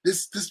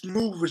 this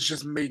move was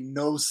just made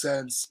no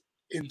sense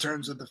in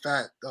terms of the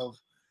fact of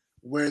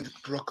where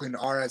Brooklyn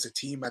are as a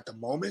team at the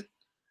moment.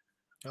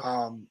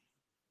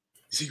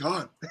 Is he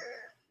gone?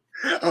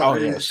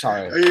 yeah,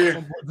 sorry.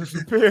 Yeah.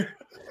 Disappear.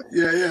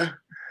 Yeah.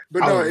 But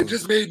no, it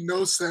just made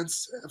no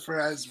sense for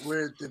as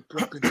where the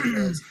Brooklyn team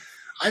is.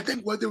 I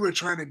think what they were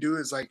trying to do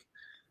is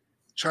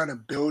trying to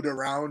build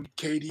around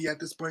KD at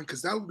this point,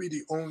 because that would be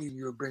the only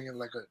you were bringing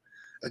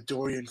a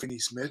Dorian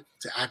Finney-Smith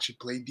to actually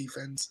play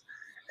defense,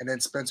 and then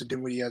Spencer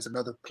Dinwiddie as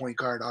another point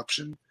guard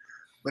option.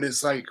 But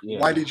it's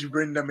why did you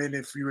bring them in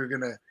if you were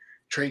gonna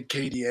trade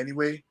KD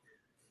anyway?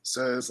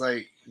 So it's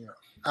I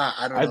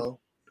don't know.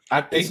 I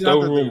think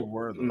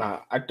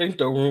I think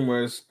the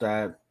rumors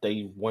that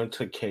they went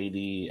to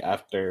KD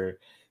after.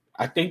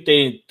 I think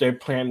their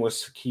plan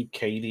was to keep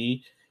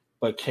KD,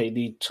 but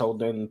KD told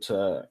them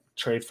to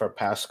trade for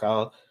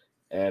Pascal,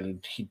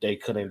 and they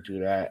couldn't do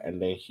that, and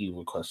then he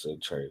requested a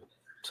trade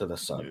to the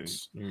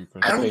Suns.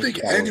 I don't think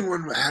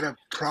anyone had a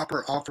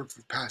proper offer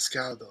for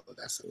Pascal though.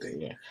 That's the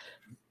thing. Yeah,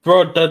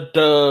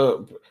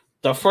 bro.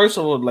 The first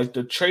of all,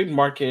 the trade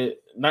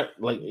market, not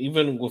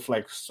even with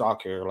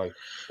soccer,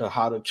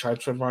 how the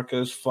transfer market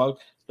is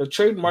fucked. The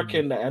trade market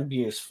in the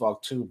NBA is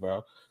fucked too,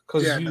 bro.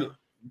 Because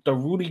the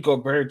Rudy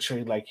Gobert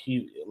trade,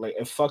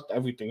 it fucked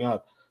everything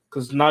up.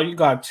 Because now you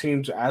got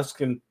teams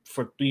asking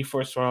for 3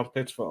 first-round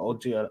picks for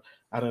OG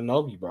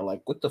Anunoby, bro.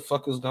 What the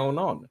fuck is going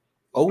on?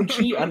 OG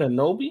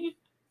Anunoby?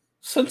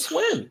 Since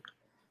when?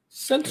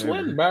 Since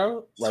when,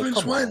 bro?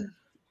 Since when? On.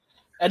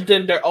 And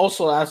then they're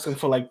also asking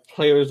for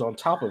players on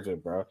top of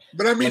it, bro.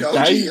 But I mean,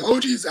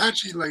 OG is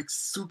actually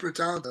super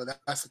talented.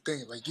 That's the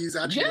thing. He's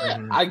actually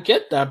I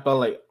get that,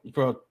 but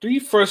bro, 3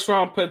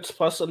 first-round picks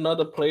plus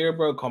another player,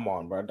 bro. Come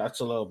on, bro. That's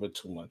a little bit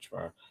too much,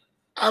 bro.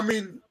 I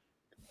mean,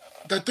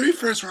 the 3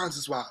 first rounds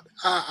is wild.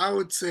 I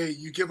would say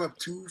you give up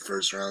 2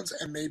 first rounds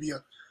and maybe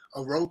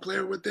a role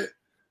player with it,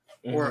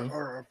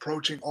 or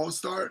approaching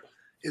all-star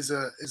is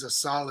a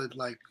solid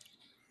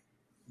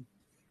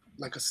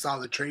a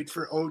solid trade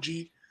for OG.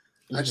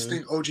 I just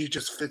think OG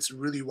just fits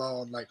really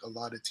well on a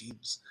lot of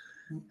teams,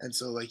 and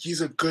so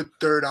he's a good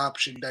third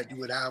option that you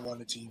would have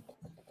on a team.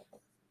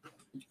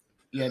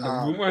 Yeah, the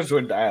rumors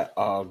were that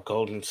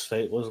Golden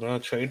State was gonna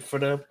trade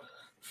for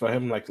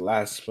him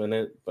last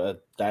minute,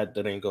 but that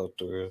didn't go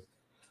through.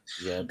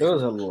 Yeah, there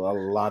was a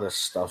lot of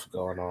stuff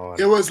going on.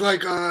 It was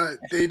like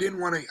they didn't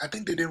want to. I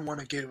think they didn't want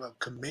to give up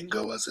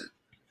Kaminga. Was it?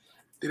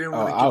 They didn't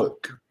want to give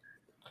up.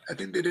 I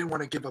think they didn't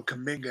want to give up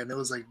Kaminga, and it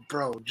was like,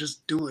 bro,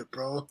 just do it,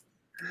 bro.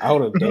 I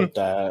would have did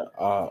that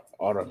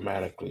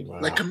automatically,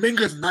 man. Like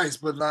Kaminga's nice,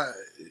 but not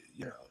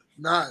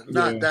not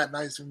that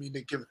nice for me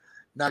to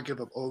not give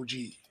up OG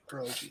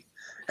for OG.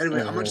 Anyway,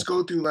 I'm gonna just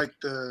go through like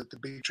the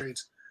big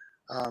trades.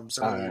 Some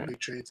of the big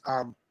trades.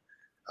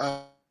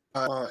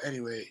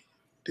 Anyway,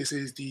 this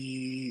is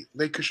the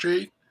Lakers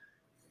trade.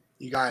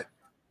 You got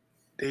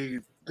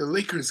the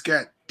Lakers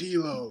get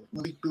D'Lo,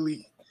 Malik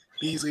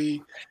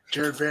Beasley,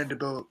 Jared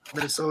Vanderbilt.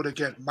 Minnesota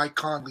get Mike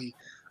Conley,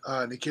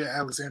 Nikhil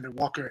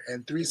Alexander-Walker,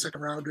 and 3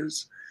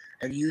 second-rounders.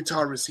 And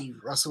Utah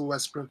received Russell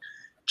Westbrook,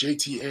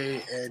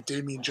 JTA, and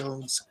Damian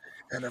Jones,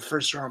 and a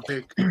first-round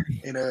pick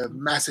in a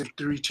massive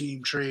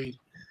 3-team trade,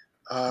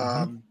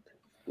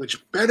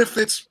 which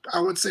benefits, I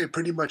would say,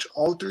 pretty much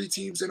all 3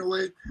 teams in a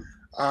way.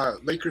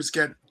 Lakers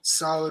get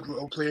solid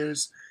role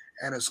players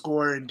and a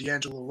scorer in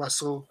D'Angelo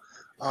Russell,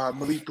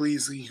 Malik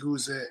Beasley,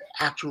 who's an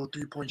actual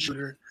 3-point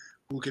shooter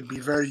who can be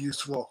very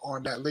useful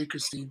on that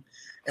Lakers team,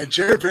 and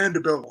Jared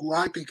Vanderbilt, who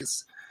I think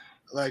is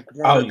like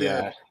one of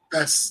the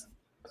best,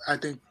 I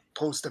think,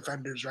 post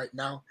defenders right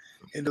now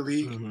in the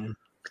league.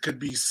 Could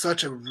be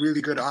such a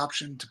really good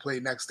option to play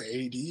next to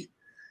AD,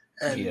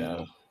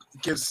 and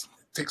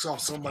takes off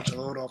so much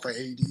load off of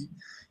AD.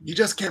 You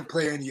just can't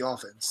play any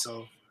offense,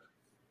 so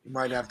you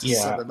might have to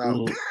sub him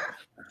out.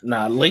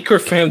 Nah, Laker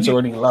fans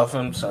already love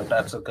him, so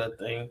that's a good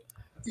thing.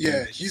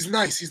 Yeah, he's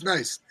nice.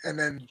 And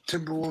then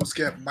Timberwolves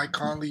get Mike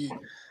Conley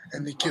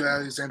and Nikhil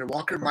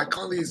Alexander-Walker. Mike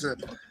Conley is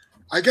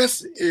I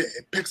guess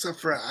it picks up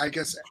for,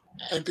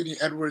 Anthony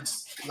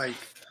Edwards, like,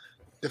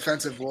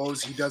 defensive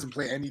woes. He doesn't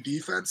play any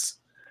defense.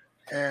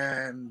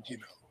 And,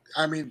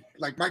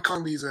 Mike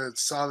Conley is a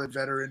solid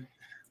veteran,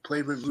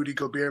 played with Rudy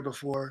Gobert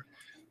before.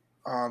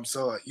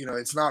 So,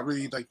 it's not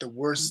really, like, the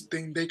worst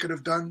thing they could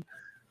have done.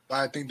 But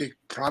I think they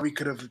probably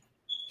could have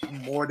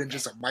more than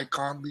just a Mike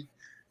Conley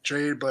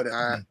trade, but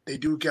they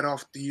do get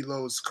off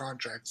D'Lo's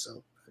contract,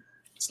 so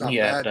it's not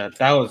bad.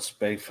 That was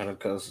big for them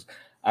because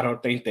I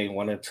don't think they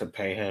wanted to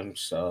pay him,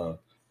 so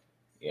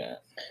yeah.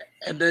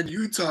 And then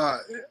Utah,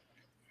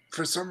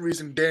 for some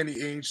reason, Danny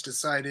Ainge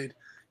decided,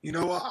 you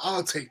know what,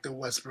 I'll take the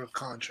Westbrook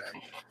contract.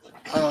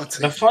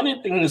 The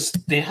funny thing is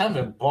they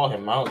haven't bought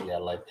him out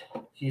yet. Like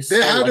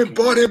they haven't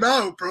bought him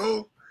out,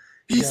 bro.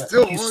 He's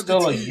still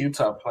a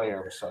Utah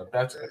player, so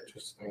that's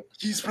interesting.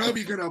 He's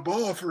probably gonna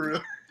ball for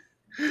real.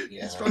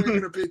 Yeah. He's probably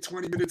gonna play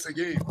 20 minutes a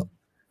game.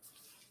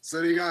 So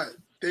they got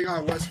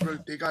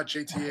Westbrook, they got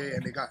JTA,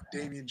 and they got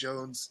Damian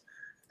Jones,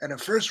 and a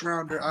first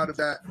rounder out of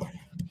that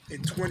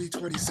in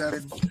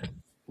 2027.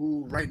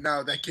 Who right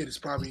now that kid is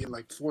probably in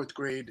like 4th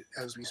grade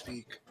as we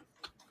speak.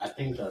 I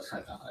think that's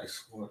like a high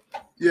school.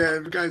 Yeah,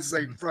 the guy's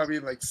like probably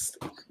like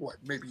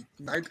maybe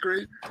 9th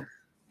grade.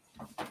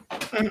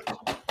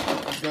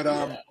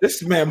 But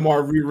this man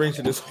more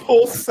rearranging this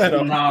whole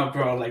setup. Nah,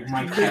 bro, like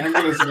my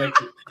camera is like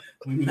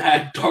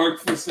mad dark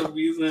for some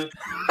reason.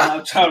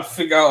 I'm trying to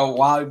figure out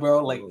why,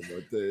 bro. Like,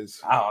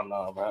 I don't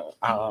know,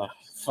 bro.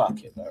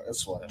 Fuck it, bro.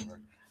 It's whatever.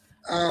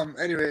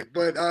 Anyway,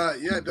 but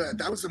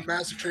that was a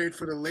massive trade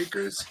for the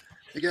Lakers.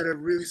 They get a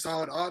really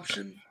solid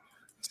options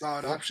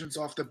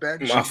off the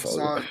bench.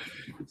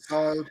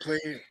 Solid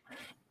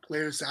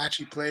players to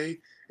actually play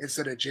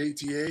instead of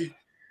JTA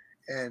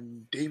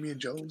and Damian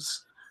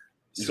Jones.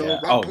 So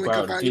Rob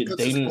Pelinka finally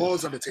puts his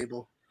balls on the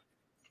table.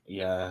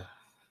 Yeah.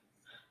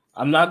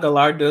 I'm not gonna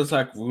lie, there's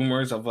like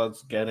rumors of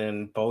us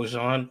getting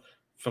Bojan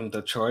from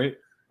Detroit.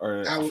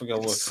 Or I forget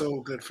what. So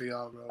good for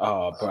y'all, bro.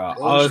 Oh, bro.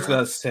 I was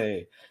gonna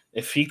say,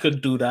 if he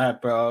could do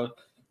that, bro,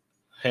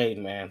 hey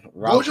man.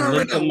 Bojan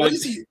right now, what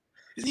is he?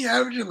 Is he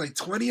averaging like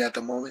 20 at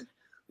the moment?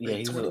 Yeah,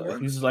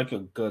 he's like a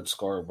good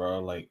scorer, bro.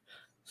 Like,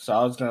 so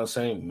I was gonna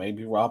say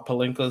maybe Rob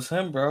Pelinka's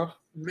him, bro.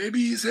 Maybe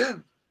he's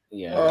him.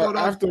 Yeah.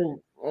 After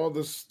all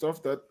the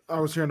stuff that I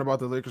was hearing about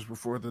the Lakers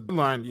before the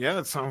deadline,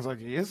 it sounds like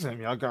he is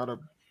him. Y'all got a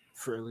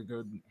fairly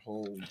good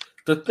whole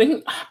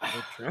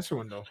transfer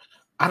window.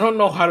 I don't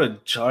know how to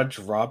judge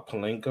Rob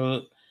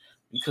Pelinka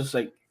because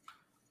like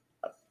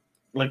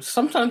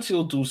sometimes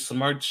he'll do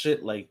smart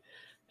shit,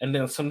 and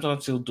then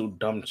sometimes he'll do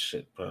dumb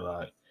shit. But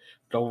like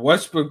the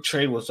Westbrook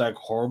trade was like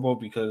horrible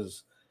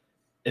because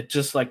it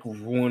just like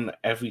ruined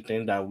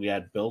everything that we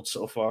had built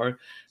so far.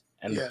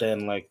 And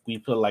then like we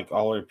put like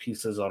all our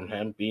pieces on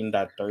him being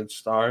that 3rd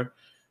star.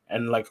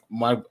 And like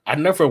I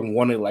never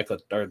wanted like a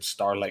 3rd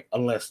star, like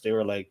unless they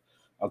were like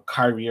a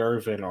Kyrie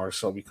Irving or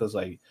so, because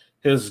like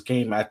his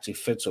game actually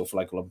fits with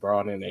like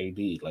LeBron and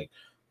AD. Like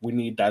we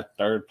need that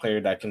 3rd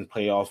player that can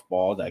play off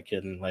ball, that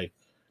can like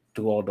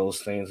do all those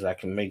things, that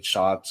can make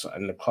shots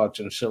in the clutch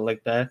and shit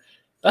like that.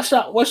 That's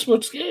not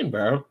Westbrook's game,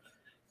 bro.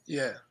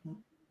 Yeah.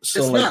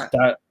 So it's like not.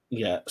 That,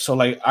 yeah. So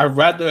like I'd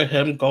rather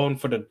him going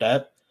for the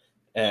depth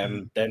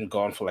and then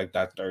going for like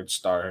that 3rd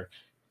star.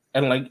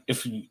 And like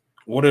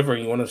whatever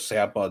you want to say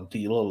about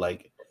D'Lo,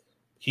 like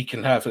he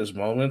can have his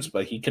moments,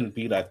 but he can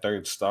be that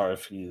 3rd star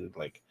if he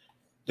like.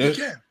 He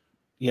can.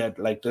 Yeah,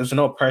 like there's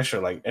no pressure.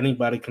 Like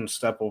anybody can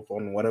step up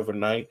on whatever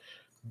night.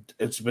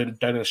 It's been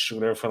Dennis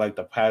Schroeder for like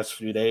the past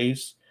few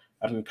days.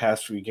 I mean,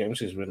 past few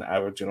games, he's been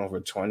averaging over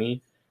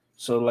 20.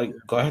 So like,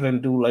 go ahead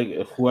and do like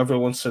if whoever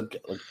wants to.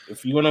 Like,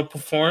 if you want to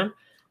perform,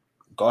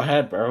 go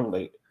ahead, bro.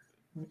 Like,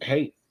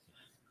 hey,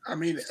 I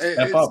mean,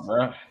 step up,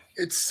 bro.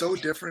 it's so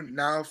different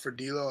now for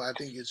D'Lo. I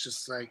think it's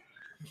just like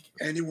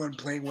anyone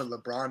playing with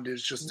LeBron.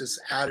 There's just this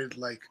added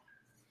like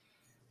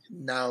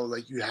now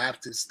like you have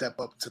to step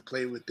up to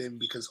play with him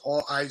because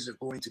all eyes are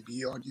going to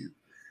be on you.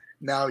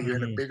 Now you're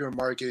in a bigger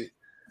market.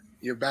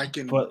 You're back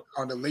in But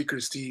on the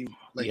Lakers team.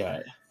 Like, yeah,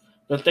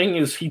 the thing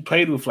is, he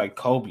played with like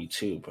Kobe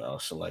too, bro.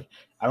 So like,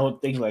 I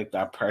don't think like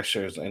that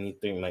pressure is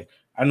anything. Like,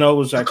 I know it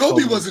was but like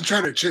Kobe wasn't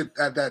trying to chip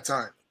at that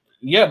time.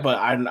 Yeah, but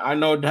I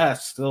know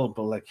that still,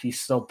 but like he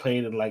still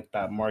played in like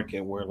that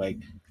market where like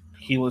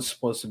he was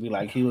supposed to be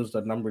like he was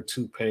the number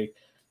 2 pick,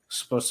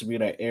 supposed to be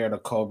the heir to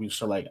Kobe.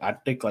 So like I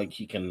think like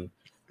he can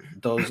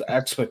those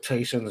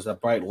expectations, the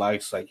bright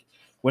lights, like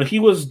when he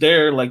was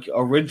there, like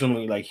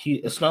originally, like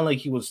it's not like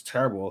he was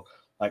terrible.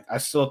 Like I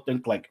still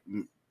think like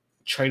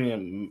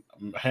trading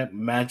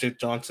Magic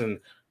Johnson,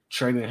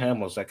 trading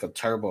him was like a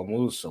terrible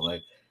move. So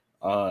like,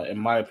 in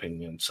my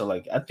opinion, so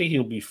like I think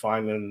he'll be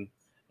fine in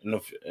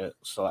the.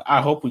 So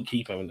I hope we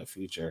keep him in the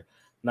future.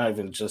 Not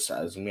even just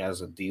as me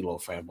as a D'Lo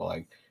fan, but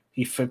like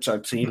he fits our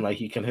team. Like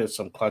he can hit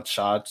some clutch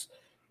shots,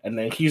 and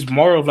then he's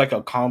more of like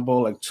a combo,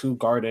 like 2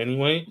 guard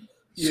anyway.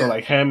 So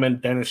like him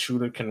and Dennis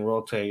Schroeder can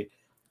rotate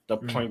the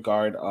point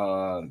guard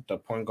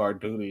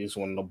duties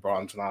when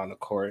LeBron's not on the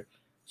court.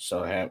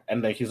 So him,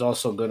 and then he's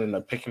also good in the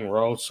pick and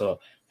roll.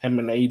 So him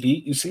and AD,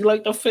 you see,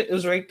 like the fit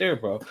is right there,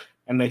 bro.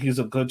 And then he's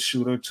a good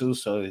shooter too,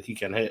 so he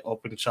can hit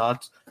open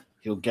shots.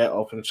 He'll get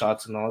open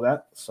shots and all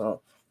that.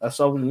 So that's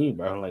all we need,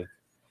 bro. Like,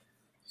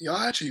 y'all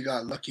actually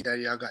got lucky that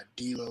y'all got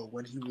D'Lo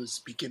when he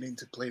was beginning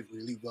to play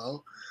really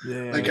well.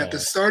 Yeah. Like at the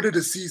start of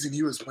the season,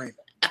 he was playing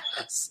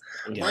ass.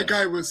 Yeah. My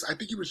guy was, I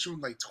think he was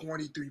shooting like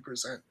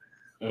 23%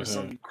 or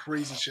some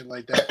crazy shit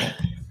like that.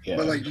 Yeah.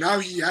 But like now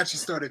he actually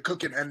started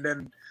cooking, and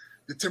then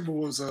the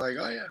Timberwolves are like,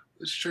 oh yeah,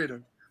 let's trade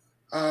him.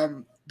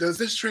 Does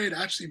this trade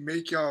actually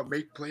make y'all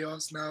make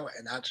playoffs now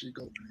and actually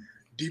go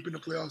deep in the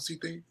playoffs, you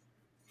think?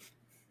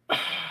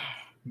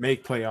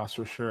 Make playoffs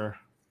for sure.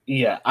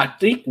 Yeah, I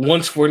think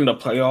once we're in the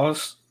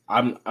playoffs,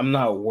 I'm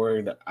not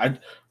worried. I'm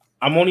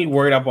only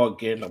worried about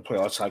getting the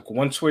playoffs. Like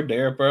once we're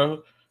there,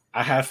 bro,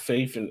 I have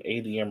faith in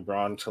AD and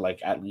Braun to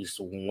like at least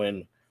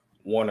win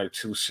 1 or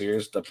 2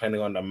 series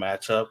depending on the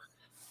matchup.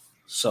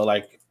 So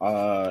like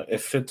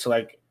if it's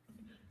like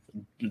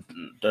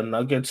the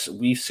Nuggets,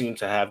 we seem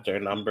to have their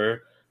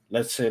number.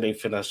 Let's say they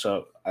finish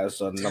up as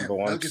the number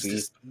 1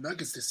 seed.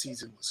 Nuggets this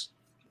season was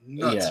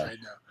nuts right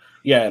now.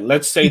 Yeah,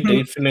 let's say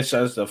they finish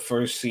as the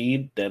 1st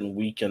seed, then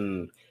we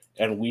can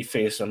and we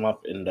face them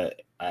up in the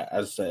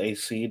as the 8th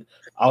seed.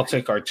 I'll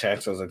take our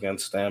chances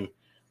against them,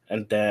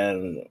 and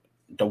then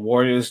the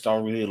Warriors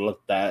don't really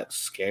look that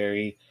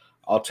scary.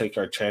 I'll take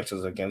our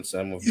chances against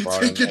them. With you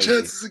take your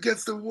chances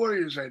against the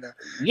Warriors right now.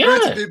 Yeah,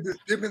 granted,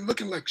 they've been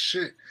looking like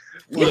shit.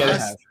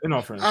 Yeah,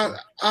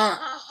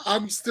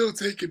 I'm still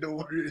taking the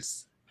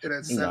Warriors in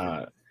a 7.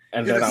 Nah,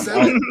 and then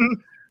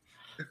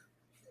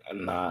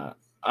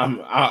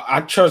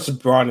I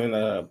trust Braun in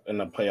a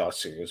playoff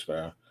series,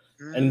 bro.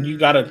 And you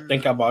got to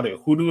think about it.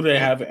 Who do they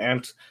have?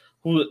 And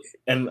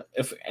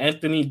if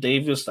Anthony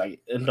Davis, like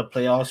in the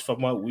playoffs,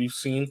 from what we've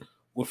seen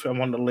with him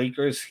on the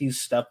Lakers,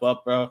 he's step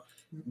up, bro.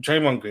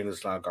 Draymond Green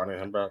is not guarding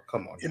him, bro.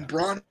 Come on. In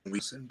Braun we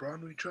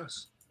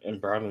trust. In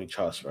Braun we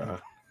trust, bro.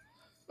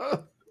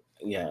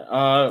 Yeah.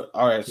 All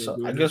right.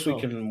 So I guess we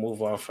can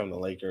move on from the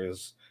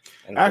Lakers.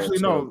 Actually,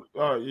 no.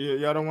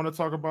 Y'all don't want to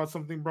talk about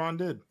something Braun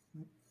did.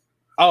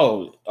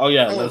 Oh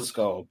yeah. Let's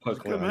go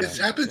quickly. It's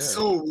happened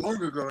so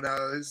long ago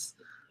now.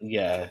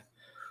 Yeah.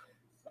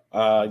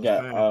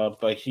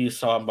 But he's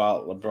talking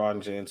about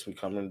LeBron James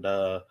becoming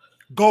the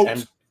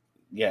GOAT.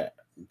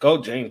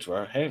 Go James,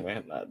 bro. Hey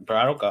man, bro,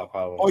 I don't got a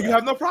problem. Oh, you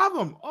have no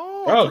problem.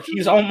 Oh, bro,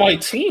 he's on my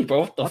team,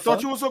 bro. I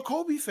thought you was a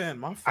Kobe fan,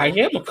 my friend.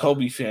 I am a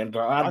Kobe fan,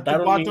 bro. I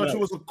thought you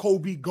was a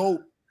Kobe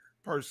GOAT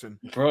person,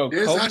 bro.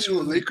 There's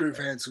actual Laker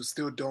fans who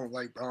still don't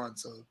like Braun,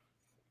 so.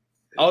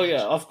 Oh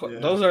yeah, of course. Yeah.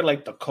 Those are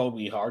like the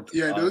Kobe hard.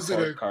 Yeah, those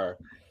are the car.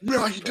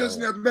 No, he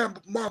doesn't have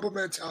Mamba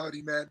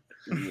mentality, man.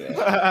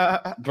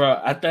 Yeah. Bro,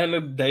 at the end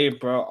of the day,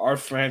 bro, our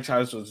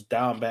franchise was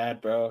down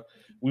bad, bro.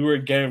 We were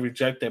getting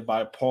rejected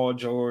by Paul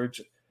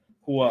George.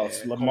 Who else?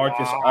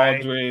 LaMarcus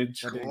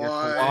Aldridge,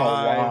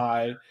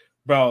 Kawhi,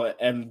 bro,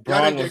 and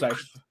Braun was like,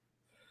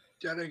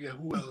 y'all didn't get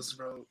who else,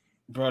 bro?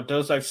 Bro, there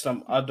was like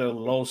some other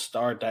low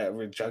star that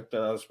rejected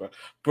us, bro.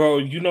 Bro,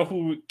 you know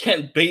who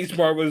Kent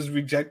Bazemore was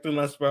rejecting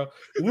us, bro?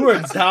 We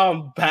were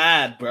down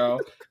bad, bro.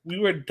 We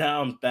were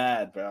down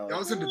bad, bro. That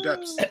was in the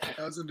depths.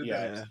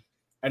 Depths.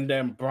 And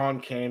then Braun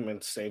came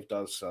and saved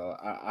us, so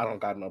I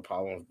don't got no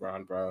problem with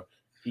Braun, bro.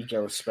 He get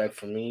respect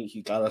from me.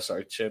 He got us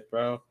our chip,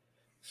 bro.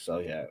 So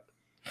yeah.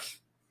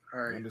 All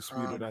right.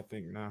 Undisputed, I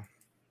think now.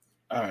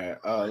 All right.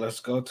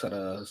 Let's go to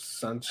the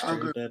Suns trade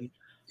then.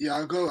 Yeah,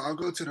 I'll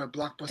go to the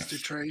blockbuster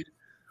trade.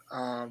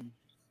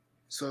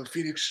 So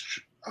Phoenix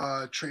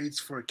trades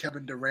for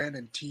Kevin Durant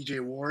and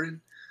T.J.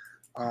 Warren,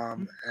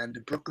 and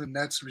the Brooklyn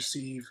Nets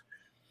receive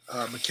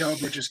Mikal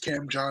Bridges,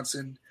 Cam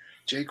Johnson,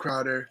 Jay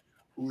Crowder,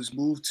 who's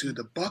moved to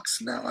the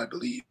Bucks now, I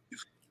believe.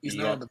 He's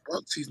now in the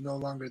Bucks. He's no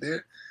longer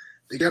there.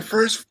 They get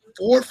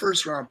four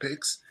first-round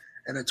picks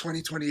and a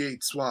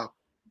 2028 swap.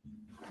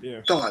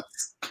 Yeah.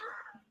 Thoughts?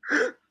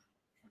 I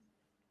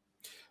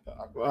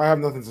have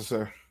nothing to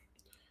say.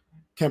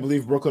 Can't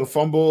believe Brooklyn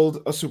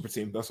fumbled a super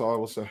team. That's all I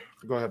will say.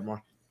 Go ahead,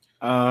 Mark.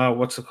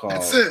 What's it called?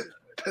 That's it.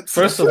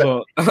 First of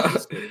all,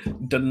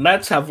 the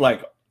Nets are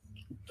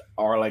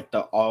like the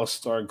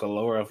all-star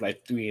galore of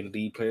like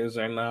 3-and-D players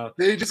right now.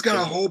 They just got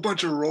a whole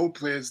bunch of role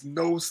players,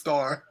 no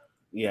star.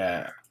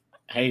 Yeah.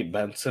 Hey,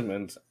 Ben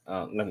Simmons.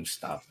 Let me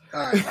stop.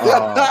 All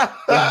right.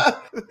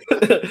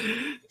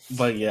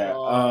 But yeah,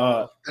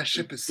 that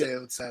ship has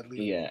sailed,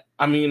 sadly. Yeah.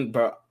 I mean,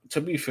 bro, to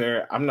be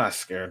fair, I'm not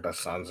scared of the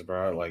Suns,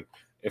 bro. Like,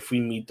 if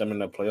we meet them in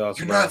the playoffs,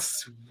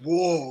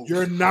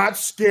 You're not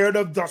scared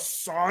of the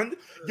Sun?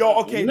 Yo,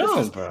 okay.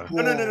 No, bro.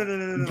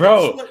 No.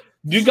 Bro,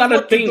 you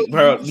gotta think,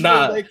 bro.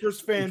 Nah, Lakers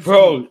fans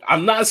bro,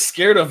 I'm not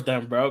scared of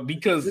them, bro,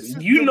 because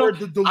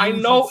I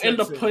know in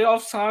the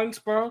playoff signs,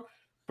 bro.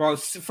 Bro,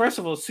 first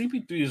of all,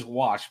 CP3 is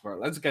washed, bro.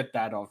 Let's get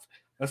that off.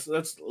 Let's get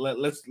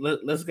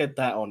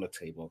that on the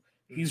table.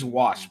 He's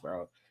washed,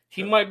 bro.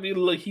 He might be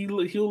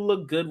he'll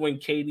look good when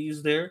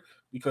KD's there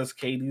because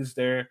KD's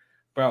there,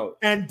 bro.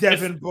 And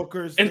Devin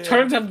Booker's in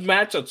terms of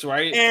matchups,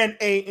 right? And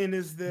Ayton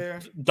is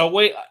there. The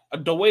way,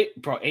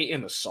 bro,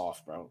 Ayton is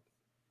soft, bro.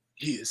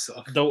 He is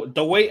soft.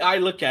 The way I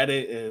look at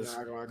it is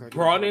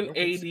Bron and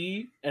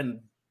AD and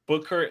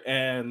Booker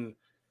and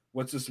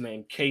what's his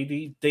name,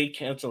 KD, they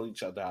cancel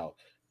each other out.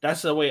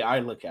 That's the way I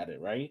look at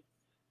it, right?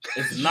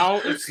 It's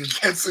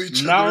cancel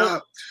each other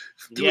out.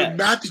 Doing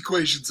math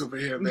equations over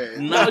here,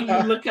 man. Now you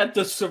look at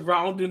the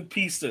surrounding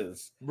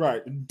pieces,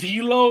 right?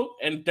 D'Lo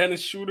and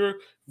Dennis Schroeder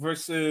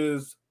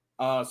versus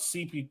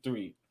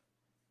CP3.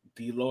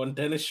 D'Lo and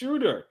Dennis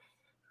Schroeder.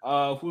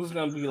 Who's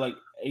gonna be like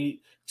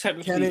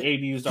technically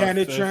 80s? Can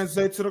it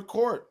translate to the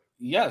court?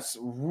 Yes,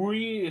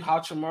 Rui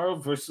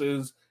Hachimura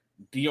versus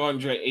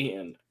DeAndre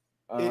Ayton.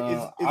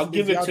 I'll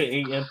give it to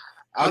Ayton.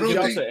 I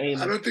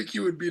don't think he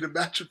would be the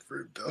matchup for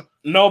him though.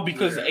 No,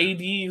 because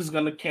AD is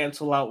gonna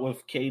cancel out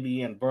with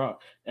KD and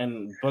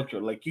Booker.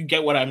 Like, you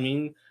get what I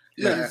mean?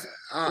 Yeah,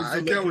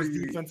 I get what you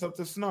mean. Defense up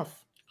to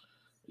snuff.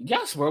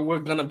 Yes, bro, we're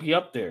gonna be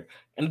up there.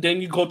 And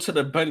then you go to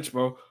the bench,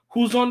 bro.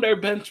 Who's on their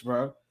bench,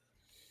 bro?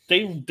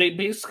 They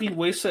basically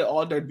wasted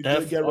all their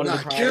depth on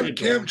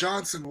Cam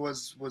Johnson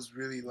was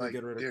really like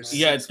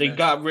they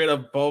got rid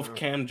of both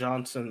Cam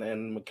Johnson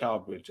and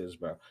Mikal Bridges,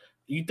 bro.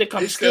 You think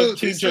I'm scared of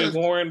TJ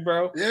Warren,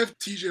 bro? They have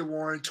TJ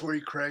Warren, Torrey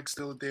Craig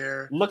still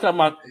there. Look at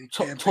my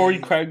Torrey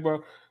Craig,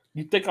 bro.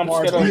 You think I'm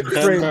scared of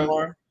them,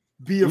 bro?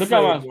 Be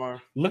afraid,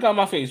 look at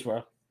my face,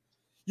 bro.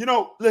 You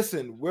know,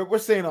 listen, we're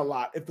saying a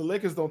lot. If the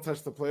Lakers don't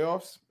touch the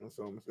playoffs,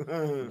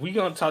 we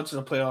gonna touch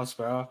the playoffs,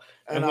 bro.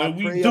 And when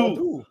we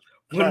do,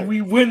 when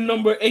we win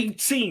number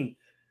 18,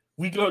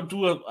 we gonna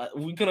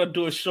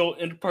do a show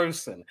in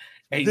person.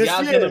 And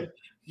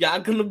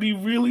y'all gonna be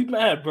really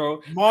mad,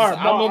 bro. I'm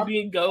gonna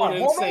be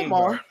going insane,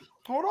 bro.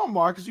 Hold on,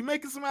 Mark, because you're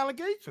making some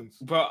allegations,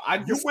 bro.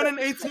 You're winning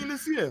 18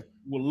 this year.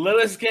 Well, let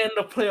us get in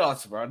the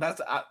playoffs, bro.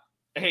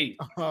 He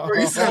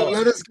said,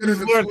 let us get in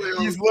the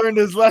playoffs. He's learned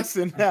his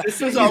lesson.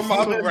 This is our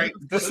model, right?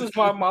 This is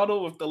my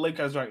model with the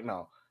Lakers right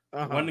now.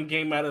 One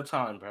game at a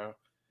time, bro.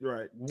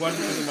 Right. One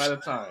game at a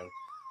time.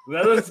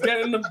 Let us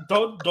get in the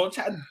don't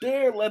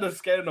dare let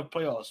us get in the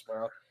playoffs,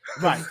 bro.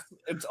 Right.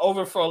 It's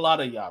over for a lot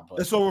of y'all, bro.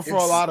 It's over for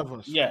a lot of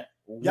us. Yeah.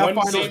 One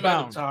game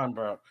at a time,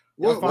 bro.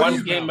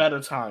 One game at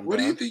a time. What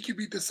do you think you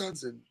beat the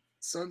Suns in?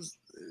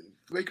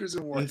 Lakers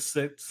in what? In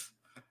 6.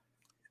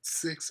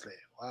 6, man.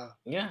 Wow.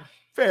 Yeah.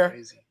 Fair.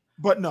 Crazy.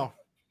 But no.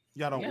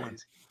 Y'all don't win.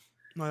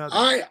 No,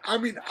 I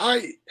mean,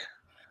 I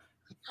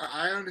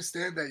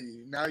understand that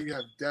now you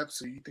have depth,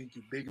 so you think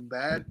you're big and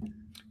bad.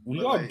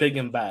 We are big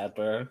and bad,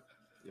 bro.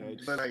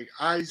 But like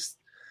I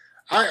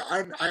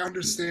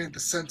understand the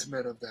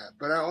sentiment of that,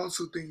 but I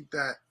also think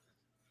that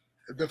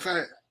the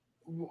fact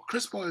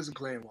Chris Paul isn't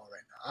playing well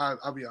right now.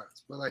 I'll be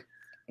honest, but like,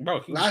 bro,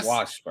 he's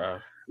washed, bro.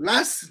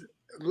 Last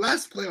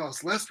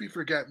playoffs, lest we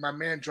forget, my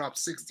man dropped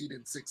 16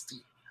 and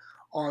 16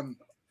 on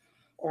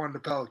the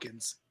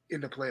Pelicans in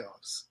the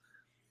playoffs.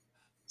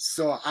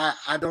 So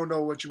I don't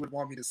know what you would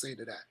want me to say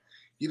to that.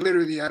 He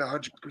literally had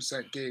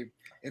 100% game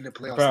in the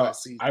playoffs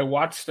last season. I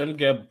watched them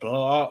get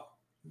blown out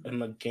in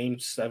the Game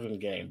 7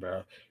 game,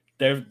 bro.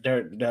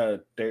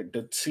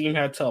 The team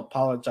had to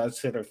apologize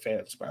to their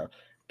fans, bro.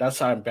 That's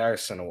how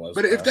embarrassing it was.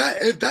 But bro.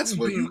 if that's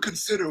what you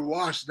consider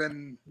wash,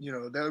 then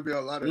there would be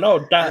a lot of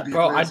bro.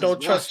 I don't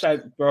trust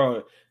that,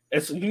 bro.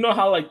 It's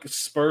how like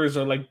Spurs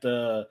are like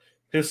the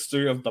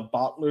history of the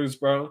bottlers,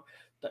 bro.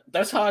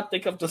 That's how I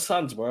think of the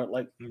Suns, bro.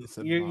 Like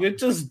you're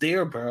just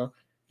there, bro.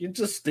 You're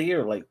just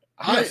there. Like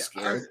I'm not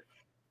scared.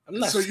 I'm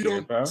not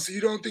scared, bro. So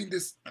you don't think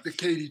the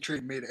KD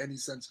trade made any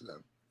sense to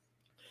them?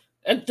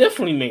 It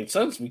definitely made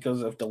sense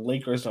because if the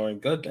Lakers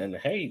aren't good, then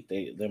hey,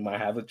 they might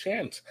have a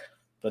chance.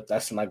 but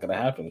that's not gonna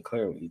happen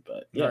clearly.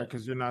 But yeah,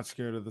 because you're not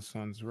scared of the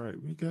Suns, right?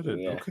 We get it.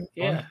 yeah, Okay,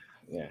 yeah,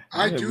 yeah,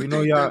 I Yeah, do we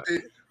know think y'all-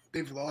 that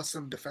they've lost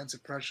some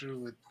defensive pressure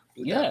with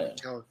yeah.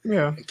 that Cam,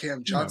 yeah. and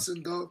Cam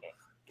Johnson though.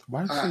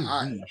 Why did you say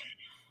I- we?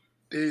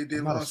 They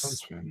I'm not a Suns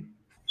lost fan.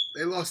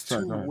 they lost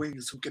Sorry, two go ahead.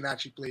 wings who can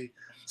actually play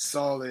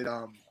solid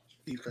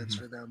defense Mhm.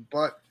 for them.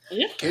 But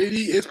Yeah.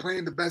 KD is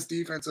playing the best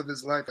defense of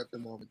his life at the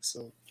moment,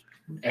 so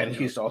And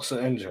he's also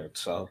injured,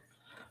 so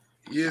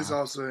he is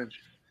also injured.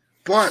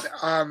 But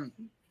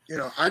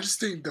I just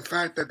think the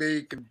fact that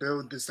they can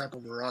build this type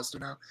of a roster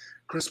now,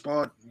 Chris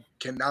Paul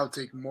can now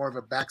take more of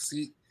a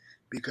backseat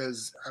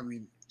because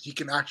he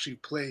can actually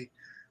play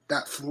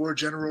that floor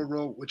general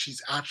role, which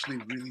he's actually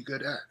really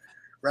good at,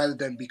 rather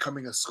than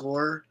becoming a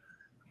scorer.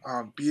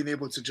 Being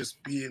able to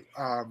just be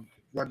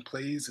run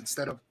plays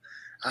instead of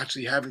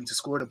actually having to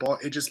score the ball,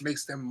 it just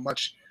makes them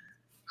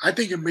I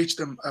think it makes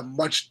them a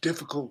much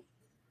difficult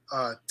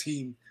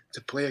team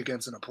to play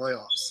against in the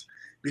playoffs,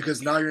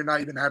 because now you're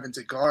not even having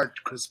to guard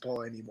Chris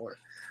Paul anymore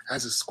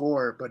as a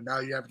scorer, but now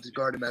you're having to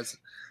guard him as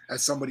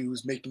somebody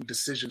who's making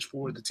decisions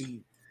for the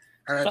team,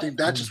 and I think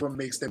that's just what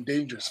makes them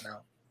dangerous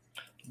now.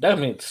 that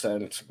makes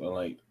sense. But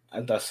like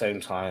at the same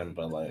time,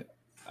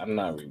 I'm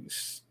not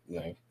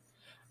really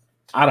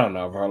I don't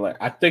know, bro. Like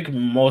I think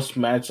most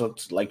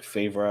matchups like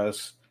favor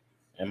us,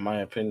 in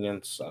my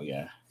opinion. So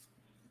yeah.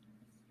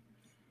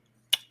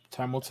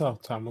 Time will tell.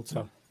 Time will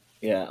tell.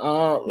 Yeah,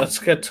 let's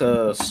get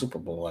to Super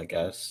Bowl, I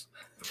guess.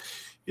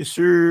 Yes,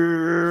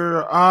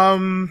 sir.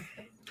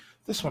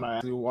 This one I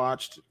actually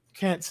watched.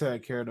 Can't say I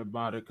cared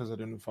about it because I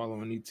didn't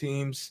follow any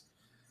teams.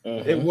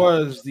 It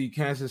was the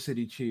Kansas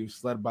City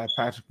Chiefs, led by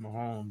Patrick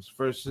Mahomes,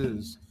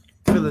 versus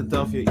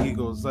Philadelphia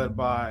Eagles, led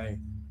by.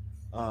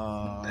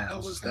 What the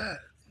hell was that?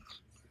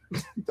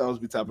 That was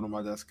me tapping on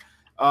my desk.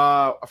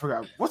 I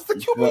forgot. What's the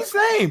QB's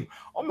name?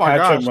 Oh my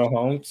Patrick gosh.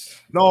 Mahomes.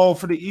 No,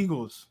 for the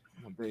Eagles.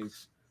 My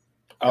base.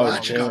 Oh, I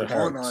actually got Jalen ball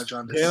Hurts. knowledge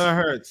on this. Jalen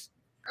Hurts.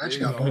 I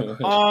actually got ball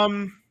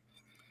knowledge.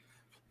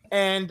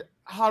 And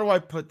how do I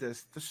put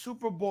this? The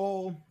Super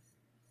Bowl,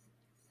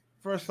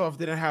 first off,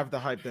 didn't have the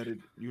hype that it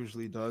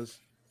usually does.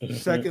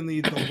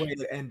 Secondly, the way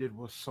it ended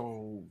was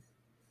so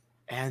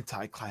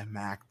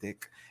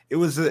anticlimactic. It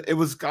was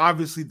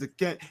obviously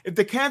if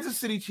the Kansas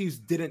City Chiefs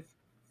didn't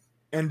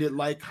end it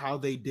like how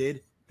they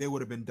did, they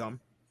would have been dumb,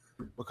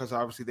 because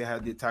obviously they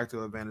had the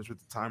tactical advantage with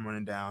the time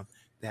running down.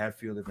 They had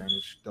field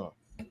advantage, duh.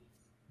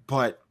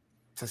 But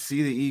to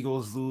see the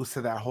Eagles lose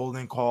to that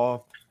holding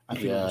call, I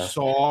think it was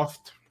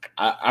soft.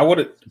 I would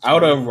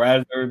have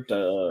rather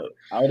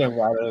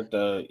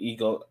the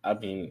Eagle. I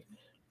mean,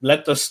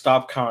 let the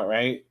stop count,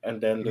 right,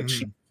 and then the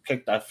Chiefs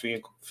kick that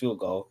field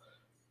goal,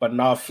 but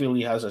now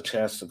Philly has a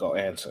chance to go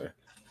answer.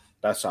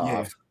 That's how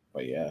I feel.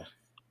 But yeah.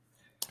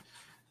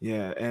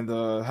 And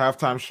the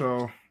halftime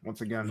show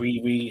once again.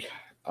 We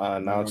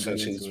announced that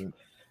she's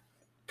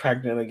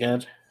pregnant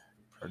again.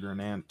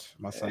 Pregnant.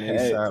 My son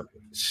Hey, ASAP.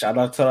 shout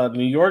out to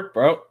New York,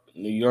 bro.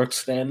 New York,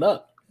 stand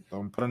up.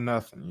 Don't put a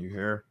nothing. You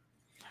hear?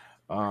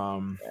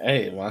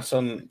 Hey, my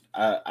son.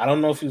 I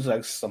don't know if he's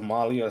like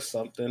Somali or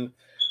something,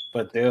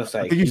 but there's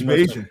like I think he's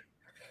Asian.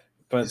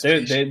 But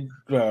they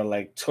bro,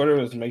 like Twitter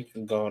was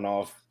going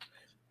off.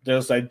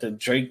 There's like the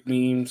Drake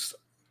memes.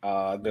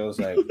 There was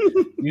like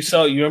you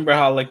remember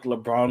how like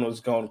LeBron was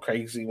going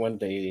crazy when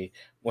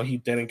he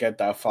didn't get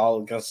that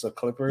foul against the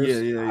Clippers?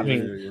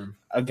 Yeah.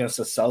 Against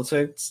the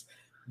Celtics.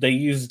 They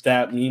used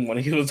that meme when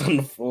he was on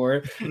the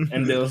floor,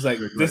 and they was like,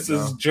 "This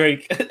is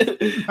Drake.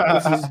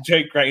 This is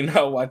Drake right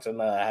now watching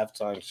the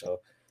halftime show."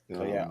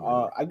 So yeah,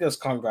 I guess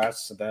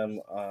congrats to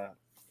them.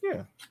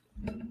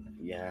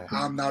 Yeah.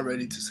 I'm not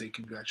ready to say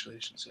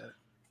congratulations yet.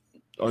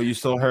 Oh, you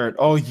still hurt?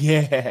 Oh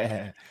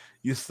yeah,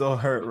 you still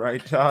hurt,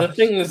 right, Josh? The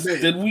thing is,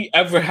 did we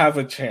ever have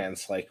a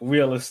chance? Like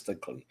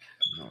realistically?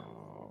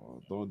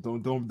 No,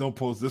 don't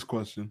pose this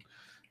question.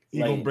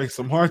 You gonna break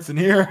some hearts in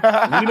here.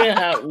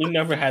 We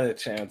never had a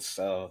chance.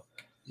 So,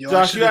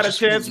 Josh, you had a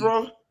chance,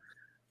 bro.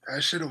 I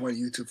should have won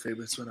YouTube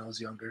favorites when I was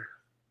younger.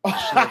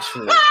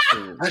 True.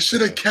 I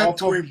should have kept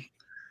doing.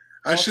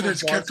 I should have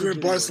kept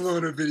doing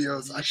Barcelona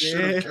videos. I should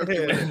have kept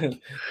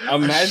doing.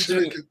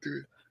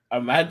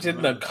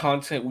 Imagine the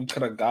content we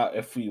could have got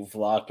if we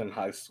vlogged in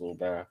high school,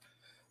 bro.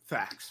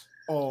 Facts.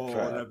 Oh,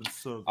 that was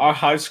so good. Our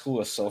high school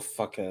was so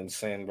fucking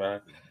insane, bro.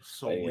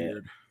 So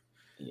weird.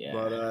 Yeah.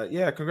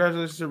 But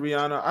congratulations to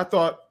Rihanna. I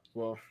thought,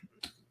 well,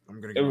 I'm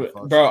gonna get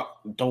bro.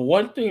 The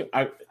one thing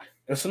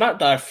it's not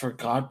that I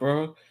forgot,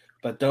 bro,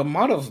 but the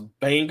amount of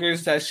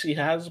bangers that she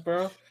has,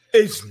 bro,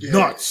 it's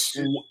nuts,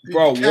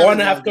 bro. One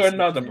after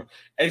another, bro,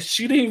 and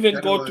she didn't even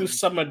go through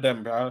some of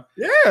them, bro.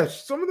 Yeah,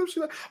 some of them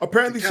she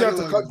apparently she had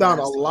to cut down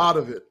a lot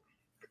of it.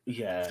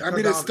 Yeah, I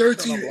mean it's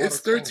 13.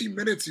 It's 13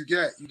 minutes. You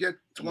get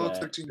 12,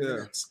 13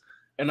 minutes.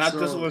 And I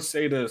just want to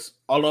say this: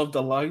 All of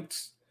the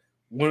Lights.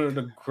 One of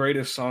the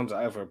greatest songs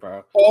ever,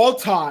 bro. All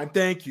time.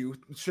 Thank you.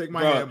 Shake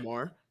my hand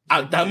more.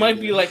 That might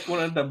be like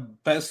one of the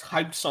best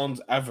hype songs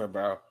ever,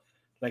 bro.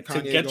 Like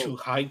Kanye to get you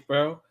hype,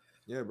 bro.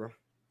 Yeah, bro.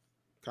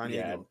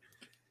 Kanye.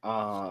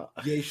 Yeah,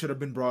 he should have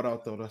been brought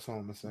out though. That's all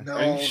I'm gonna say. No,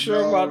 Are you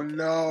sure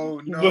no,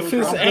 with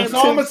his brother. That's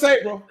all I'm gonna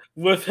say, bro.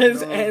 with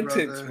his No,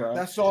 antics, brother. bro?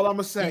 That's all I'm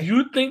gonna say.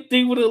 You think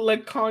they would have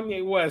let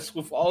Kanye West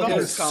with all No. In the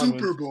his comments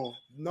Super Bowl.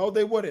 No,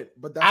 they wouldn't.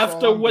 But that's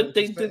after all I'm what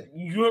they going to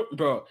did? say.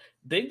 Bro,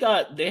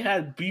 they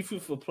had beef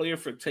with a player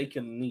for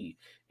taking a knee,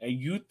 and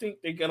you think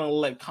they're gonna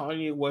let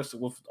Kanye West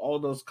with all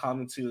those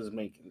comments he was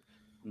making?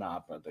 Nah,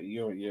 brother,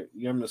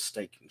 you're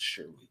mistaken.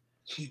 Surely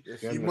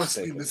You must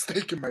be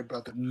mistaken, my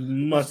brother.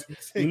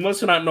 you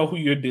must not know who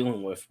you're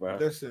dealing with, bro.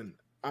 Listen,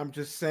 I'm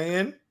just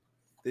saying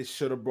they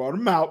should have brought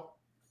him out.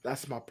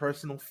 That's my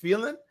personal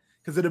feeling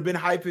because it'd have been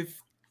hype if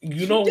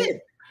You know. did.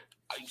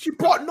 She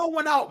brought no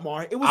one out,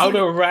 Mar. It was. I would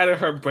have rather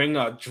her bring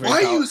out Drake.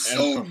 Why are out you and- so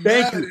Thank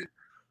mad you. at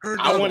her?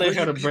 I not wanted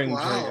her to bringing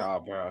bring people Drake out?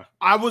 out, bro.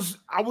 I was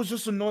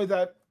just annoyed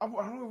that I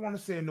don't want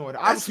to say annoyed.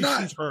 Obviously,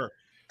 not- she's her.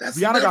 That's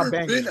Rihanna got never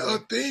bangers, been a bro.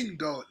 thing,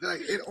 though.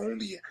 Like it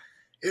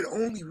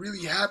only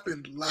really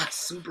happened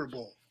last Super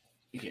Bowl.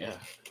 Yeah.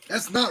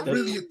 That's not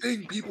really a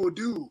thing people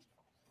do.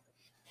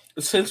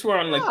 Since we're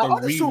on like Yeah, the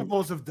other Super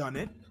Bowls have done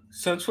it.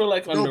 since we're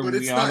like on No, the but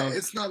Rihanna,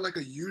 it's not like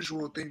a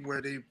usual thing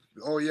where they.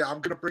 Oh yeah, I'm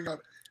gonna bring out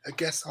a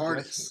guest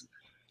artist.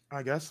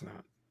 I guess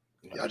not.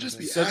 Y'all just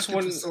be Since asking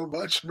when- for so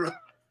much, bro.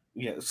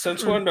 yeah,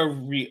 since we're in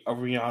a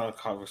Rihanna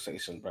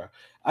conversation, bro,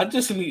 I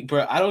just need,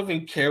 bro. I don't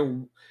even care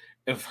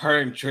if her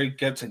and Drake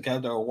get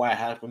together or what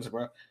happens,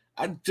 bro.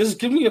 I just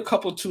give me a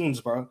couple tunes,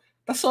 bro.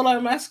 That's all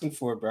I'm asking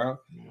for, bro.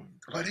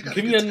 Why they gotta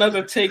Give me get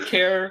another together? Take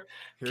Care.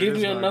 Here Give it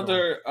is me where I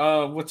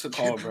another what's it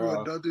Give called, you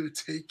bro? another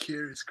Take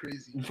Care is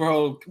crazy.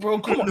 Bro,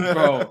 come on,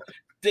 bro.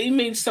 They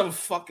made some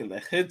fucking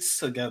hits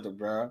together,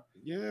 bro. go.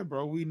 Yeah,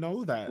 bro, we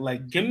know that.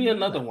 Like, give me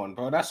another one,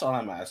 bro. That's all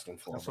I'm asking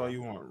for. That's bro. all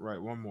you want,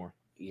 right? One more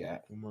Yeah.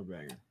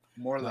 banger.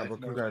 More Nah, like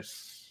but more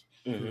congrats,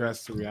 Mhm.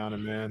 congrats to Rihanna,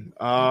 man.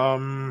 All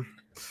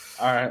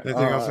right.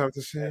 Anything else I have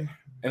to say?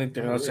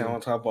 Anything else I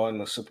want to talk about in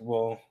the Super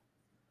Bowl?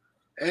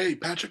 Hey,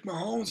 Patrick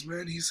Mahomes,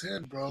 man, he's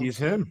him, bro. He's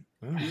him.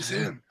 Yeah. He's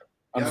him.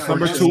 Yeah, Number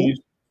Unfortunately-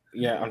 two?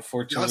 Yeah,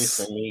 unfortunately Yes.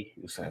 for me,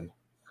 he's him.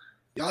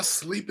 Y'all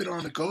sleeping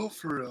on the go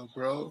for real,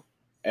 bro.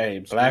 Hey,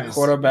 black Yes.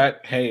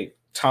 quarterback. Hey,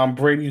 Tom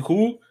Brady,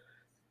 who?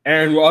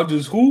 Aaron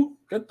Rodgers, who?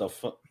 Get the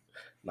fuck.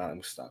 Nah, let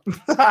me stop.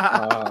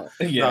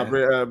 Yeah.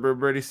 Nah,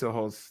 Brady still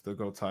holds the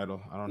GOAT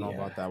title. I don't know Yeah.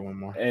 about that one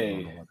more. Hey.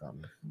 I don't know about that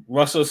one.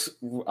 Russell's.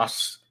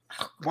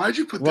 Why'd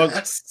you put Well, the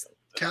S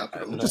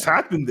capital? no. What just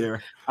happened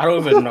there? I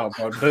don't even know,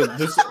 bro.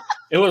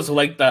 It was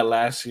like that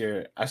last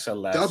year. I said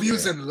last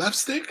W's year. and left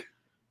stick?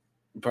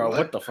 Bro,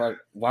 what the fuck?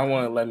 Why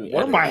won't it let me?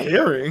 What am I edit?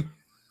 hearing?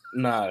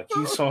 Nah,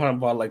 he's talking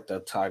about like the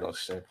title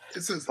shit.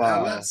 It says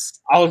Wow. LS.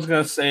 I was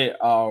gonna say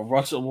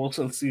Russell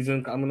Wilson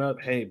season coming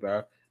up. Hey,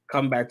 bro,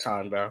 comeback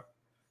time, bro.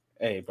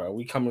 Hey, bro,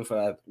 we coming for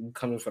that. We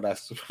coming for that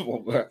Super Bowl,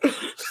 bro.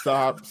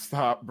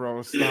 Stop,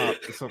 bro. Stop.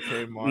 It's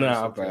okay, Mar.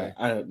 Nah, It's okay.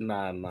 bro.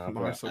 Nah, bro.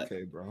 Mar, it's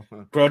okay, bro.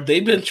 Bro,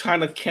 they've been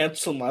trying to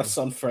cancel my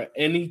son for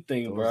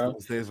anything, bro.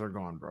 Those days are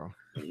gone, bro.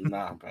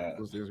 Nah, bro.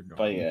 Those days are gone.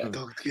 But yeah.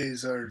 Those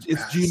gays are.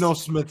 It's past. Geno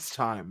Smith's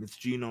time. It's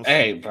Geno.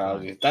 Hey, Smith's bro,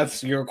 time.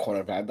 that's your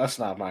quarterback. That's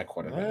not my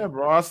quarterback. Yeah,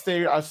 bro. I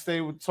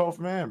stay with 12th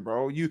man,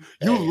 bro. You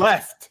Hey.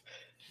 left.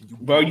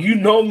 Bro, you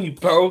know me,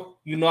 bro.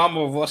 You know I'm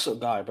a Russell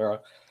guy, bro.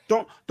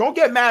 Don't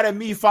get mad at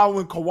me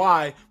following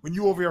Kawhi when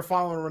you over here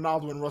following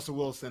Ronaldo and Russell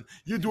Wilson.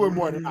 You're doing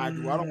more than I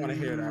do. I don't want to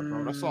hear that,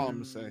 bro. That's all I'm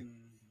gonna say.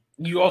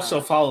 You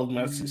also followed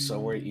Messi, so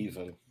we're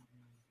even.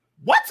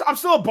 What? I'm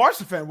still a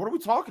Barca fan. What are we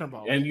talking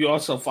about? And you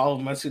also followed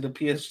Messi to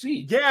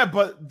PSG. Yeah,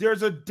 but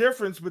there's a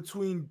difference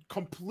between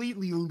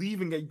completely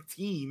leaving a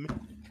team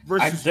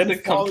versus didn't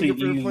you following your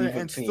completely favorite player leave a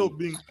and team. still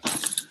being.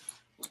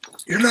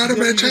 You're not a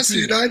Yeah, Manchester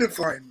you- United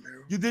fan,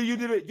 man. You did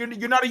it.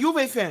 You're not a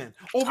Juve fan.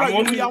 Oh, I'm right, you're a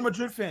only- Real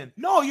Madrid fan.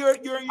 No, you're a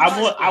United I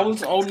fan.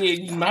 was only a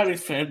United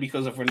fan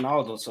because of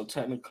Ronaldo, so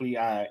technically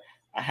I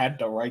had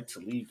the right to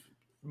leave.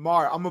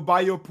 Mar, I'm gonna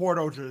buy you a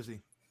Porto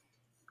jersey.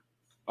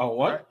 Oh,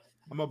 what? Alright.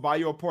 I'm gonna buy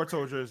you a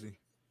Porto jersey.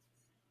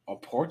 Oh,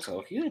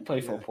 Porto. He didn't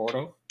play for Yeah.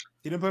 Porto.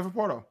 He didn't play for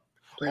Porto.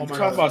 Playing You for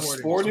talking about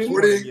Sporting.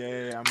 Sporting?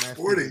 Yeah. I'm nasty.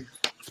 Sporting.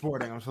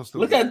 Sporting. I'm so stupid.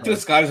 Look at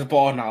this guy's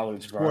ball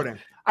knowledge, bro. Sporting.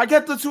 I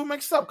get the two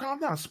mixed up. Calm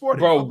down. Sporting.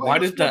 Bro, I'll buy why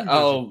you a did the Sporting jersey.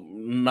 L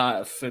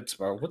not fit,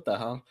 bro? What the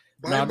hell?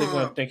 Buy Now him they're a-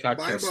 gonna think I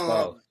buy can him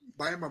spell.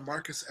 Buy him a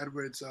Marcus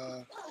Edwards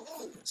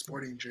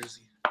Sporting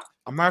jersey.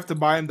 I'm gonna have to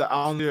buy him the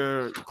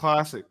Alnier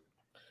Classic.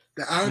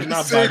 The Do Al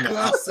not buy me.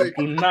 Classic.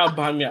 Do not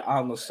buy me an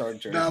Alma Star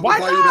jersey. Nah, Why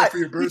buy you that not? for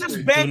your He birthday.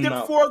 just banked Do in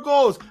not. 4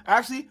 goals.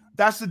 Actually,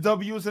 that's the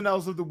W's and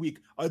L's of the week.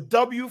 A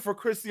W for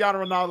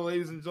Cristiano Ronaldo,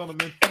 ladies and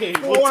gentlemen. Hey,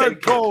 we'll 4 take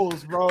it.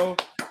 goals, bro.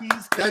 He's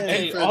That dead.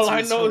 Hey, defense all I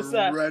was know is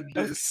that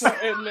horrendous.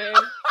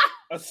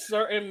 a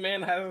certain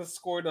man hasn't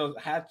scored a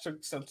hat trick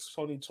since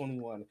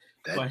 2021.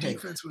 That But hey,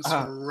 defense was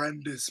uh,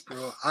 horrendous,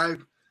 bro.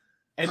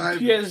 And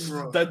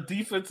Bro. the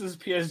defense's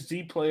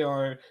PSG play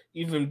are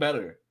even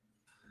better.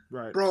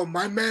 Right. Bro,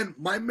 my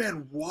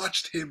man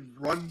watched him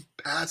run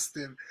past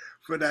him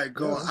for that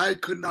goal. Yeah. I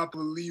could not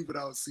believe what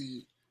I was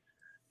seeing.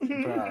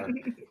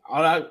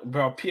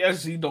 Bro,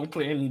 PSG don't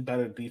play any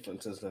better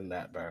defenses than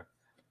that, bro.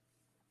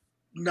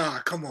 Nah,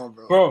 come on,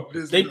 bro. Bro,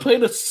 There's they no-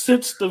 played a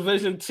 6th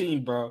division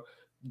team, bro.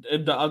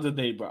 the other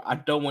day, bro. I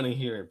don't want to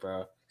hear it,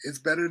 bro. It's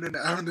better than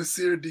the Al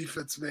Nassr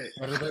defense, man.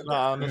 Better than the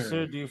Al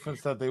Nassr defense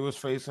that they was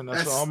facing.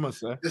 That's what I'm gonna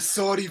say. The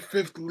Saudi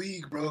 5th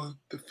league, bro.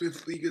 The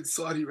 5th league in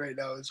Saudi right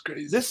now is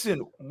crazy.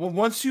 Listen,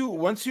 once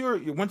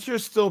you're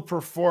still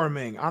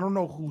performing, I don't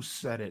know who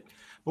said it,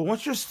 but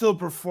once you're still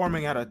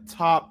performing at a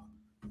top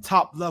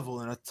level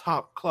in a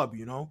top club,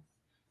 you know,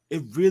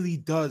 it really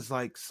does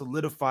like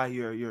solidify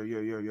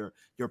your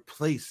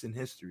place in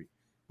history.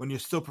 When you're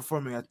still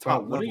performing at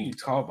top level. What are you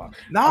talking about?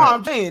 No,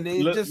 I'm saying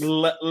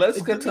let's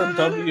get to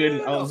W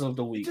and L's of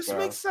the week. It just bro.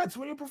 makes sense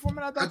when you're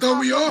performing at that. I thought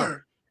we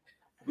are.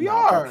 We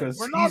are. Because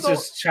Ronaldo, he's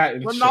just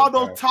chatting.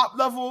 Ronaldo shit, top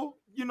level,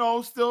 you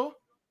know, still.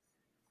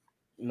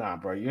 Nah,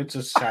 bro, you're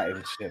just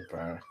chatting shit,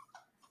 bro.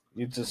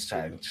 You're just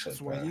chatting shit.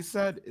 It's what he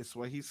said. It's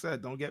what he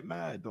said. Don't get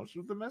mad. Don't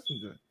shoot the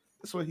messenger.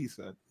 That's what he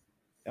said.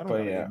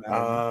 But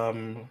yeah,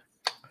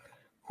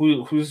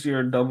 who's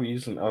your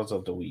W's and L's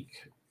of the week?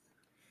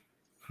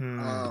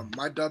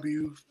 My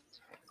W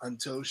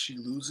until she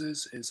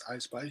loses is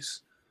Ice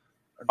Spice.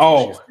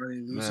 Oh,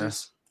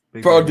 loses.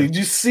 Bro, did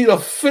you see the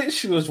fit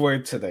she was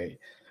wearing today?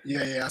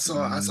 Yeah, I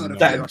saw the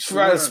that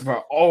dress,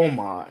 bro. Oh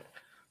my.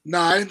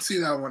 Nah, I didn't see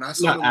that one. I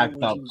saw not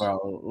act up,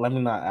 bro. Let me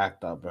not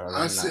act up, bro.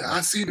 I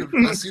seen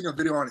a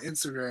video on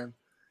Instagram,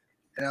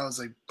 and I was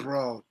like,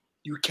 bro,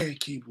 you can't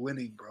keep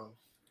winning, bro.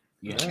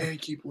 You can't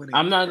keep winning.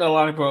 I'm not gonna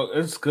lie, bro.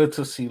 It's good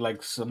to see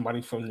like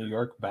somebody from New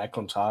York back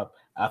on top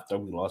after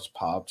we lost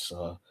Pops.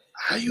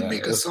 How you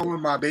make a song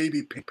with my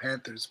baby Pink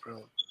Panthers,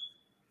 bro?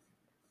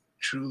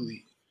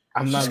 Truly,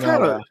 I'm not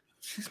gonna.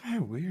 She's kind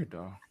of weird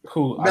though.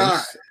 Who?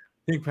 Nah.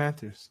 Pink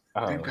Panthers.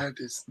 Pink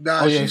Panthers.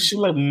 Nah, oh yeah, she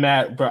look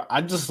mad, bro.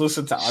 I just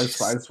listened to Ice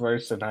Spice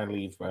verse and I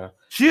leave, bro.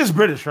 She is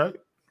British, right?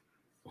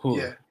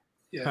 Who?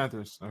 Yeah.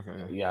 Panthers.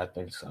 Okay. Yeah, I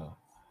think so.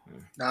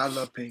 Nah, I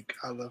love Pink.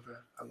 I love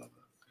her.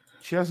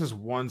 She has this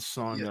one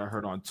song that I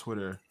heard on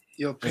Twitter.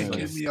 Yo, Pink,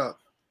 hit me up.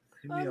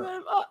 And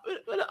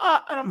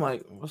I'm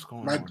like, what's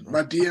going on?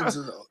 My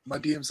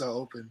DMs are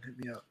open. Hit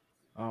me up.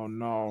 Oh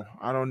no,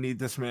 I don't need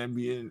this man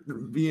being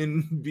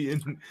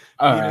in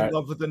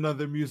love with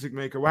another music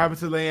maker. What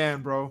happened to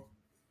Leanne, bro?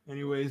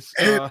 Anyways,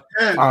 that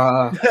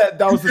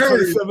was the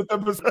 27th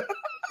episode.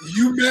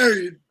 You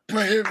married,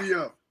 but hit me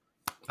up.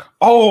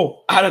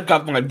 Oh, I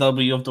got my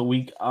W of the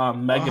week.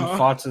 Megan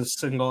Fox is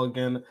single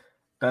again.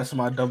 That's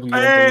my W.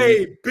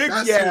 Hey, big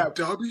That's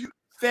W.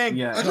 Thank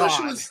God. I thought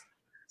she was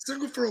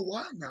single for a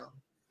while now.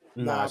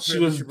 Nah, she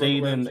was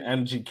dating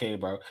MGK,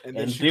 bro, and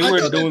they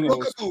were doing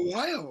broke up a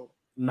while.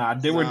 Nah,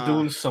 they were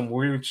doing some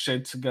weird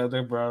shit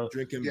together, bro.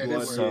 Drinking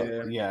blood. So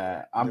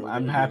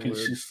I'm happy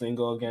she's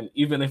single again,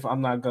 even if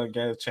I'm not gonna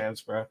get a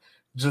chance, bro.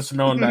 Just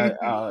knowing that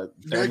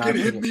they're not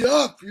hit me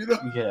up, you know.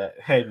 Yeah,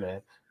 hey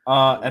man.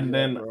 And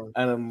then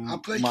I'll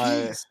play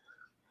keys.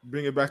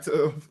 Bring it back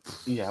to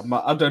my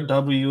other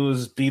W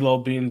is D'Lo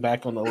being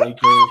back on the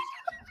Lakers.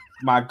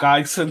 My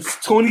guy since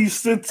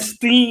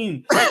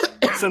 2016.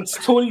 Since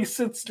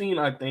 2016,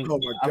 I think. Oh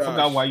my I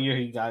forgot what year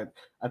he got.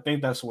 I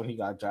think that's when he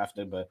got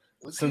drafted, but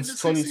since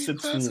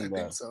 2016, bro.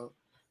 I think so.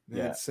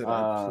 Yeah, said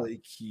I play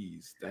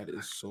keys. That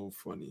is so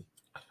funny.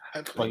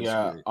 But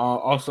yeah,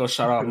 also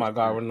shout out my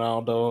guy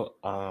Ronaldo.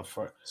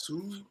 For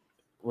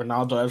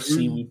Ronaldo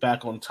FC, we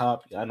back on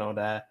top. I know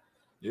that.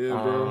 Yeah,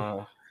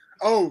 bro.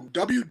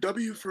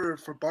 W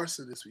for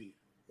Barca this week.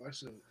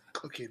 Barca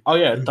cooking. Oh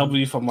yeah,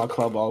 W for my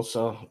club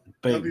also.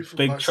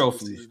 Big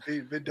trophies.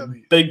 Big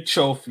W. Big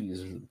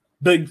trophies.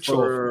 Big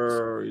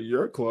for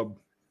your club.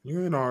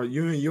 You ain't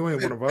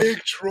one of us. Big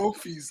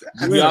trophies.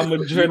 Real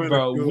Madrid,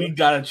 bro. We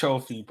got a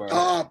trophy, bro.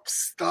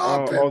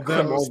 Stop it,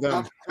 bro.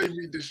 Stop playing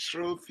me this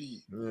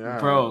trophy. Yeah,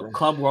 bro.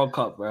 Club World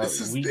Cup, bro.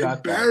 This is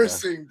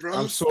embarrassing, bro.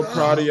 I'm so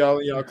proud of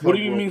y'all. What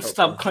do you mean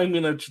stop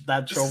claiming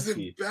that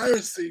trophy? This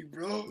is embarrassing,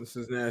 bro. This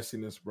is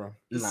nastiness, bro.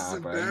 Nah,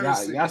 bro.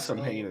 Y'all some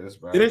haters,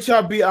 bro. Didn't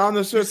y'all beat Al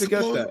Nassr to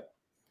get that?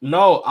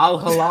 No, Al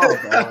Hilal,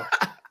 bro.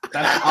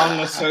 That's Al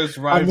Nassr's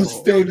rival. I'm gonna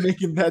stay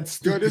making that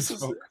stupid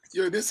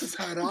this is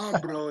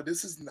haram, bro.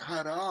 This is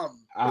haram.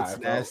 It's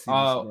nasty.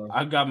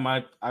 I got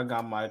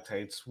my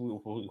takes.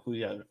 Who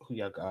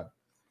y'all got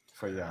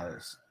for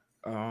y'all's?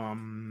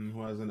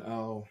 Who has an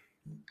L?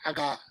 I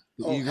got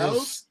the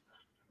Eagles.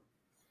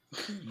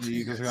 The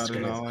Eagles got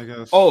an L, I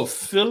guess. Oh,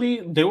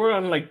 Philly, they were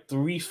on like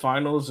 3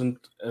 finals and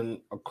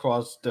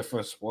across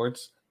different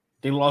sports.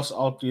 They lost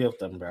all 3 of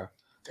them, bro.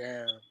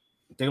 Damn.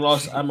 They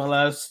lost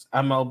MLS,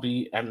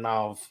 MLB, and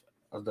now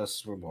the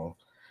Super Bowl.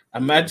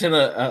 Imagine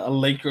a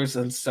Lakers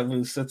and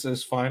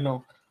 76ers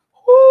final.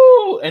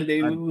 Woo! And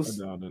they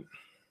lose. I doubt it.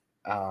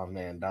 Oh,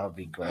 man, that would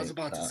be great. I was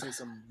about to say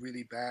something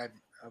really bad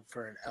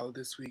for an L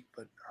this week,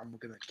 but I'm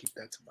going to keep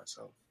that to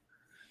myself.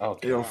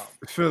 Okay. Yo,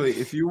 Philly,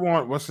 if you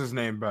want, what's his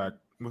name back?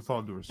 With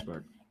all due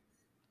respect,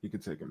 you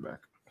could take him back.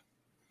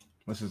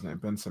 What's his name?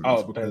 Ben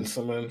Simmons. Oh, Ben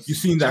Simmons. You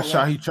seen that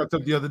shot he chucked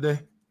up the other day?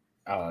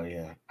 Oh,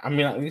 yeah. I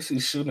mean, at least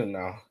he's shooting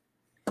now.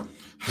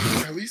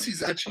 At least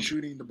he's actually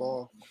shooting the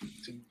ball.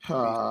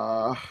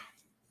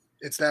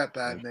 It's that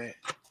bad, man.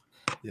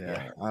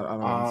 Yeah, I don't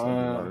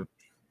know.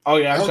 Oh,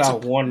 yeah, I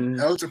got one.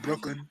 L to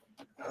Brooklyn.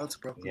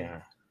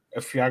 Yeah.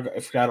 if y'all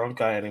don't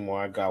got any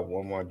more, I got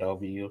one more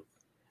W,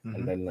 Mhm.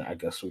 and then I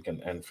guess we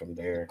can end from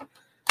there.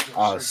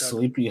 Sure,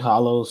 Sleepy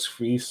Hollow's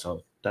free,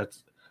 so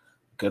that's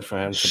good for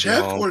him to be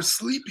Chef home. or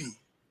Sleepy?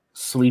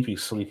 Sleepy.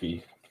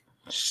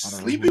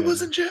 Sleepy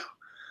was in jail?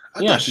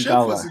 I Yeah, thought he Chef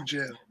got was life. in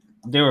jail.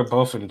 They were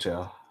both in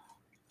jail.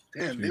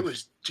 Damn, they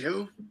was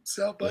jail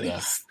cell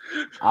buddies.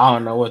 I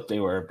don't know what they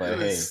were, but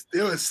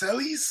They were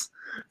cellies.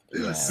 They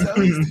were Yeah.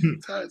 cellies the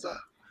entire time.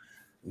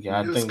 yeah,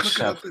 I They was think cooking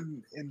Chef. up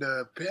in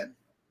the pen.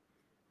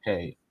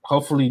 Hey,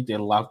 hopefully they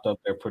locked up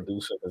their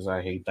producer because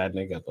I hate that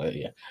nigga. But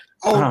yeah,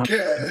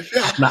 Okay.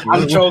 nah,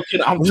 I'm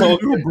joking. I'm What do you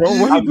joking, do, bro?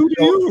 What do you do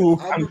to you?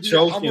 I'm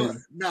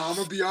joking. I'm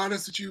gonna be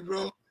honest with you,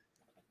 bro.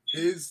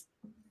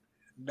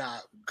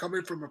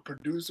 Coming from a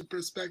producer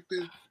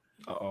perspective,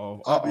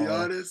 Uh-oh. I'll be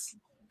honest.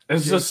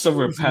 It's just so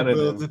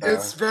repetitive. Bro.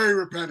 It's very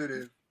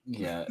repetitive.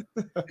 Yeah.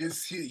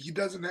 He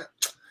doesn't have.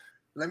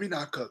 Let me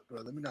not cook,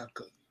 bro. Let me not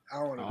cook. I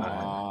don't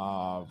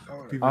want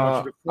to. People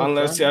want you to cook,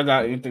 Unless huh? y'all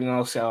got anything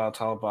else y'all want to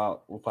talk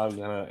about, we're probably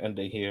gonna end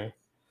it here.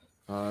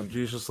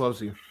 Jesus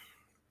loves you.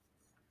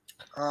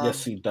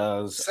 Yes, he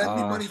does. Send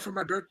me money for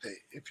my birthday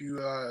if you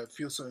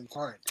feel so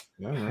inclined.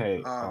 Yeah, man.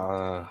 Hey,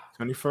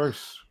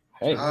 21st.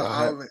 Hey,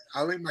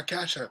 I'll link my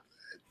Cash App.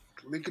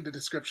 Link in the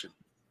description.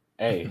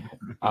 Hey,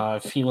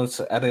 if he wants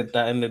to edit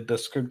that in the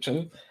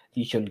description,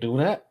 he can do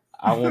that.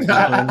 I won't be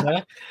doing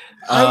that.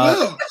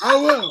 I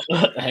will.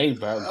 Hey,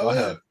 bro, go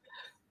ahead.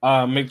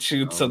 Make sure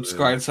you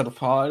subscribe to the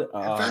pod.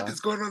 In fact,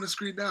 it's going on the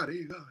screen now. There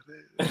you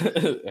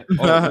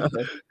go.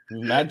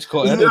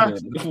 Magical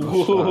edited.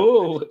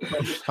 Woo-hoo.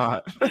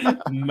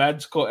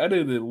 Magical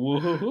edited.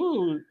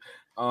 Woo-hoo.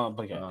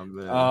 But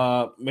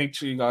yeah, make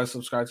sure you guys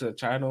subscribe to the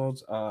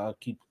channels.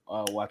 Keep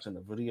watching the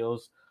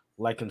videos.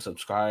 Like and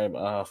subscribe.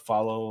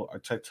 Follow our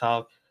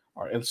TikTok,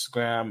 our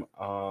Instagram,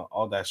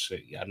 all that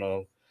shit. Yeah, I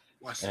know.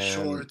 Watch the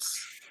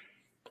shorts.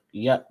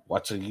 Yeah,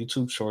 watch the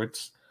YouTube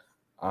shorts.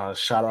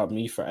 Shout out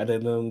me for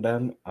editing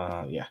them.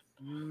 Yeah.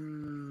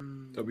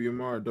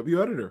 WMR,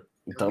 W editor.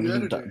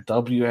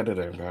 W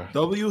editor, bro.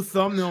 W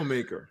thumbnail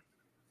maker.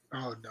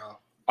 Oh no.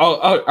 Oh,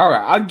 all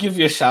right. I'll give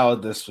you a shout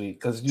out this week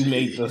because you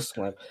made this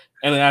one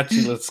and it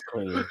actually looks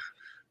clean.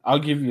 I'll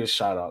give you a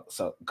shout out.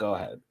 So go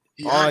ahead.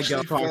 All I get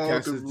on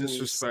podcast is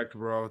disrespect,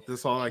 bro.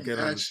 That's all I get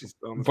on this.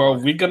 Bro,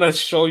 we're gonna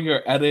show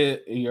your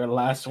edit, your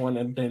last one,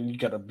 and then you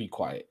gotta be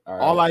quiet.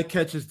 All I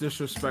catch is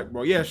disrespect,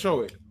 bro. Yeah,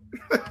 show it.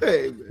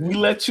 Hey, we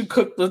let you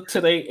cook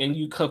today, and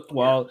you cooked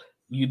well.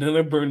 You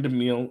didn't burn the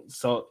meal,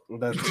 so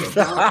that's good.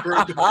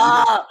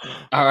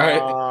 All right,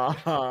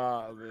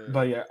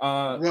 but yeah,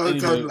 well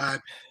done,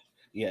 lad.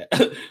 Yeah,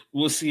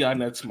 we'll see y'all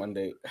next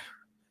Monday.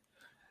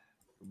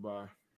 Bye.